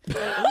find.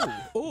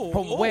 Ooh,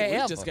 From ooh,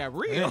 wherever. we just got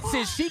real.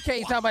 Since she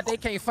can't talk about they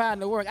can't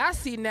find the work, I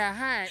see now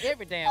hiring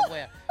every damn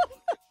where.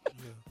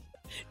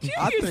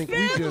 I Junior's think we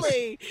just-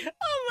 family.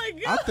 Oh,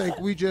 my God. I think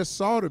we just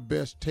saw the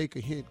best take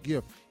a hint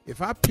gift.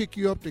 If I pick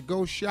you up to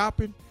go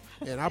shopping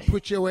and I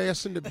put your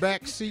ass in the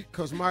back seat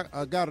because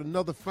I got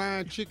another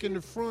fine chick in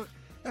the front,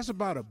 that's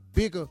about a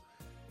bigger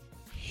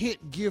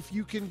hint gift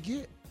you can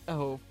get.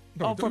 Oh.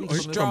 Oh, from the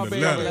He's talking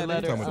strawberry about the letter.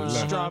 letter. He's talking about the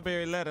letter.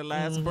 Strawberry letter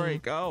last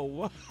break. Oh,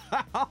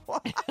 wow.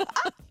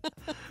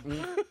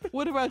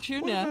 What about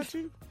you, What Neff? about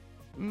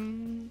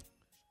you?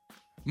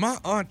 My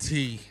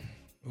auntie,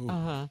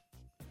 Uh-huh.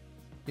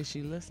 Is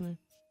she listening?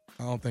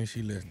 I don't think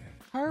she listening.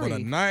 Hurry. But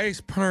a nice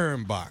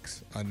perm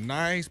box. A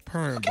nice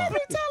perm box. Be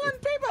telling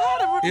people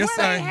how to It's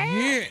wear a their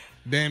hair. hint,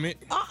 damn it.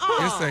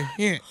 It's a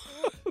hint.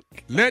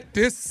 Let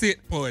this sit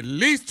for at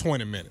least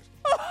 20 minutes.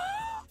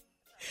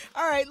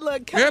 All right,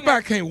 look. coming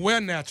Everybody can't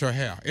wear natural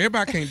hair.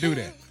 Everybody can't do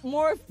that. up,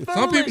 more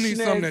Some people need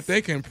something foolishness. that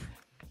they can.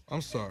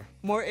 I'm sorry.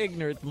 More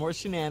ignorance, more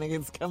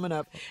shenanigans coming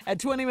up at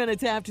 20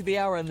 minutes after the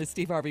hour on the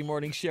Steve Harvey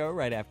Morning Show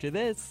right after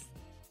this.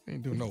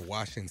 Ain't doing no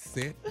wash and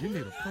set. You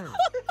need a perm.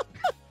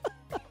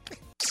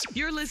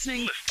 You're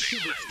listening to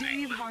the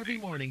Steve Harvey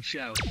Morning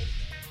Show.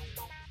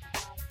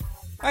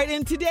 All right,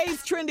 in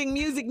today's trending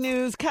music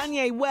news,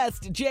 Kanye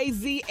West,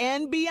 Jay-Z,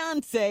 and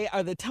Beyonce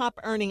are the top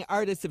earning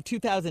artists of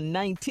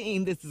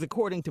 2019. This is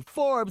according to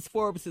Forbes.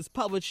 Forbes has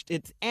published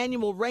its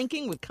annual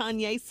ranking with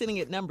Kanye sitting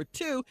at number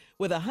 2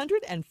 with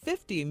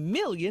 $150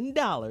 million.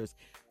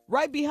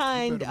 Right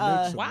behind,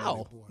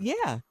 wow.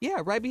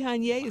 Right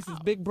behind Ye is his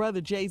big brother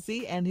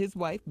Jay-Z and his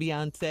wife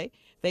Beyonce.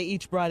 They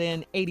each brought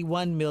in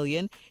 $81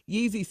 million.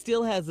 Yeezy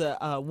still has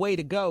a way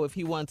to go if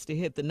he wants to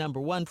hit the number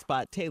 1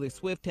 spot. Taylor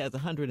Swift has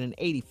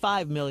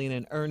 $185 million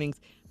in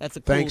earnings. That's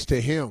a cool... Thanks to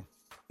him.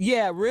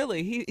 Yeah,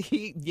 really.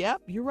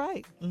 Yep, you're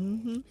right.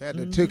 Mm-hmm. Had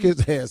to took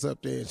his ass up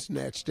there and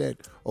snatched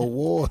that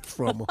award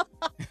from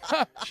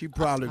her. She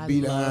probably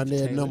be down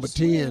there at number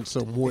 10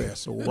 somewhere.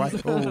 So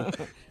right home.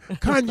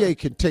 Kanye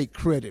can take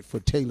credit for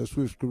Taylor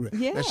Swift's career.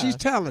 Yeah. Now, she's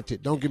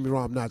talented. Don't get me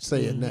wrong. I'm not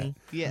saying that.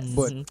 Yes.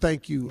 But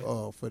thank you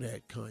for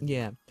that, Kanye.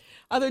 Yeah.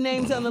 Other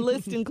names on the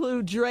list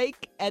include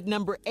Drake at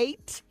number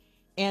 8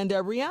 and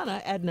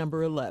Rihanna at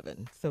number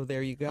 11. So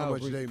there you go. How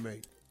much they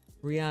make?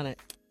 Rihanna.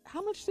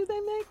 How much do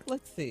they make?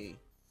 Let's see.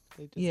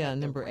 Yeah,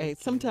 number 8.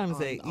 Sometimes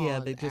they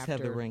just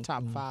have the ring.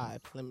 Top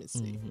 5. Let me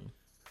see.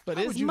 But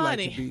How it's would you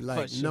money. like to be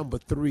like for sure. number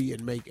 3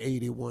 and make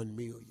 $81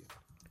 million?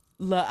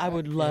 I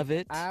would love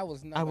it. I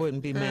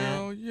wouldn't be mad.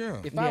 Hell yeah.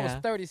 If I was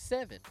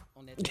 37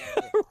 on that day,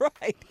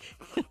 Right.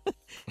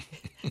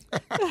 If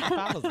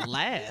I was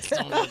last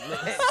on the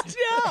list.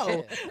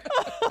 Joe.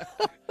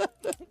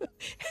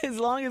 As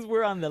long as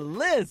we're on the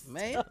list.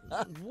 man,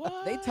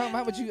 What? they talking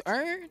about what you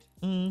earned.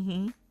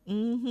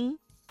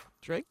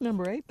 Drake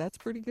number 8. That's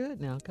pretty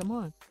good now. Come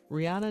on.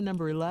 Rihanna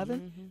number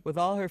 11 with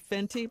all her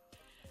Fenty.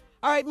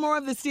 All right, more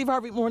of the Steve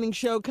Harvey Morning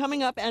Show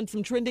coming up and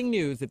some trending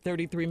news at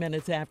 33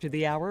 minutes after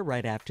the hour,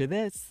 right after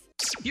this.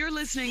 You're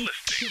listening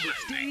to the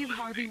Steve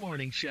Harvey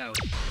Morning Show.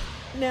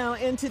 Now,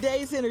 in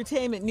today's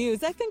entertainment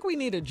news, I think we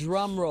need a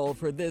drum roll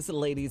for this,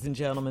 ladies and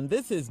gentlemen.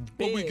 This is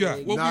big. What we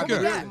got? What we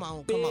got?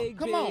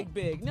 Come on.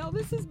 Big. No,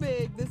 this is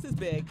big. This is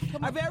big.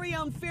 Our very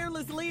own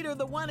fearless leader,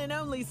 the one and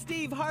only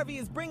Steve Harvey,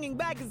 is bringing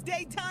back his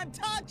daytime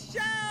talk show.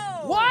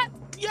 What?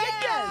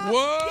 Yes.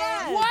 What?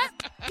 Yes. What?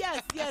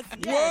 Yes.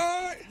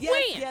 What?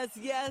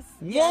 Yes.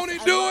 Won't he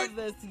I do love it?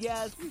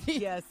 This.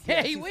 Yes.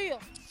 Yeah, he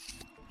will.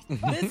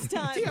 This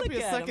time, He up look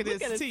here at sucking him.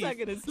 Look his at him teeth.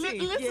 sucking his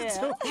teeth.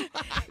 Listen to him.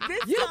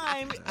 This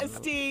time,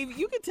 Steve,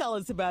 you can tell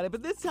us about it,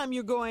 but this time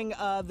you're going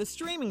the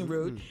streaming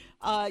route.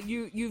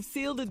 You've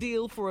sealed a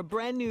deal for a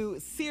brand new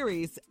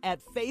series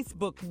at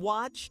Facebook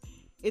Watch.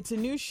 It's a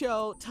new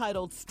show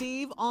titled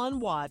Steve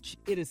on Watch.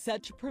 It is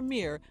set to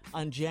premiere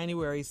on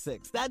January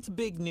 6th. That's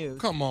big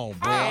news. Come on,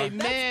 bro. Hey,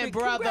 That's man, big.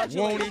 brother.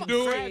 Won't he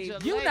do it?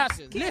 Congratulations. You not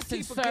Can't listen,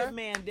 keep a sir. good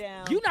man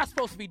down. You're not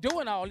supposed to be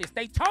doing all this.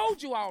 They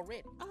told you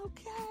already.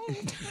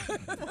 Okay.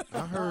 I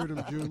heard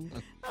him,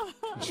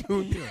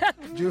 Junior.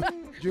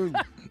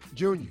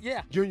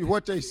 Yeah. Junior,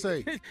 what they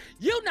say?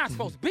 You're not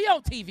supposed to be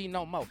on TV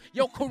no more.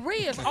 Your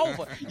career's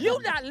over.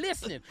 You not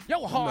listening.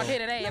 Your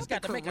hard-headed ass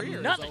got to make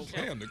another show.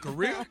 Damn, the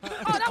career? Oh,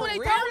 that's what they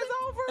told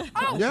us?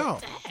 Oh,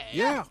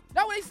 Yeah.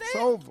 that's what they said? It's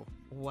over.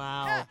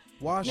 Wow.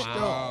 Washed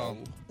up.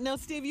 Now,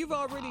 Steve, you've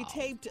already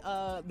taped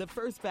the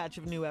first batch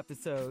of new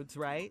episodes,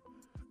 right?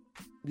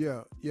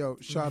 Yeah,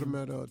 shot him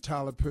at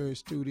Tyler Perry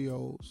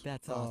Studios.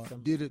 That's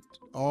awesome. Did it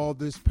all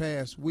this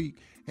past week,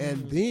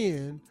 and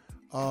then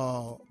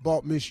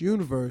bought Miss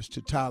Universe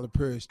to Tyler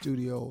Perry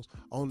Studios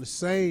on the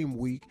same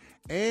week,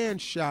 and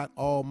shot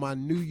all my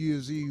New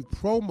Year's Eve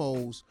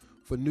promos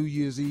for New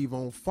Year's Eve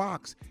on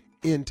Fox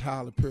in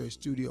Tyler Perry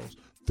Studios.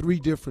 3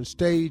 different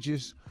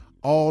stages,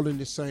 all in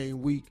the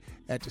same week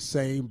at the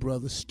same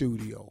brother's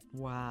studio.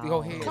 Wow.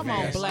 Go ahead. Come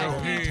man. on,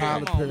 black people.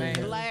 Tyler Come on, Perry.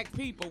 man. Black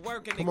people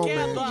working Come on,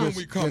 together. man. When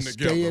we come just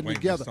together, staying we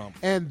together. do something.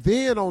 And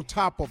then on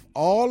top of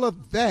all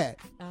of that,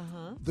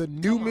 Uh-huh. the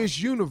new Miss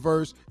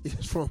Universe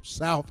is from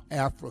South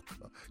Africa.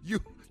 You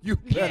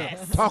better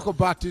talk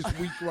about this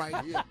week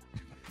right here.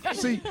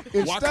 See,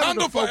 instead of Wakanda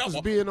the focus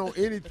forever. being on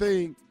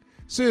anything,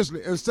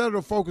 seriously, instead of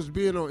the focus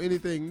being on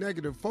anything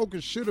negative,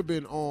 focus should have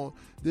been on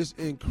this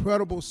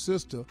incredible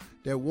sister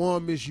that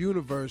won Miss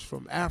Universe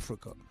from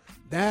Africa.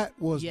 That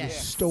was the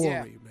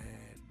story,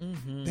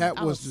 man. That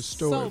was the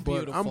story. so But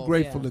I'm beautiful.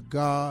 grateful to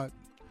God.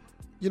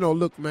 You know,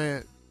 look,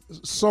 man,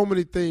 so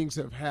many things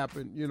have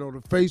happened. You know,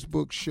 the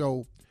Facebook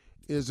show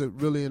is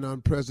really an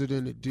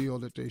unprecedented deal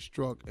that they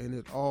struck, and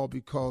it all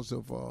because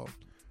of,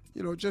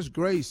 just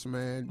grace,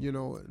 man. You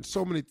know, and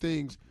so many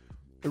things.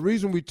 The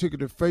reason we took it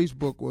to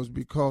Facebook was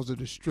because of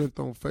the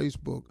strength on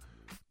Facebook.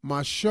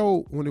 My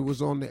show, when it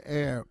was on the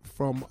air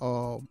from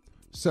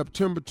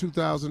September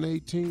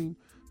 2018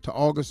 to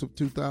August of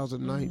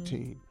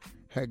 2019,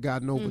 had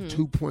gotten over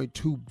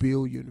 2.2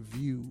 billion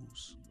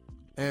views.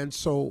 And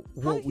so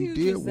what How we huge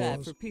did is that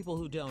was, for people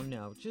who don't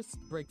know?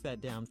 Just break that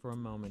down for a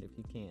moment if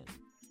you can.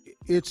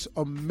 it's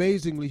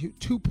amazingly huge.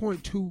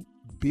 2.2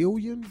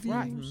 billion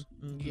views.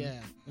 Right. Yeah.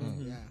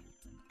 Yeah.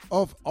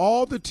 Of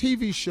all the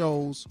TV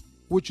shows,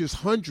 which is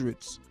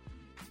hundreds,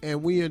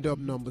 and we end up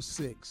number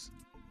 6.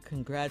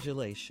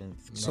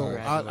 Congratulations. So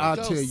I'll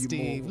Go, tell you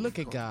Steve. more. Look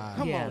at God.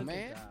 Come Yeah. on,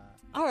 man.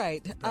 All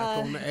right. Back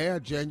on the air,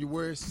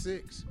 January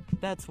 6th.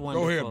 That's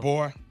wonderful. Go ahead,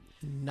 boy.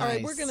 All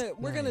right,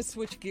 we're gonna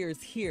switch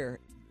gears here.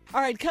 All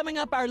right, coming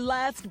up, our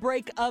last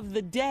break of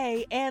the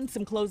day and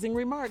some closing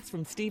remarks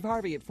from Steve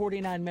Harvey at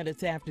 49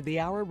 minutes after the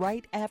hour,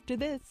 right after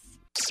this.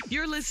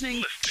 You're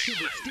listening to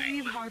the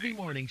Steve Harvey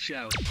Morning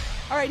Show.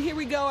 All right, here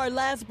we go. Our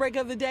last break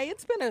of the day.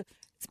 It's been a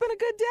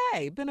good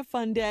day. Been a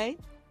fun day.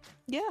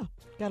 Yeah,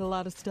 got a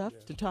lot of stuff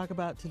to talk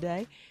about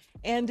today.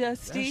 And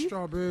Steve, that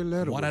strawberry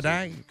letter. What a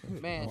day.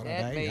 Man,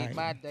 that made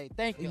my day.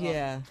 Thank you.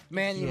 Yeah.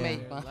 Man, you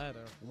made my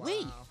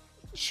day.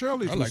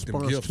 Shirley's I like them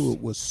response gifts. to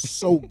it was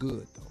so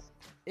good, though.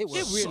 It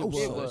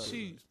was.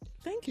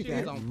 Thank you,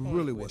 It guys.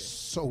 really was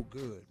so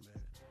good, man.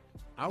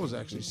 I was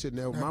actually sitting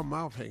there with my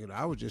mouth hanging out.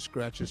 I was just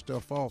scratching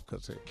stuff off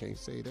because I can't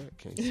say that,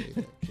 can't say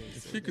that, can't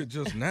say She could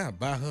just now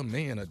buy her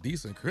man a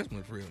decent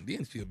Christmas present,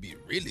 then she'll be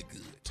really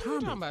good.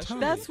 Tommy,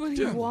 That's what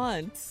he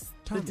wants.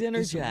 The dinner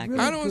it's a jacket.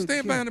 really I don't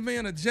understand good buying a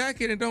man a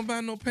jacket and don't buy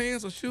no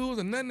pants or shoes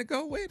or nothing to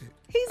go with it.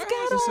 He's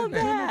got all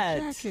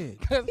that. jacket.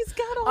 He's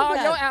got all Oh,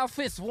 that. your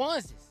outfit's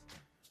onesies.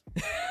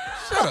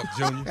 Shut up,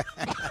 Junior.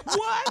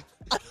 What?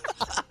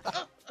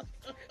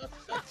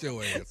 Shut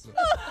your ass up.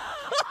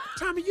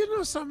 Tommy, you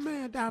know something,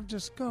 man, that I've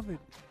discovered?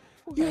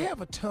 You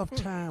have a tough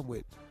time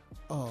with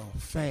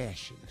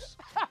fashions.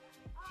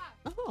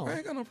 Oh. I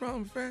ain't got no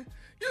problem with that.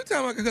 You talking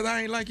about because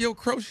I ain't like your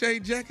crochet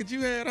jacket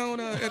you had on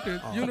at the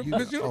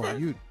Miss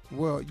Universe?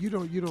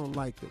 You don't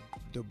like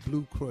the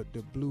blue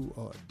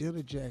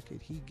dinner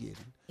jacket he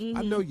getting.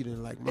 I know you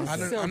didn't like my.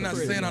 I'm not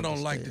saying I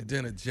don't like the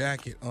dinner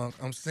jacket, Unc.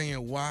 I'm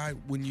saying why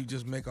wouldn't you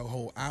just make a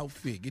whole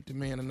outfit? Get the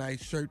man a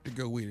nice shirt to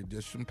go with it,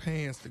 just some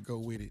pants to go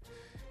with it,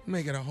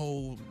 make it a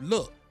whole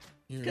look.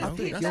 You know, I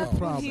think that's your all.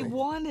 problem. He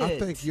wanted. I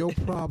think your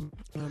problem,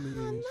 Tommy,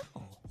 is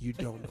you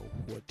don't know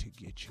what to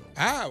get your.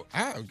 I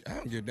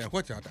don't give a damn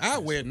what y'all.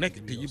 I'll wear it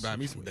naked till you buy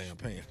me some damn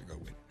pants to go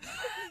with it.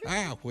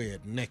 I'll wear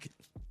it naked.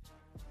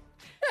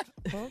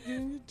 Well,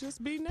 you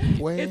just be naked.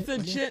 It's a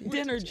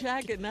dinner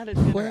jacket, not a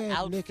dinner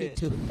outfit. Naked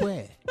to the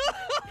where?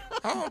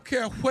 I don't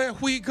care where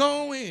we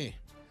going.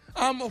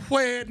 I'ma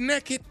wear it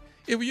naked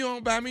if you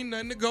don't buy me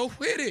nothing to go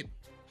with it.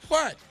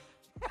 What?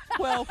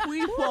 Well,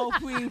 we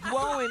won't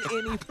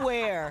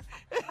anywhere.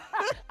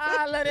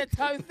 I let it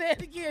talk. Say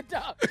it again,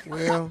 dog.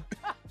 Well,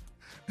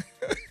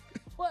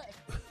 What?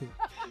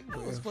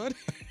 That was funny.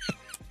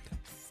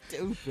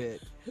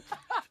 Stupid.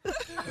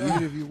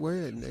 even if you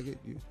wear it naked,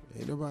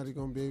 ain't nobody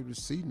gonna be able to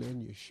see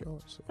nothing in your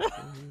shorts. So go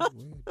ahead, wear it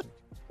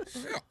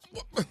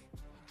naked.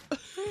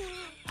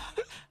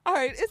 All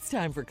right, it's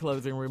time for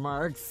closing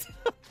remarks.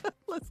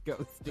 Let's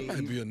go, Steve.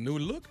 Might be a new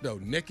look though,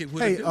 naked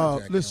with Hey, a dinner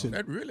jacket listen. on.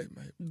 That really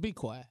might. Be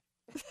quiet.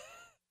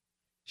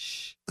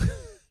 Shh.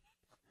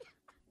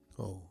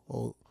 So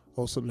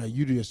now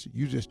you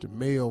just the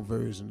male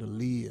version of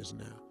Liz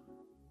now.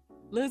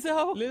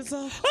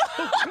 Lizzo?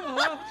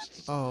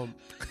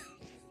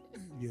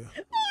 Yeah.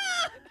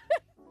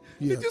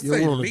 Yeah, just you're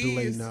say on a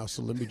delay Liz? now,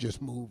 so let me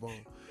just move on.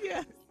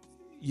 Yeah.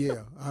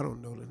 Yeah, I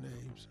don't know the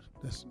names.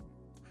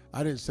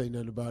 I didn't say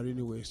nothing about it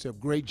anyway, except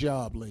great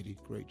job, lady.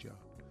 Great job.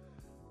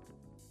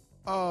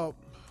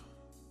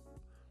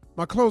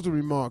 My closing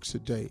remarks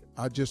today,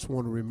 I just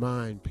want to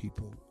remind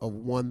people of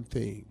one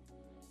thing.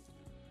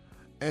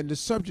 And the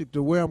subject,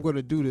 the way I'm going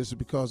to do this is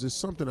because it's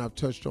something I've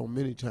touched on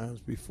many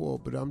times before,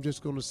 but I'm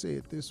just going to say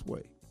it this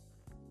way.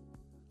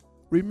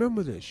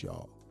 Remember this,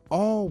 y'all.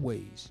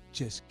 Always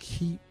just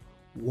keep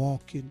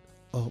walking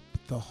up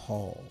the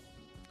hall.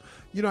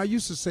 You know, I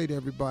used to say to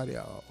everybody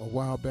a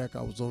while back,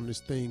 I was on this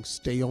thing,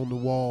 stay on the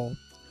wall.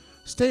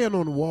 Staying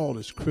on the wall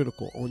is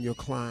critical on your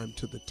climb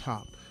to the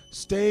top.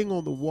 Staying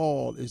on the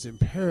wall is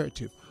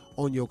imperative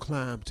on your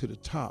climb to the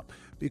top,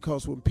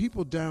 because when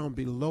people down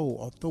below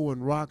are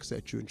throwing rocks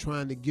at you and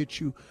trying to get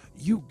you,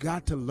 you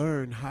got to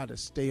learn how to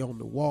stay on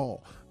the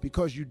wall,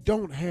 because you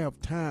don't have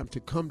time to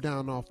come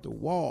down off the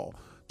wall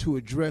to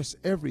address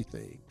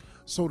everything.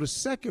 So the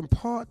second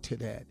part to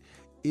that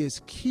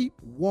is keep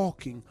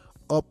walking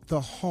up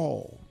the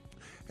hall.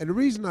 And the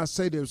reason I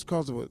say that is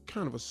because of a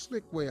kind of a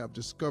slick way I've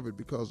discovered,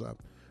 because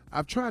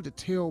I've tried to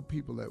tell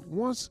people that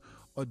once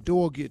a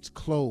door gets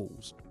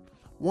closed,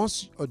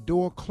 once a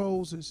door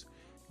closes,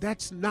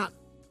 that's not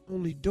the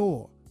only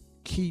door.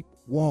 Keep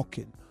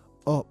walking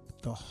up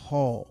the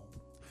hall.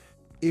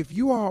 If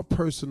you are a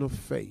person of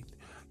faith,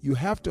 you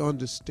have to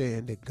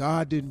understand that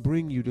God didn't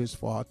bring you this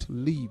far to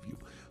leave you.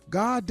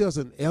 God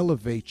doesn't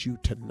elevate you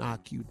to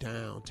knock you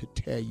down, to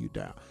tear you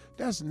down.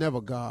 That's never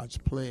God's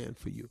plan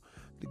for you.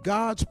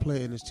 God's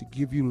plan is to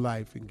give you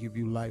life and give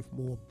you life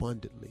more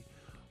abundantly.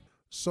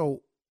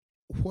 So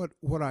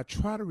what I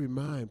try to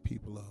remind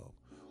people of,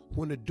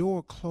 when the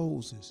door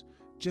closes,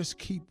 just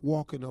keep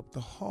walking up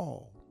the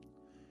hall.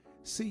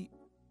 See,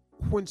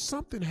 when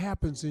something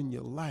happens in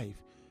your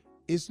life,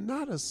 it's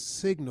not a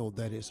signal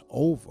that it's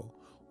over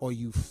or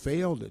you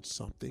failed at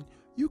something.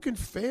 You can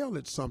fail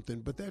at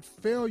something, but that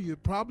failure is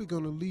probably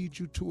going to lead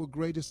you to a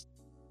greater.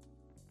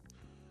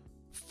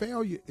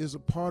 Failure is a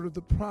part of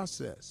the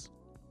process.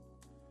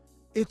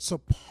 It's a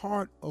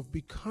part of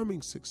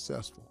becoming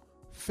successful.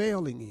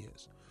 Failing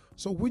is.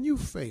 So when you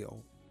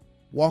fail,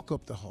 walk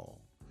up the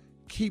hall.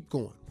 Keep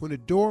going. When the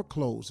door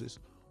closes,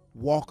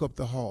 walk up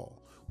the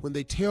hall. When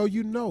they tell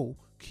you no,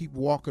 keep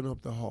walking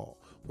up the hall.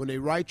 When they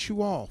write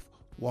you off,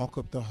 walk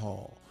up the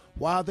hall.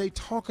 While they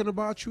talking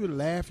about you and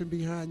laughing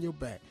behind your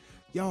back,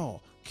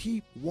 y'all,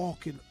 keep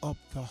walking up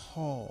the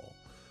hall.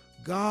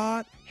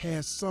 God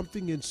has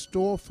something in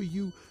store for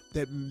you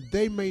that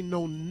they may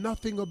know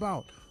nothing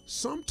about.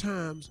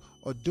 Sometimes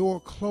a door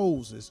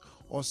closes,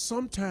 or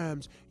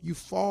sometimes you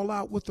fall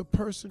out with a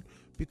person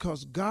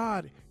because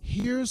God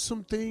hears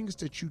some things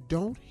that you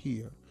don't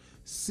hear,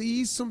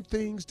 sees some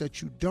things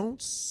that you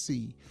don't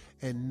see,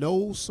 and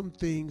knows some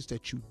things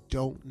that you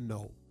don't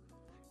know.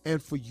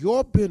 And for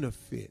your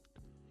benefit,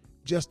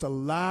 just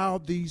allow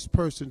these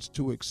persons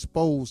to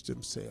expose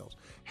themselves,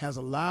 has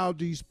allowed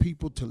these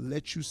people to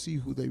let you see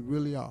who they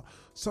really are.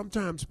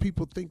 Sometimes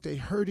people think they're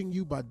hurting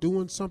you by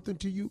doing something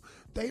to you.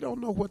 They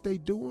don't know what they're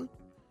doing.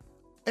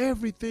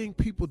 Everything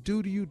people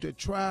do to you that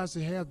tries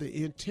to have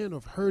the intent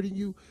of hurting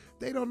you,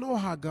 they don't know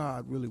how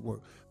God really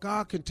works.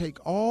 God can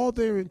take all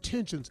their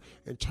intentions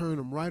and turn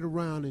them right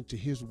around into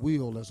his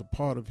will as a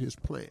part of his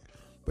plan.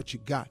 But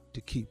you got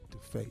to keep the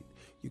faith.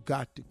 You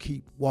got to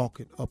keep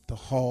walking up the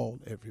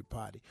hall,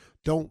 everybody.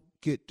 Don't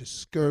get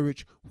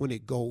discouraged when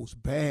it goes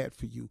bad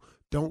for you.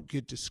 Don't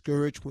get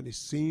discouraged when it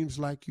seems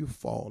like you're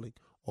falling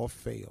or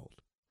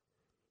failed.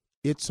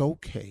 It's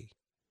okay.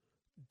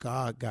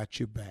 God got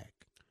your back.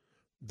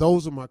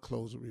 Those are my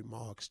closing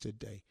remarks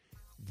today.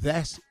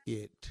 That's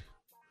it.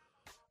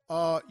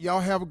 Y'all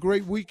have a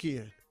great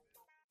weekend.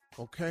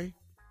 Okay?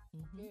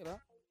 Mm-hmm.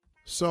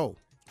 So,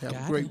 have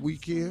a great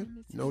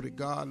weekend. Know that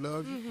God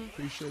loves you.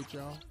 Appreciate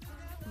y'all.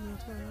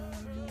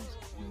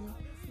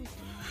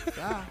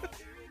 Bye.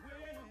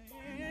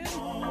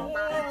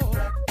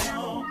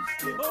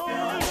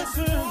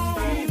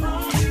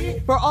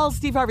 For all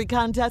Steve Harvey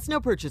contests, no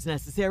purchase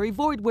necessary,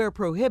 void where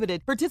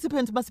prohibited.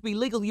 Participants must be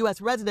legal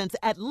U.S. residents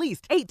at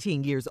least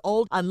 18 years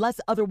old unless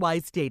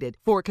otherwise stated.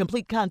 For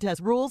complete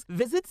contest rules,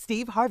 visit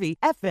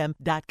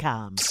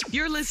SteveHarveyFM.com.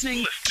 You're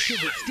listening to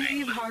the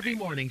Steve Harvey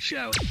Morning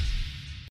Show.